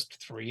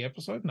first 3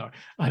 episodes. No,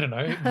 I don't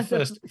know. The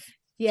first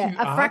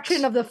a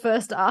fraction of the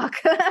first arc.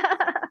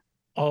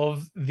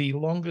 Of the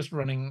longest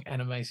running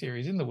anime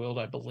series in the world,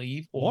 I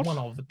believe, or one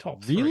of the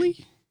top 3.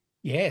 Really?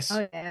 Yes.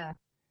 Oh yeah.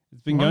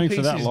 It's been going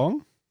for that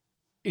long?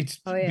 It's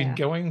been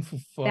going for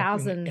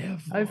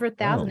over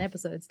 1,000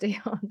 episodes,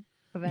 Dion,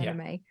 of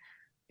anime.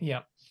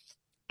 Yeah.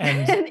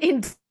 And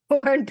in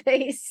War and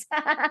Peace.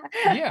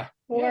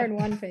 War and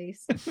One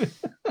Piece.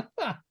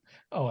 Oh,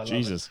 I love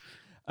Jesus.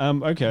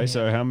 Okay,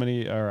 so how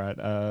many? All right,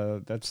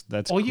 that's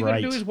all you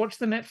great. gotta do is watch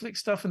the Netflix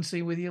stuff and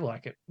see whether you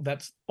like it.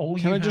 That's all.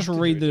 Can you I just have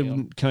to read do, the?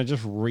 Dion. Can I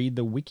just read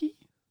the wiki?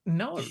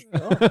 No.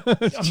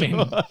 I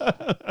mean,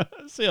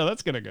 see how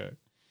that's gonna go.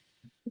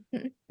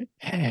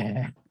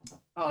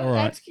 All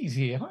right. Adsky's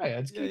here. Hi,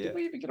 Adsky. Did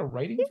we even get a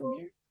rating from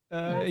you?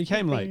 He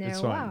came late. It's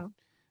fine.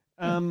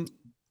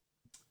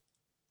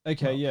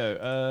 Okay,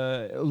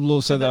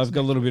 so I've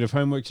got a little bit of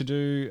homework to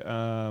do,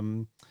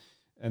 and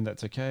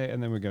that's okay.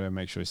 And then we're going to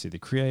make sure we see the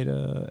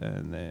creator,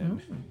 and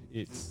then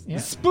it's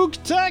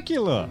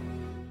spooktacular.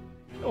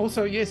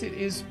 Also, yes, it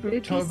is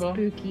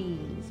Spooktober.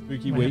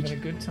 Spooky we're week. Having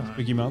a good time.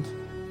 Spooky month.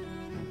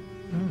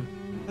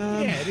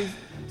 Yeah, it is.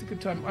 It's a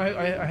good time.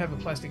 I have a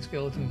plastic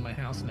skeleton in my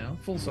house now,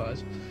 full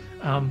size.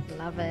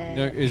 Love it.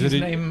 No, is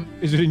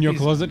it in your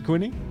closet,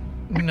 Quinny?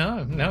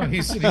 No,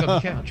 he's sitting on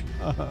the couch.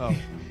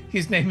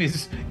 His name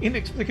is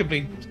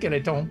inexplicably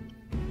Skeleton.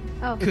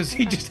 Because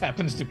he just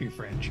happens to be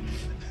French.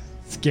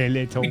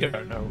 Skeleton. We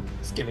don't know.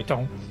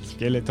 Skeleton.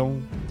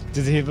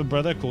 Does he have a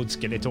brother called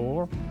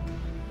Skeletor?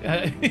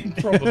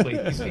 Probably.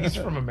 He's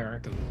from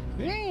America.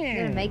 I'm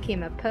going to make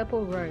him a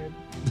purple robe.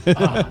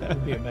 That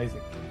would be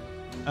amazing.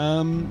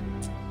 And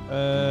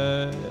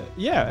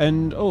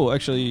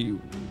actually,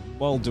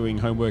 while doing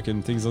homework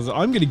and things,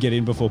 I'm going to get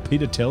in before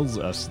Peter tells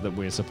us that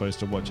we're supposed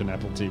to watch an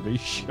Apple TV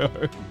show.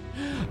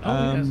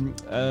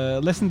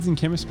 Lessons in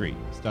Chemistry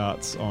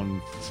starts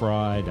on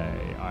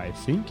Friday, I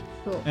think.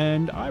 Cool.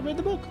 And I read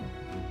the book.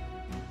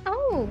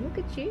 Oh, look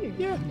at you.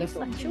 Yeah. Looks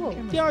like sure.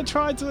 Yeah, I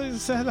tried to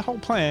had a whole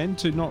plan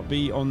to not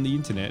be on the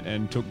internet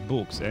and took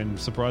books, and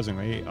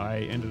surprisingly,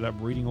 I ended up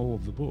reading all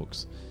of the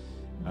books.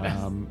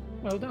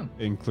 Well done.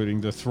 Including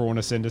the Thrawn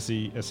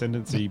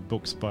Ascendancy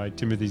books by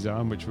Timothy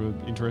Zahn, which were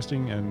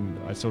interesting, and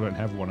I still don't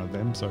have one of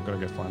them, so I've got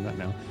to go find that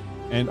now.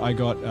 And I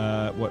got,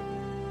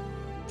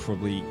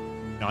 probably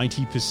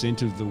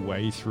 90% of the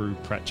way through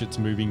Pratchett's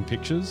Moving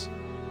Pictures.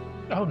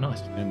 Oh,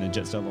 nice. And then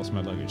Jetstar lost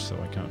my luggage, so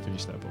I can't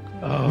finish that book.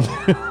 Oh.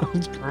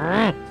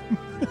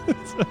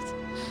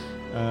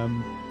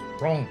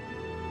 Wrong.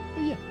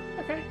 Yeah.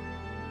 Okay.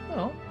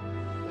 Well,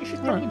 we should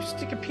probably just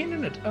stick a pin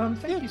in it.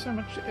 Thank you so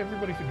much,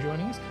 everybody, for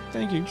joining us.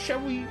 Thank you. Shall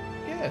we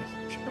go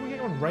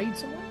and raid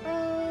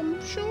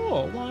someone?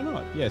 Sure. Why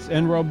not? Yes.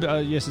 And Rob,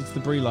 yes, it's the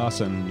Brie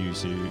Larson new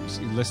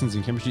series, Lessons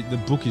in Chemistry. The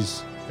book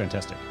is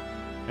fantastic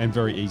and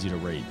very easy to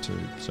read too.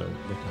 So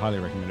I highly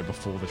recommend it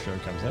before the show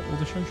comes out. Well,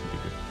 the show should be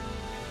good.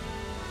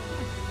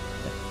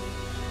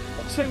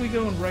 Let's say we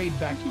go and raid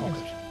Back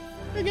Pocket.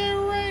 We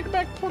go raid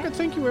Back Pocket.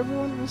 Thank you,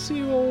 everyone. We'll see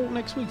you all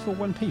next week for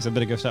One Piece. I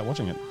better go start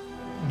watching it.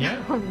 Yeah.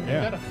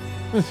 Better.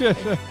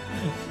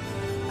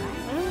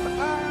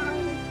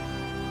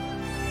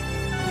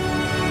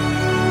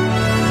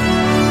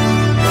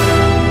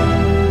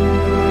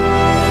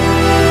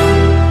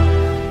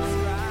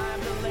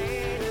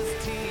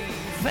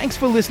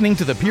 for listening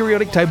to the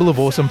Periodic Table of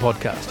Awesome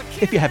podcast.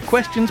 If you have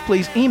questions,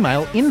 please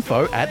email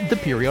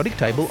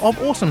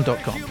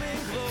info@theperiodictableofawesome.com.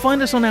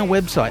 Find us on our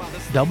website,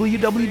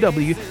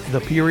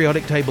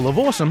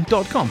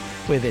 www.theperiodictableofawesome.com,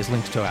 where there's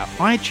links to our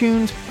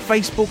iTunes,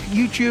 Facebook,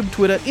 YouTube,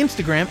 Twitter,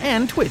 Instagram,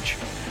 and Twitch.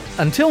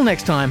 Until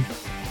next time,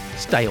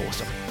 stay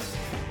awesome.